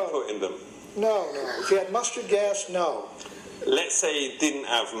 Whatever you put in them. No. If he had mustard gas, no. Let's say he didn't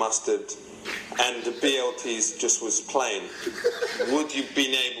have mustard and the BLTs just was plain. Would you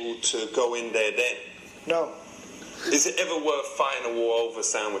been able to go in there then? No. Is it ever worth fighting a war over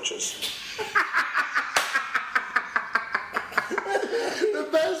sandwiches? The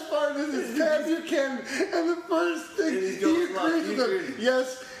best part is Tab Buchanan, and the first thing he agrees with him.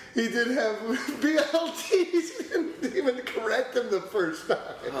 Yes, he did have BLTs. He didn't even correct him the first time.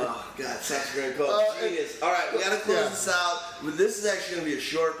 Oh, God, such a great call. Genius. All right, we got to close this out. This is actually going to be a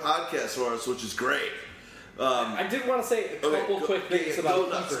short podcast for us, which is great. I did want to say a couple quick things about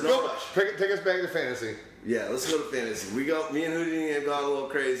Keeper. Take us back to fantasy. Yeah, let's go to fantasy. Me and Houdini have gone a little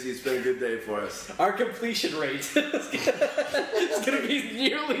crazy. It's been a good day for us. Our completion rate is going to be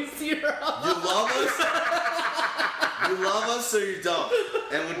nearly zero. You love us? You love us or you don't.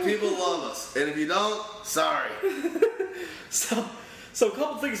 And when people love us. And if you don't, sorry. So a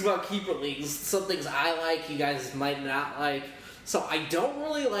couple things about keeper leagues. Some things I like, you guys might not like. So I don't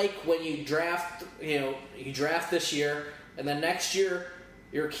really like when you draft, you draft this year, and then next year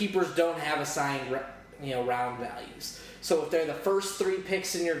your keepers don't have assigned round values. So if they're the first 3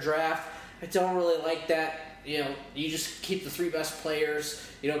 picks in your draft, I don't really like that. You just keep the 3 best players.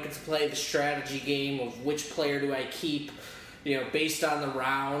 You don't get to play the strategy game of which player do I keep, based on the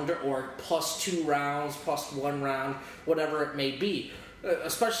round, or plus 2 rounds, plus 1 round, whatever it may be.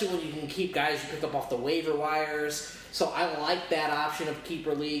 Especially when you can keep guys you pick up off the waiver wires. So I like that option of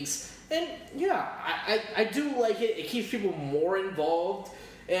keeper leagues. And yeah, I do like it. It keeps people more involved.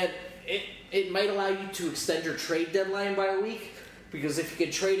 And it might allow you to extend your trade deadline by a week, because if you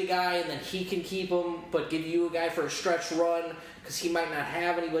can trade a guy and then he can keep him, but give you a guy for a stretch run because he might not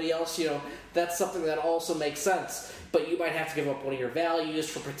have anybody else, that's something that also makes sense. But you might have to give up one of your values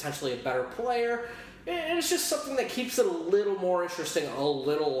for potentially a better player, and it's just something that keeps it a little more interesting, a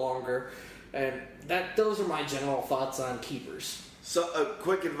little longer. And those are my general thoughts on keepers. So,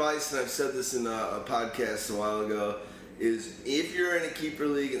 quick advice, and I've said this in a podcast a while ago, is if you're in a keeper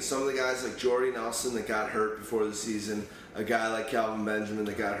league and some of the guys like Jordy Nelson that got hurt before the season, a guy like Calvin Benjamin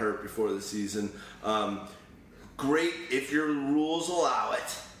that got hurt before the season, great if your rules allow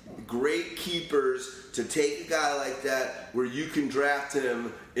it. Great keepers to take a guy like that where you can draft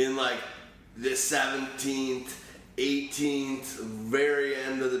him in like the 17th, 18th, very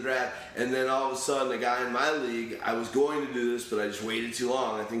end of the draft, and then all of a sudden a guy in my league, I was going to do this, but I just waited too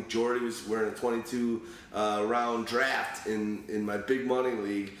long. I think Jordy was wearing a 22 round draft in my big money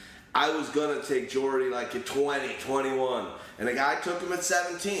league. I was going to take Jordy like at 20, 21, and a guy took him at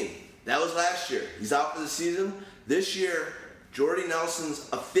 17. That was last year. He's out for the season. This year, Jordy Nelson's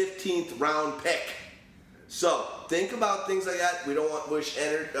a 15th round pick. So think about things like that. We don't want to wish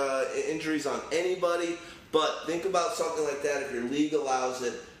injuries on anybody, but think about something like that. If your league allows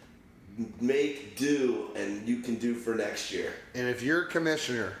it, make do, and you can do for next year. And if you're a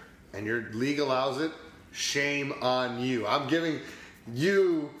commissioner and your league allows it, shame on you. I'm giving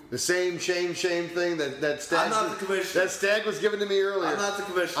you the same shame thing that Stag was giving to me earlier. I'm not the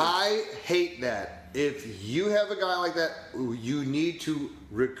commissioner. I hate that. If you have a guy like that, you need to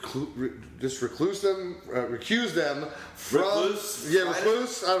recuse them from...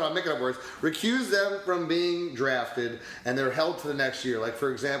 Recluse? I don't know, I'm making up words. Recuse them from being drafted, and they're held to the next year. Like,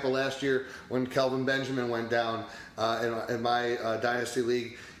 for example, last year when Kelvin Benjamin went down in my Dynasty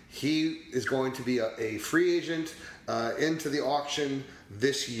League, he is going to be a free agent into the auction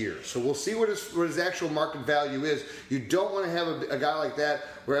this year. So we'll see what his actual market value is. You don't want to have a guy like that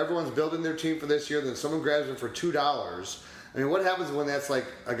where everyone's building their team for this year, then someone grabs him for $2. I mean, what happens when that's like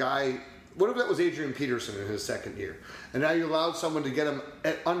a guy... What if that was Adrian Peterson in his second year? And now you allowed someone to get him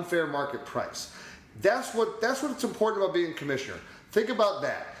at unfair market price. That's what's important about being commissioner. Think about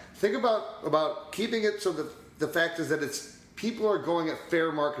that. Think about keeping it so that the fact is that people are going at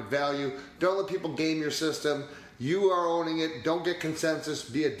fair market value. Don't let people game your system. You are owning it. Don't get consensus.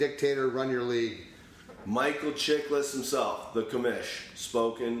 Be a dictator. Run your league. Michael Chiklis himself, the commish,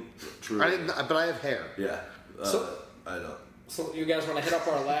 spoken true. But I have hair. Yeah, I know. So you guys want to hit up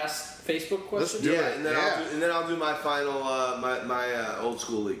our last Facebook question? Let's do it, and then I'll do my final my old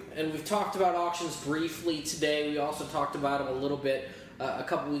school league. And we've talked about auctions briefly today. We also talked about them a little bit a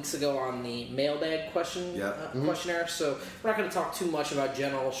couple weeks ago on the mailbag questionnaire. So we're not going to talk too much about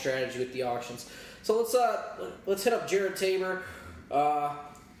general strategy with the auctions. So let's hit up Jared Tabor.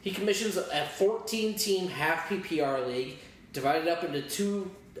 He commissions a 14-team half PPR league, divided up into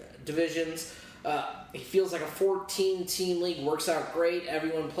two divisions. He feels like a 14-team league works out great.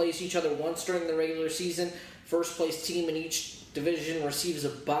 Everyone plays each other once during the regular season. First place team in each division receives a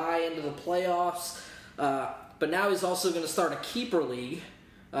bye into the playoffs. But now he's also going to start a keeper league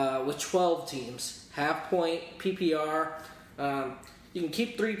with 12 teams, half point PPR. You can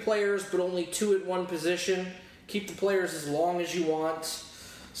keep 3 players, but only 2 at one position. Keep the players as long as you want.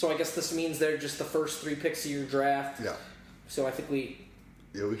 So I guess this means they're just the first 3 picks of your draft. Yeah. So I think we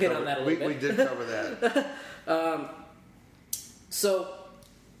hit covered, on that a little bit. We did cover that. So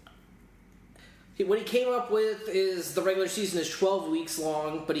what he came up with is the regular season is 12 weeks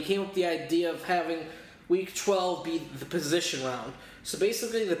long, but he came up with the idea of having week 12 be the position round. So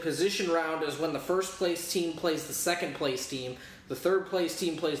basically the position round is when the first place team plays the second place team, the third place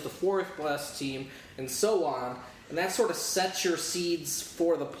team plays the fourth place team, and so on. And that sort of sets your seeds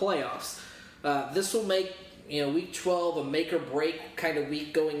for the playoffs. This will make week 12 a make or break kind of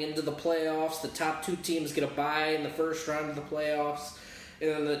week going into the playoffs. The top 2 teams get a bye in the first round of the playoffs.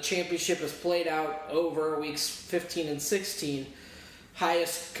 And then the championship is played out over weeks 15 and 16.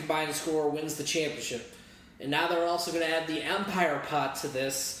 Highest combined score wins the championship. And now they're also going to add the Empire pot to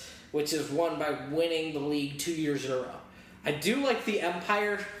this, which is won by winning the league 2 years in a row. I do like the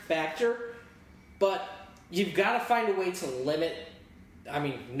Empire factor, but you've got to find a way to limit,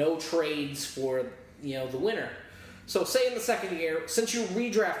 no trades for, the winner. So say in the second year, since you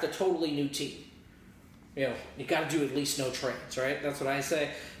redraft a totally new team, you got to do at least no trades, right? That's what I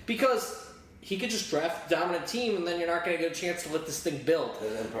say. Because he could just draft a dominant team, and then you're not going to get a chance to let this thing build.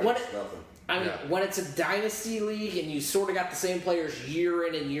 When it's a dynasty league and you sort of got the same players year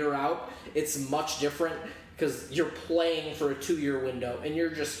in and year out, it's much different because you're playing for a 2-year window, and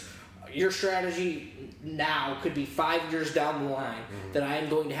your strategy now could be 5 years down the line that I am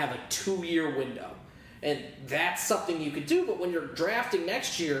going to have a 2-year window. And that's something you could do, but when you're drafting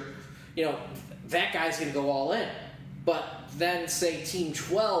next year, that guy's going to go all in. But then, say, Team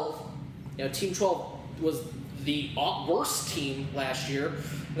 12, Team 12 was the worst team last year.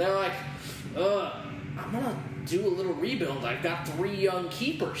 And they're like, I'm going to do a little rebuild. I've got 3 young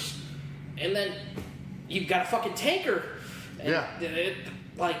keepers. And then you've got a fucking tanker.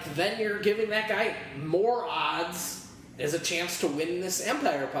 And then you're giving that guy more odds as a chance to win this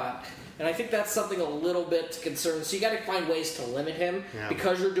Empire pot. And I think that's something a little bit to concern. So you got to find ways to limit him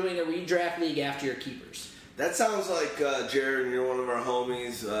because you're doing a redraft league after your keepers. That sounds like, Jared, you're one of our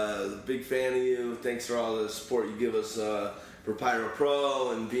homies. Big fan of you. Thanks for all the support you give us for Pyro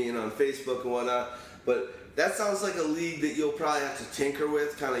Pro and being on Facebook and whatnot. But that sounds like a league that you'll probably have to tinker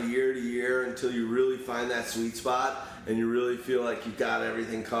with kind of year to year until you really find that sweet spot and you really feel like you've got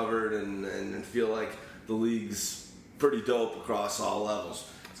everything covered and feel like the league's pretty dope across all levels.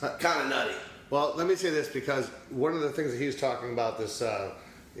 It's kind of nutty. Well, let me say this, because one of the things that he was talking about, this,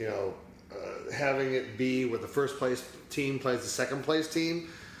 having it be where the first place team plays the second place team.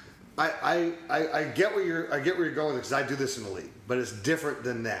 I get where you're going with it, because I do this in the league, but it's different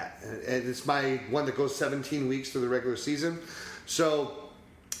than that, and it's my one that goes 17 weeks through the regular season. So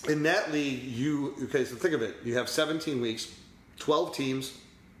in that league, so think of it: you have 17 weeks, 12 teams,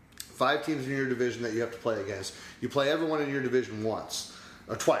 5 teams in your division that you have to play against. You play everyone in your division once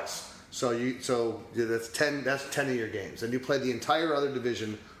or twice. So that's 10. That's 10 of your games, and you play the entire other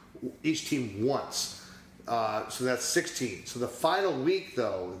division, each team once. So that's 16. So the final week,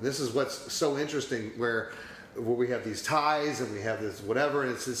 though, this is what's so interesting, where we have these ties and we have this whatever,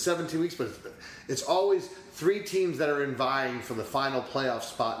 and it's 17 weeks, but it's always 3 teams that are vying for the final playoff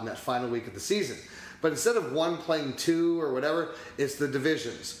spot in that final week of the season. But instead of 1 playing 2 or whatever, it's the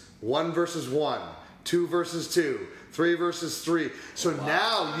divisions: 1 versus 1, 2 versus 2, 3 versus 3. So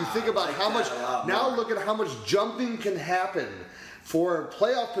now you think about how much. Now look at how much jumping can happen for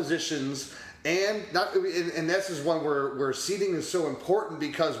playoff positions. And this is one where seeding is so important,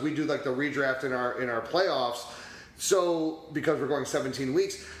 because we do like the redraft in our playoffs. So because we're going 17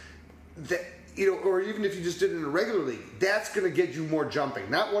 weeks, or even if you just did it in a regular league, that's going to get you more jumping.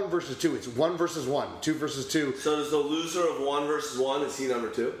 Not 1 versus 2. It's 1 versus 1, 2 versus 2. So does the loser of 1 versus 1, is he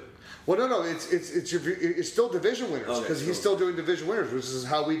number 2? Well, no. It's still division winners, because he's still doing division winners, which is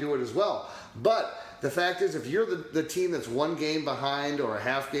how we do it as well. But the fact is, if you're the team that's 1 game behind, or a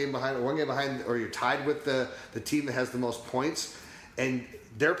half game behind, or 1 game behind, or you're tied with the team that has the most points, and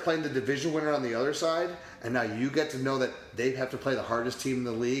they're playing the division winner on the other side, and now you get to know that they have to play the hardest team in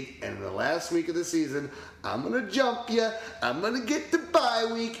the league, and in the last week of the season, I'm going to jump you, I'm going to get the bye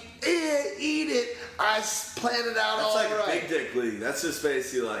week, eat it, I planned it out all right. That's like a big dick league. That's just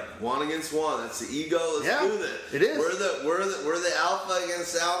basically like 1 against 1. That's the ego. Let's do that. It is. We're the alpha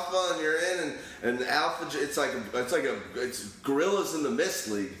against alpha, and you're in, and alpha. It's gorillas in the mist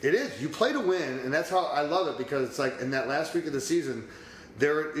league. It is. You play to win, and that's how I love it, because it's like in that last week of the season,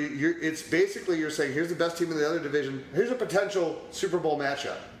 it's basically you're saying, here's the best team in the other division. Here's a potential Super Bowl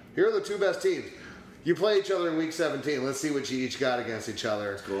matchup. Here are the 2 best teams. You play each other in week 17. Let's see what you each got against each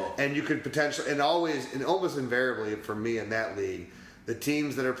other. That's cool. And you could potentially, and almost invariably for me in that league, the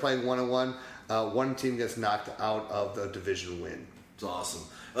teams that are playing 1-on-1, one team gets knocked out of the division win. It's awesome.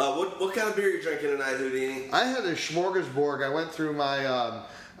 What kind of beer are you drinking tonight, Houdini? I had a smorgasbord. I went through my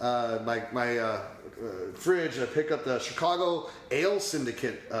fridge and I picked up the Chicago Ale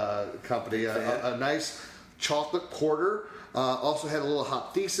Syndicate company, a nice chocolate porter. Also had a little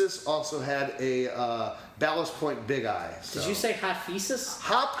hop thesis. Also had a Ballast Point Big Eye. So. Did you say hop thesis?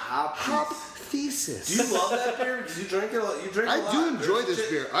 Hop thesis. Do you love that beer? Because you drink it a lot. I do enjoy this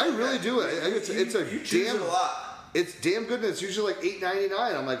beer. I really do. It's a lot. It's damn good, and it's usually like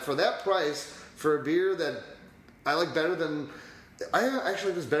 $8.99. I'm like, for that price, for a beer that I like better than. I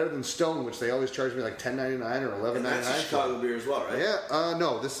actually like this better than Stone, which they always charge me like $10.99 or $11.99. And that's a Chicago beer as well, right? Yeah.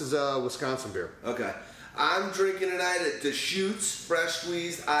 No, this is a Wisconsin beer. Okay. I'm drinking tonight at Deschutes Fresh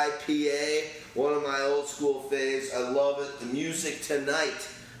Squeezed IPA, one of my old school faves. I love it. The music tonight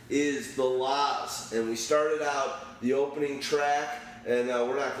is The Laws, and we started out the opening track, and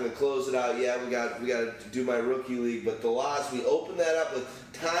we're not going to close it out yet. We got to do my rookie league, but The Laws, we opened that up with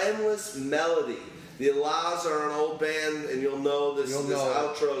Timeless Melody. The Laws are an old band, and you'll know this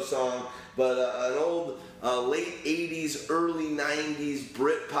outro song, but an old late 80s, early 90s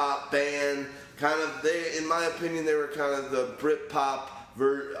Britpop band. In my opinion, they were kind of the Britpop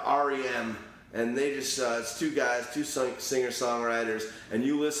REM, and they just, it's 2 guys, 2 singer-songwriters, and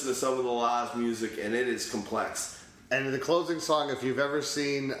you listen to some of The Law's music, and it is complex. And the closing song, if you've ever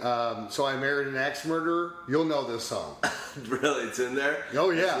seen So I Married an Axe Murderer, you'll know this song. Really? It's in there? Oh,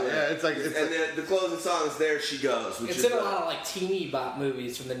 yeah. It's like... the closing song is There She Goes. It's in a lot of like teeny bop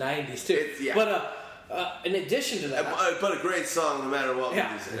movies from the 90s, too. But in addition to that... But a great song no matter what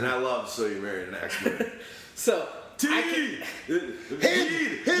movies. And I love So You Married an Axe Murderer. So... You take a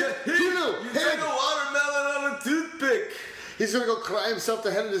watermelon on a toothpick. He's going to go cry himself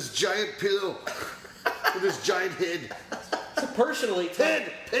the head of this giant pillow with his giant head. Personally,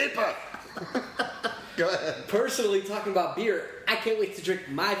 paper. Go ahead. Personally, talking about beer, I can't wait to drink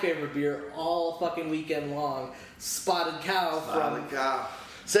my favorite beer all fucking weekend long. Spotted Cow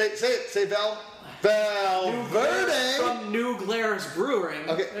Say it. Say Valverde from New Glarus Brewing.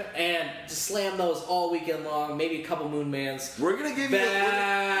 Okay. And just slam those all weekend long. Maybe a couple Moon Mans. We're gonna give you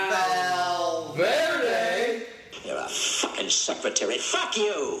Valverde. You're a fucking secretary. Fuck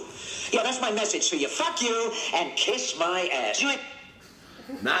you. Yeah, that's my message to you. Fuck you and kiss my ass. Do it.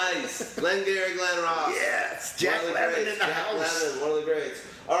 Nice. Glengarry Glen Ross. Yes. Jack Lemmon in the house. Lemmon, one of the greats.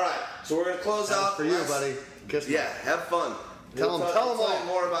 All right, so we're going to close out. For you, buddy. Kiss me. Yeah, have fun. Tell them Tell all.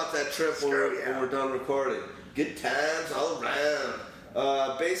 more about that trip when we're done recording. Good times all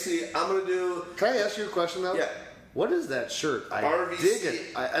around. Basically, I'm going to do... Can I ask you a question, though? Yeah. What is that shirt? I RVC. dig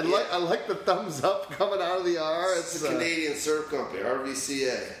it. I like the thumbs up coming out of the R. It's a Canadian surf company,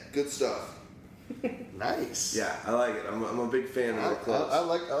 RVCA. Good stuff. Nice. Yeah, I like it. I'm a big fan of the clothes. I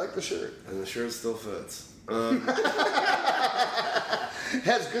like the shirt. And the shirt still fits.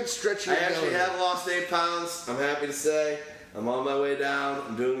 Has good stretching. I actually have lost 8 pounds. I'm happy to say. I'm on my way down.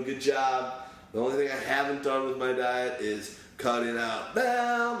 I'm doing a good job. The only thing I haven't done with my diet is cutting out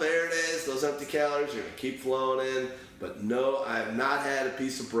Valverdes. Those empty calories are going to keep flowing in. But no, I have not had a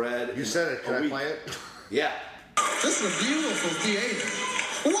piece of bread. You said it. Can I play it? Yeah. This is a beautiful theater.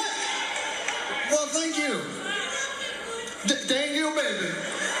 What? Well, thank you. Thank you, baby.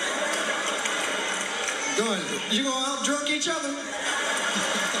 Good. You gonna out drunk each other?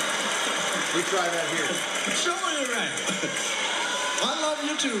 We try that here. Show me right. I love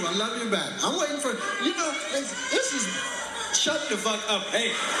you too. I love you back. I'm waiting for, this is, shut the fuck up.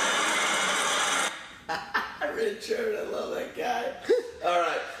 Hey. Richard, I love that guy. All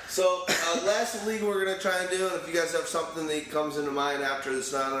right, so last league we're going to try and do, and if you guys have something that comes into mind after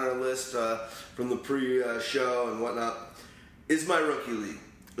that's not on our list from the pre-show and whatnot, is my rookie league.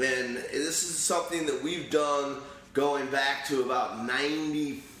 And this is something that we've done going back to about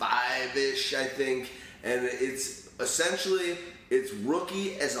 95-ish, I think, and it's essentially... It's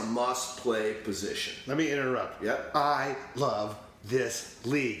rookie as a must-play position. Let me interrupt. Yep. I love this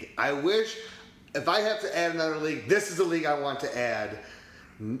league. I wish, if I have to add another league, this is the league I want to add.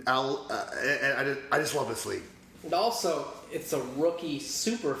 I just love this league. And also, it's a rookie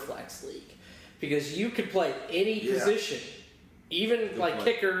super flex league because you could play any position, even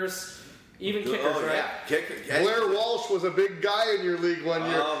kickers. Even kickers, right? Yeah, kicker. Blair Walsh was a big guy in your league one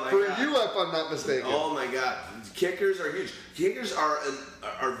year. For you, if I'm not mistaken. Oh my God, kickers are huge. Kickers are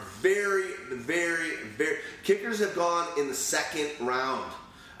very, very, very. Kickers have gone in the second round.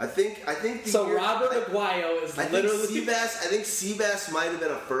 I think. Robert Aguayo is literally. I think Seabass might have been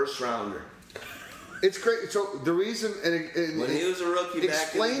a first rounder. It's great. So the reason, when he was a rookie,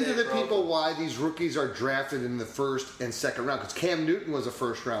 explain to the people why these rookies are drafted in the first and second round. Because Cam Newton was a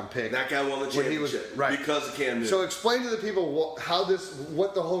first round pick. That guy won the championship because of Cam Newton. So explain to the people what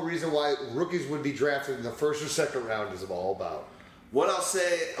the whole reason why rookies would be drafted in the first or second round is all about. What I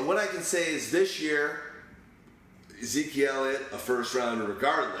can say is this year, Ezekiel Elliott, a first rounder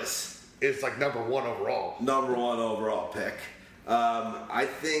regardless. It's like number one overall pick. I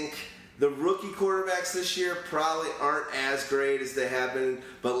think. The rookie quarterbacks this year probably aren't as great as they have been,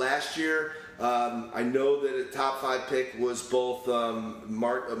 but last year I know that a top 5 pick was both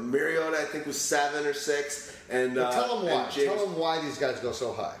Mariota, I think was 7 or 6, and tell them why. Tell them why these guys go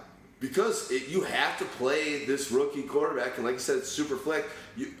so high. Because you have to play this rookie quarterback, and like you said, it's super flex.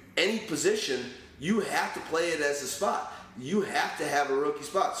 Any position, you have to play it as a spot. You have to have a rookie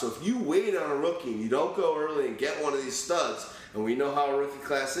spot. So if you wait on a rookie and you don't go early and get one of these studs, and we know how a rookie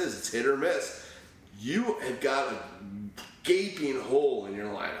class is, it's hit or miss, you have got a gaping hole in your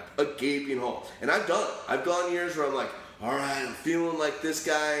lineup. A gaping hole. And I've done it. I've gone years where I'm like, all right, I'm feeling like this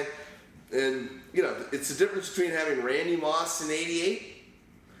guy. And, it's the difference between having Randy Moss in 88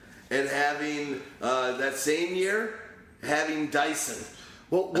 and having, that same year, having Dyson.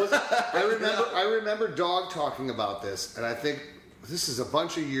 Well, I remember Dog talking about this, and I think this is a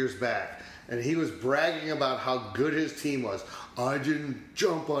bunch of years back, and he was bragging about how good his team was. I didn't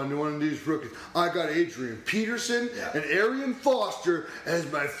jump on one of these rookies. I got Adrian Peterson and Arian Foster as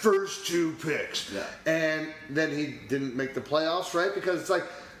my first 2 picks. Yeah. And then he didn't make the playoffs, right? Because it's like,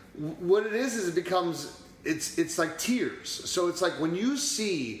 what it is it becomes, it's like tiers. So it's like when you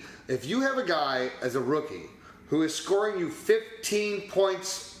see, if you have a guy as a rookie who is scoring you 15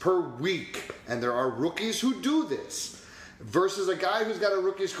 points per week, and there are rookies who do this, versus a guy who's got a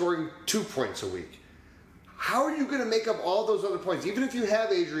rookie scoring 2 points a week. How are you going to make up all those other points? Even if you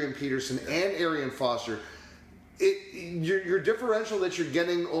have Adrian Peterson and Arian Foster, your differential that you're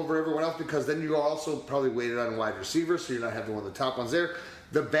getting over everyone else, because then you're also probably weighted on wide receivers, so you're not having one of the top ones there.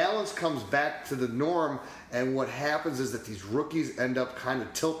 The balance comes back to the norm, and what happens is that these rookies end up kind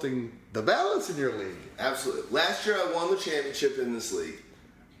of tilting the balance in your league. Absolutely. Last year I won the championship in this league.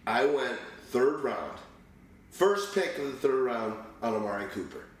 I went third round. First pick of the third round on Amari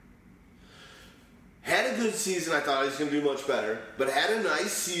Cooper. Had a good season. I thought he was going to do much better, but had a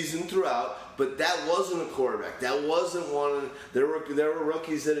nice season throughout. But that wasn't a quarterback. That wasn't one. There were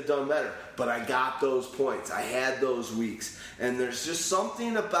rookies that had done better. But I got those points. I had those weeks. And there's just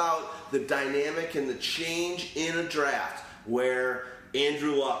something about the dynamic and the change in a draft where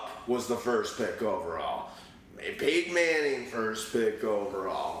Andrew Luck was the first pick overall. Peyton Manning first pick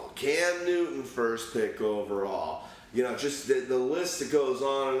overall. Cam Newton first pick overall. You know, just the list that goes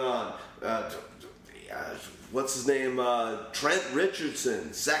on and on. What's his name? Trent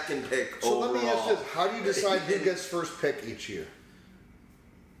Richardson, second pick overall. So let me ask this: how do you decide who gets first pick each year?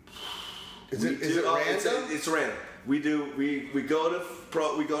 Is it random? It's random. We go to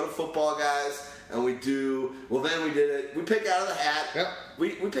Football Guys and we do. Well, then we did it. We pick out of the hat. Yep. We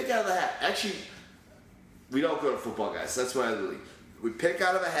pick out of the hat. Actually, we don't go to Football Guys. That's my other league. We pick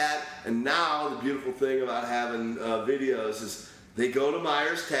out of a hat, and now the beautiful thing about having videos is. They go to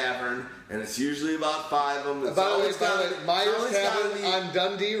Myers Tavern, and it's usually about 5 of them. By the way, Myers Tavern on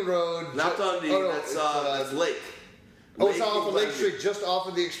Dundee Road. Not Dundee, that's Lake. Oh, it's off of Lake Street, just off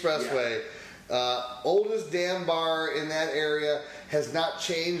of the expressway. Yeah. Oldest damn bar in that area, has not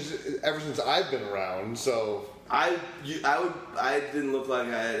changed ever since I've been around. So I didn't look like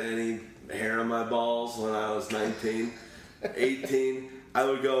I had any hair on my balls when I was 19, 18. I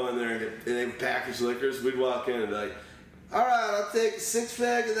would go in there and they would package liquors. We'd walk in and be like, all right, I'll take a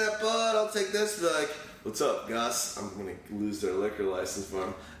 6-pack of that bud. I'll take this. Be like, what's up, Gus? I'm going to lose their liquor license for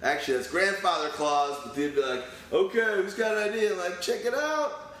them. Actually, that's grandfather clause, but they'd be like, okay, who's got an idea? I'm like, check it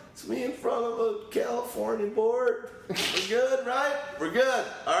out. It's me in front of a California board. We're good, right? We're good.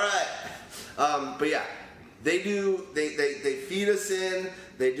 All right. But yeah, they feed us in.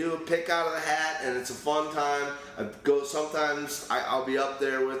 They do a pick out of the hat, and it's a fun time. Sometimes I'll be up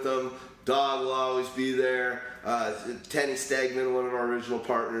there with them. Dog will always be there. Tenny Stegman, one of our original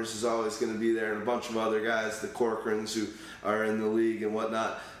partners, is always going to be there, and a bunch of other guys, the Corcorans, who are in the league and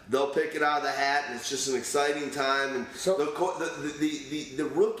whatnot. They'll pick it out of the hat, and it's just an exciting time. And so the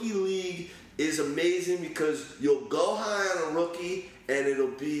rookie league is amazing because you'll go high on a rookie, and it'll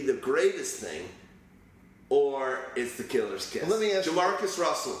be the greatest thing, or it's the killer's kiss. Well, let me ask Jamarcus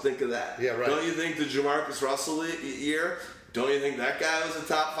Russell, think of that. Yeah, right. Don't you think the Jamarcus Russell year? Don't you think that guy was a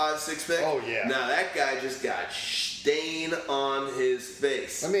top 5-6 pick? Oh, yeah. Now, that guy just got stain on his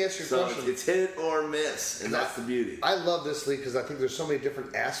face. Let me ask you a question. It's hit or miss, and that's the beauty. I love this league because I think there's so many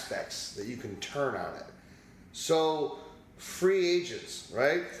different aspects that you can turn on it. So, free agents,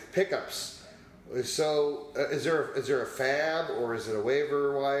 right? Pickups. So, is there a fab, or is it a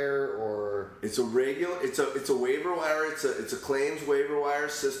waiver wire, or it's a regular? It's a waiver wire. It's a claims waiver wire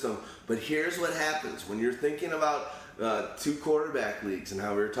system. But here's what happens when you're thinking about 2 quarterback leagues, and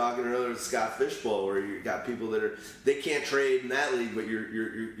how we were talking earlier with Scott Fishbowl, where you got people that they can't trade in that league, but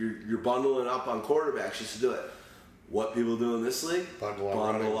you're bundling up on quarterbacks just to do it. What people do in this league?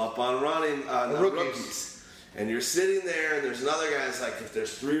 Bundle up on running rookies. And you're sitting there, and there's another guy that's like, if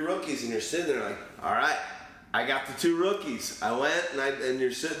there's 3 rookies, and you're sitting there like, all right, I got the 2 rookies. I went, and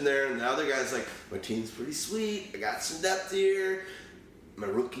you're sitting there, and the other guy's like, my team's pretty sweet. I got some depth here. My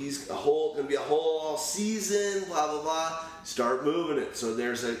rookie's gonna be a whole all season, blah blah blah. Start moving it. So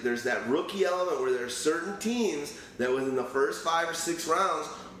there's that rookie element where there's certain teams that within the first 5 or 6 rounds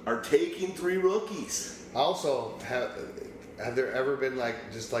are taking 3 rookies. Also, have there ever been the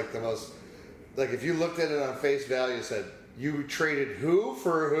most, if you looked at it on face value and said, you traded who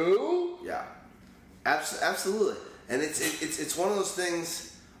for who? Yeah, absolutely. And it's one of those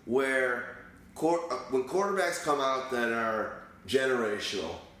things where when quarterbacks come out that are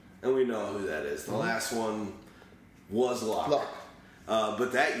generational, and we know who that is. The last one was Luck.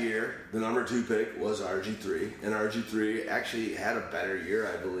 But that year, the number 2 pick was RG3, and RG3 actually had a better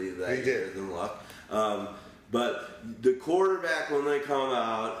year, I believe, that year than Luck. But the quarterback, when they come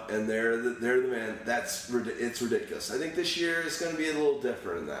out and they're the man, it's ridiculous. I think this year is going to be a little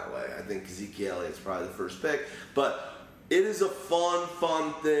different in that way. I think Ezekiel Elliott's probably the first pick, but it is a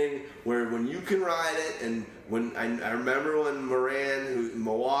fun thing where when you can ride it, and when I remember when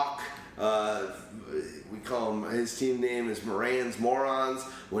Mawak, we call him, his team name is Moran's Morons.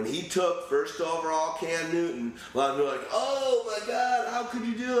 When he took first overall Cam Newton, a lot of people were like, oh my God, how could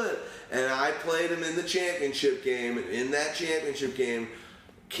you do it? And I played him in the championship game, and in that championship game,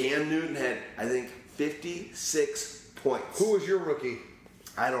 Cam Newton had, I think, 56 points. Who was your rookie?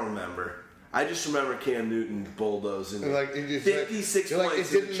 I don't remember. I just remember Cam Newton bulldozing. Like, 56 like,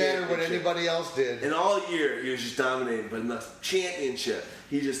 points. it didn't matter what anybody else did. And all year, he was just dominating. But in the championship,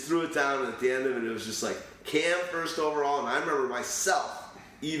 he just threw it down. And at the end of it, it was just like, Cam first overall. And I remember myself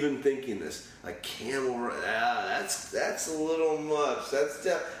even thinking this. Like, Cam over, that's a little much.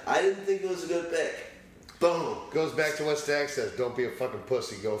 I didn't think it was a good pick. Boom. Goes back to what Stack says. Don't be a fucking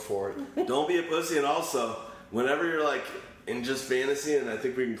pussy. Go for it. Don't be a pussy. And also, whenever you're like, in just fantasy, and I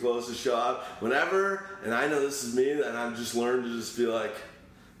think we can close the show out. Whenever, and I know this is me, and I've just learned to just be like,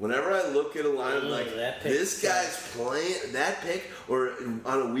 whenever I look at a line, like, this guy's playing that pick, or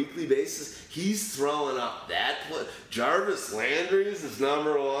on a weekly basis, he's throwing up that play. Jarvis Landry's is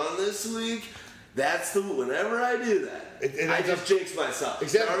number one this week. Whenever I do that, I just jinx myself.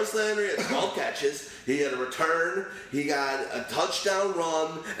 Exactly. Jarvis Landry had 12 catches. He had a return. He got a touchdown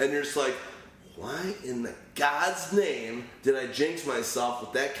run, and you're just like, why in the God's name did I jinx myself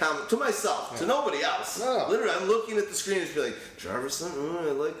with that comment to myself, to nobody else? No. Literally, I'm looking at the screen and be like, Jarvis, I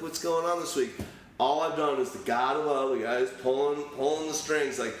like what's going on this week. All I've done is the God of all the guys pulling the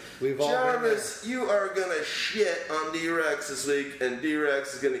strings. Like, Jarvis, you are gonna shit on D-Rex this week, and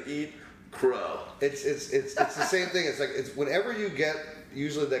D-Rex is gonna eat crow. It's the same thing. It's like whenever you get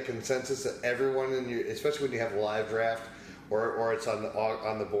usually that consensus that everyone in your, especially when you have a live draft. Or it's on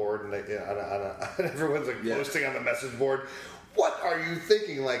the board and everyone's like posting on the message board. What are you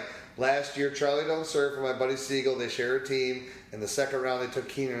thinking? Like last year, Charlie Don't Surf and my buddy Siegel, they share a team. In the second round, they took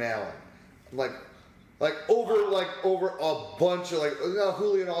Keenan Allen. Like over a bunch of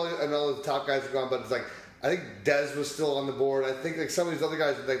Julio and all the top guys are gone, but it's like I think Dez was still on the board. I think like some of these other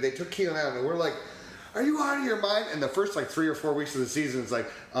guys they took Keenan Allen and we're like, are you out of your mind? And the first 3 or 4 weeks of the season, it's like,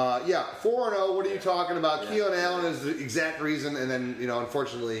 4-0. What are you talking about? Yeah. Keon Allen is the exact reason. And then,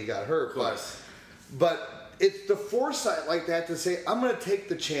 unfortunately, he got hurt. But it's the foresight like that to say, I'm going to take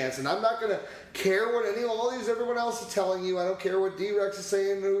the chance, and I'm not going to care what everyone else is telling you. I don't care what D-Rex is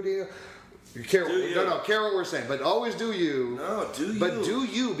saying. You care? Care what we're saying, but always do you. No, do you? But do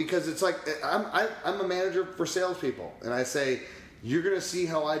you, because it's like I'm a manager for salespeople, and I say. You're going to see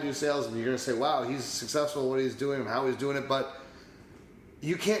how I do sales, and you're going to say, wow, he's successful at what he's doing and how he's doing it, but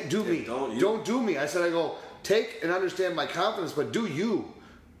you can't do me. Don't do me. I go, take and understand my confidence, but do you.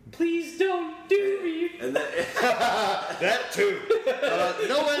 Please don't do me. And that too.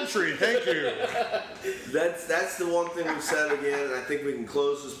 No entry, thank you. That's the one thing we've said again, and I think we can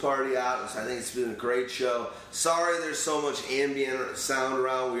close this party out. I think it's been a great show. Sorry there's so much ambient sound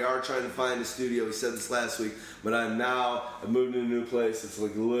around. We are trying to find a studio. We said this last week, but I've moved to a new place. It's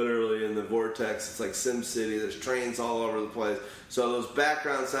like literally in the vortex. It's like Sim City. There's trains all over the place. So those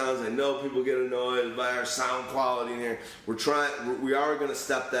background sounds, I know people get annoyed by our sound quality in here. We are going to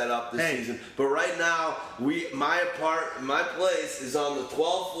step that up this season. But right now, my place is on the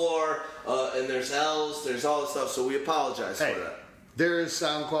 12th floor, and there's L's, there's all this stuff. So we apologize for that. There is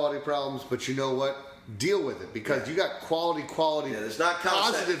sound quality problems, but you know what? Deal with it because you got quality. Yeah, there's not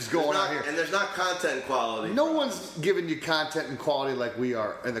positives going on here, and there's not content quality. No one's giving you content and quality like we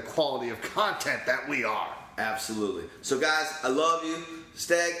are, and the quality of content that we are. Absolutely. So, guys, I love you.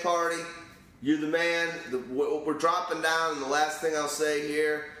 Stag Party, you're the man. We're dropping down, and the last thing I'll say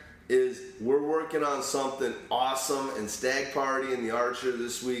here is we're working on something awesome, and Stag Party and the Archer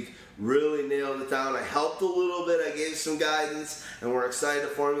this week really nailed it down. I helped a little bit. I gave some guidance, and we're excited to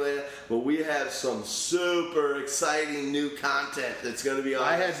formulate it. But we have some super exciting new content that's going to be on.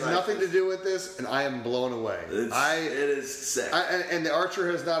 I had nothing to do with this, and I am blown away. It is sick. And the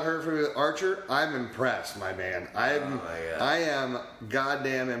Archer has not heard from you. Archer, I'm impressed, my man. I am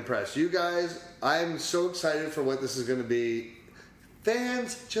goddamn impressed. You guys, I'm so excited for what this is going to be.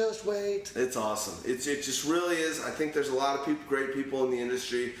 Fans, just wait. It's awesome. It just really is. I think there's a lot of great people in the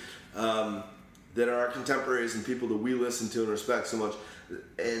industry that are our contemporaries and people that we listen to and respect so much.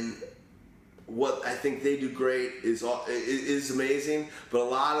 And what I think they do great is amazing, but a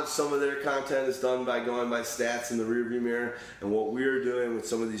lot of some of their content is done by going by stats in the rearview mirror. And what we're doing with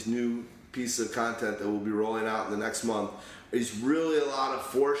some of these new pieces of content that we'll be rolling out in the next month is really a lot of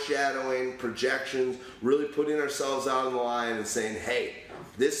foreshadowing, projections, really putting ourselves out on the line and saying, hey,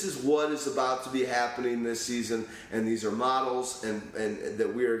 this is what is about to be happening this season, and these are models and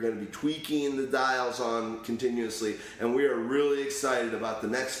that we are going to be tweaking the dials on continuously, and we are really excited about the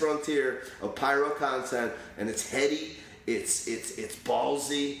next frontier of Pyro content, and it's heady, it's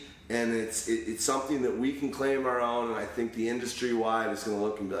ballsy, and it's something that we can claim our own, and I think the industry-wide is going to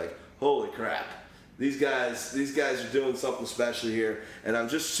look and be like, holy crap. These guys are doing something special here, and I'm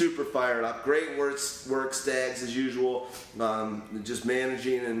just super fired up. Great work, Stags, as usual. Just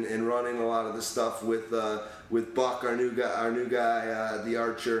managing and running a lot of this stuff with Buck, our new guy, the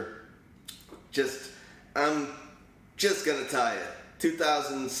Archer. I'm just gonna tell you,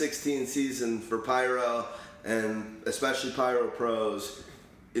 2016 season for Pyro, and especially Pyro Pros,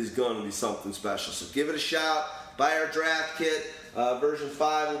 is going to be something special. So give it a shout. Buy our draft kit. Version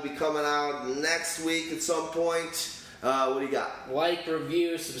 5 will be coming out next week at some point. What do you got? Like,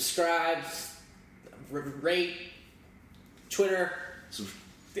 review, subscribe, rate, Twitter,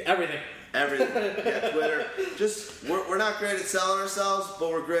 everything. Everything. Yeah, Twitter. We're not great at selling ourselves, but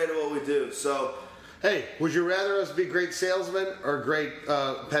we're great at what we do. So, hey, would you rather us be great salesmen or great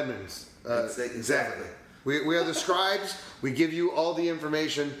penmans? Exactly. We are the scribes. We give you all the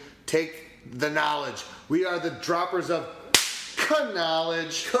information. Take the knowledge. We are the droppers of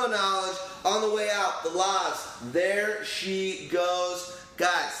knowledge. On the way out, the laws. There she goes.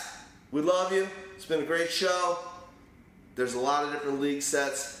 Guys, we love you. It's been a great show. There's a lot of different league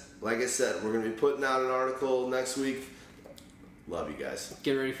sets. Like I said, we're going to be putting out an article next week. Love you guys.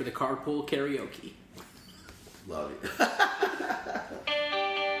 Get ready for the carpool karaoke. Love you.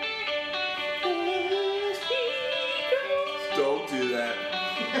 Don't do that.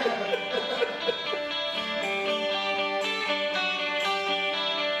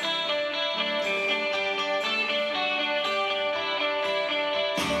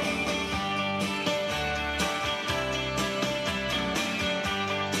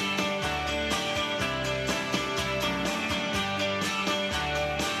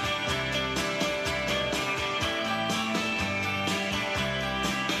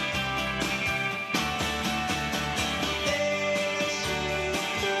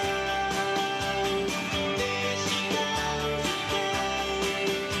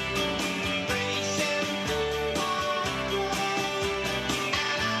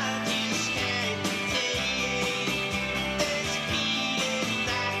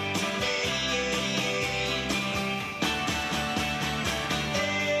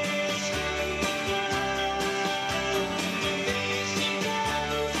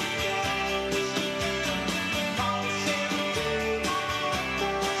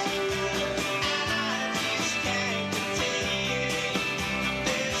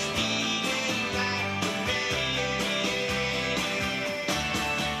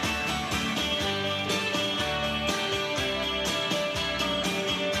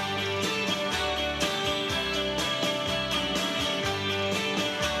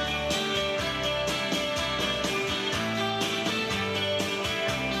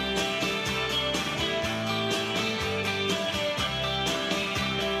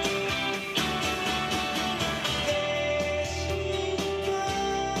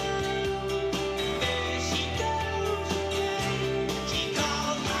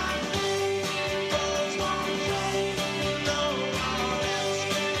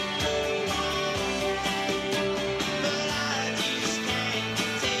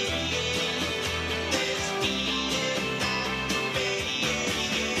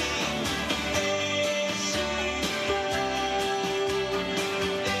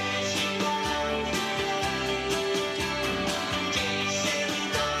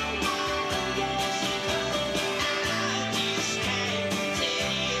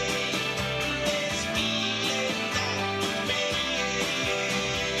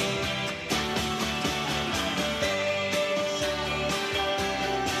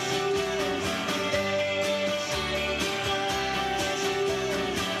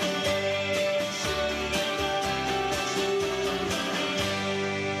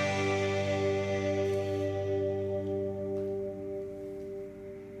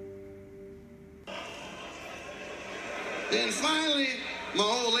 Then finally, my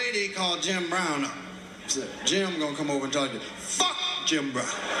old lady called Jim Brown up. Said, Jim gonna come over and talk to you. Fuck Jim Brown.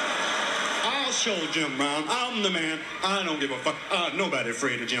 I'll show Jim Brown. I'm the man. I don't give a fuck. Nobody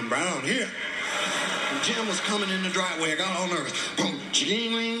afraid of Jim Brown here. And Jim was coming in the driveway. I got all nervous. Boom,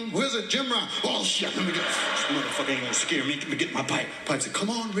 ching, where's it, Jim Brown? Oh shit, let me get this motherfucker ain't gonna scare me. Let me get my pipe. Pipe said, come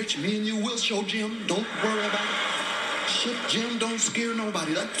on, Rich, me and you will show Jim. Don't worry about it. Shit, Jim, don't scare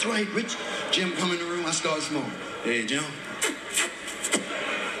nobody. That's right, Rich. Jim come in the room, I start smoking. Hey, Jim.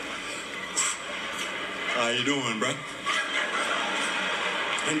 How you doing, bro?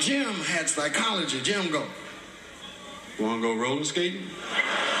 And Jim had psychology. Jim go, wanna go roller skating?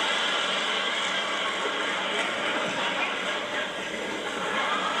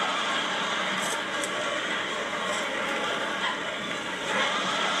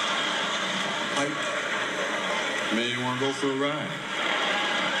 Maybe you wanna go for a ride?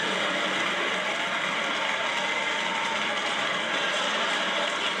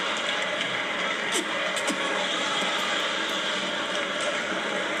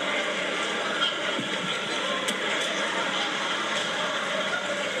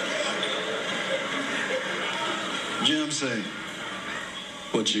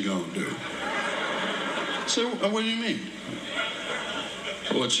 What you gonna do? So, what do you mean?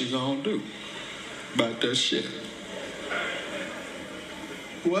 What you gonna do about that shit?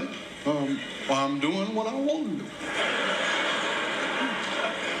 What? Well, I'm doing what I want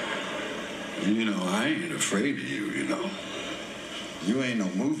to do. You know, I ain't afraid of you, you know. You ain't no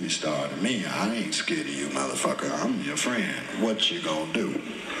movie star to me. I ain't scared of you, motherfucker. I'm your friend. What you gonna do?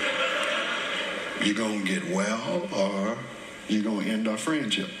 You gonna get well, or you gonna end our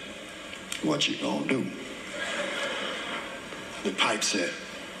friendship? What you gonna do? The pipe said,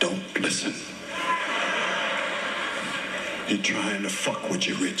 don't listen. He trying to fuck with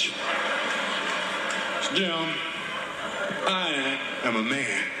you, Rich. Jim, I am a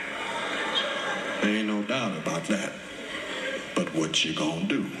man. There ain't no doubt about that. But what you gonna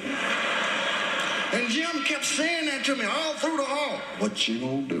do? And Jim kept saying that to me all through the hall. What you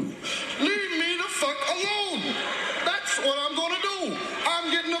gonna do? Leave me the fuck alone. That's what I'm gonna do.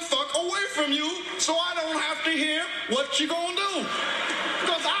 I'm getting the fuck away from you so I don't have to hear what you gonna do.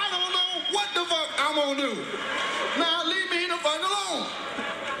 Because I don't know what the fuck I'm gonna do. Now leave me the fuck alone.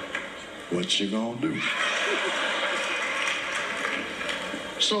 What you gonna do?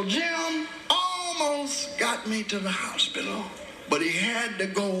 So Jim almost got me to the hospital, but he had to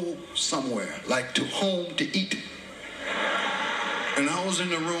go somewhere, like to home to eat. And I was in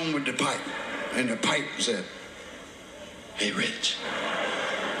the room with the pipe, and the pipe said, hey, Rich,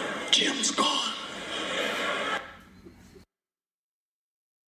 Jim's gone.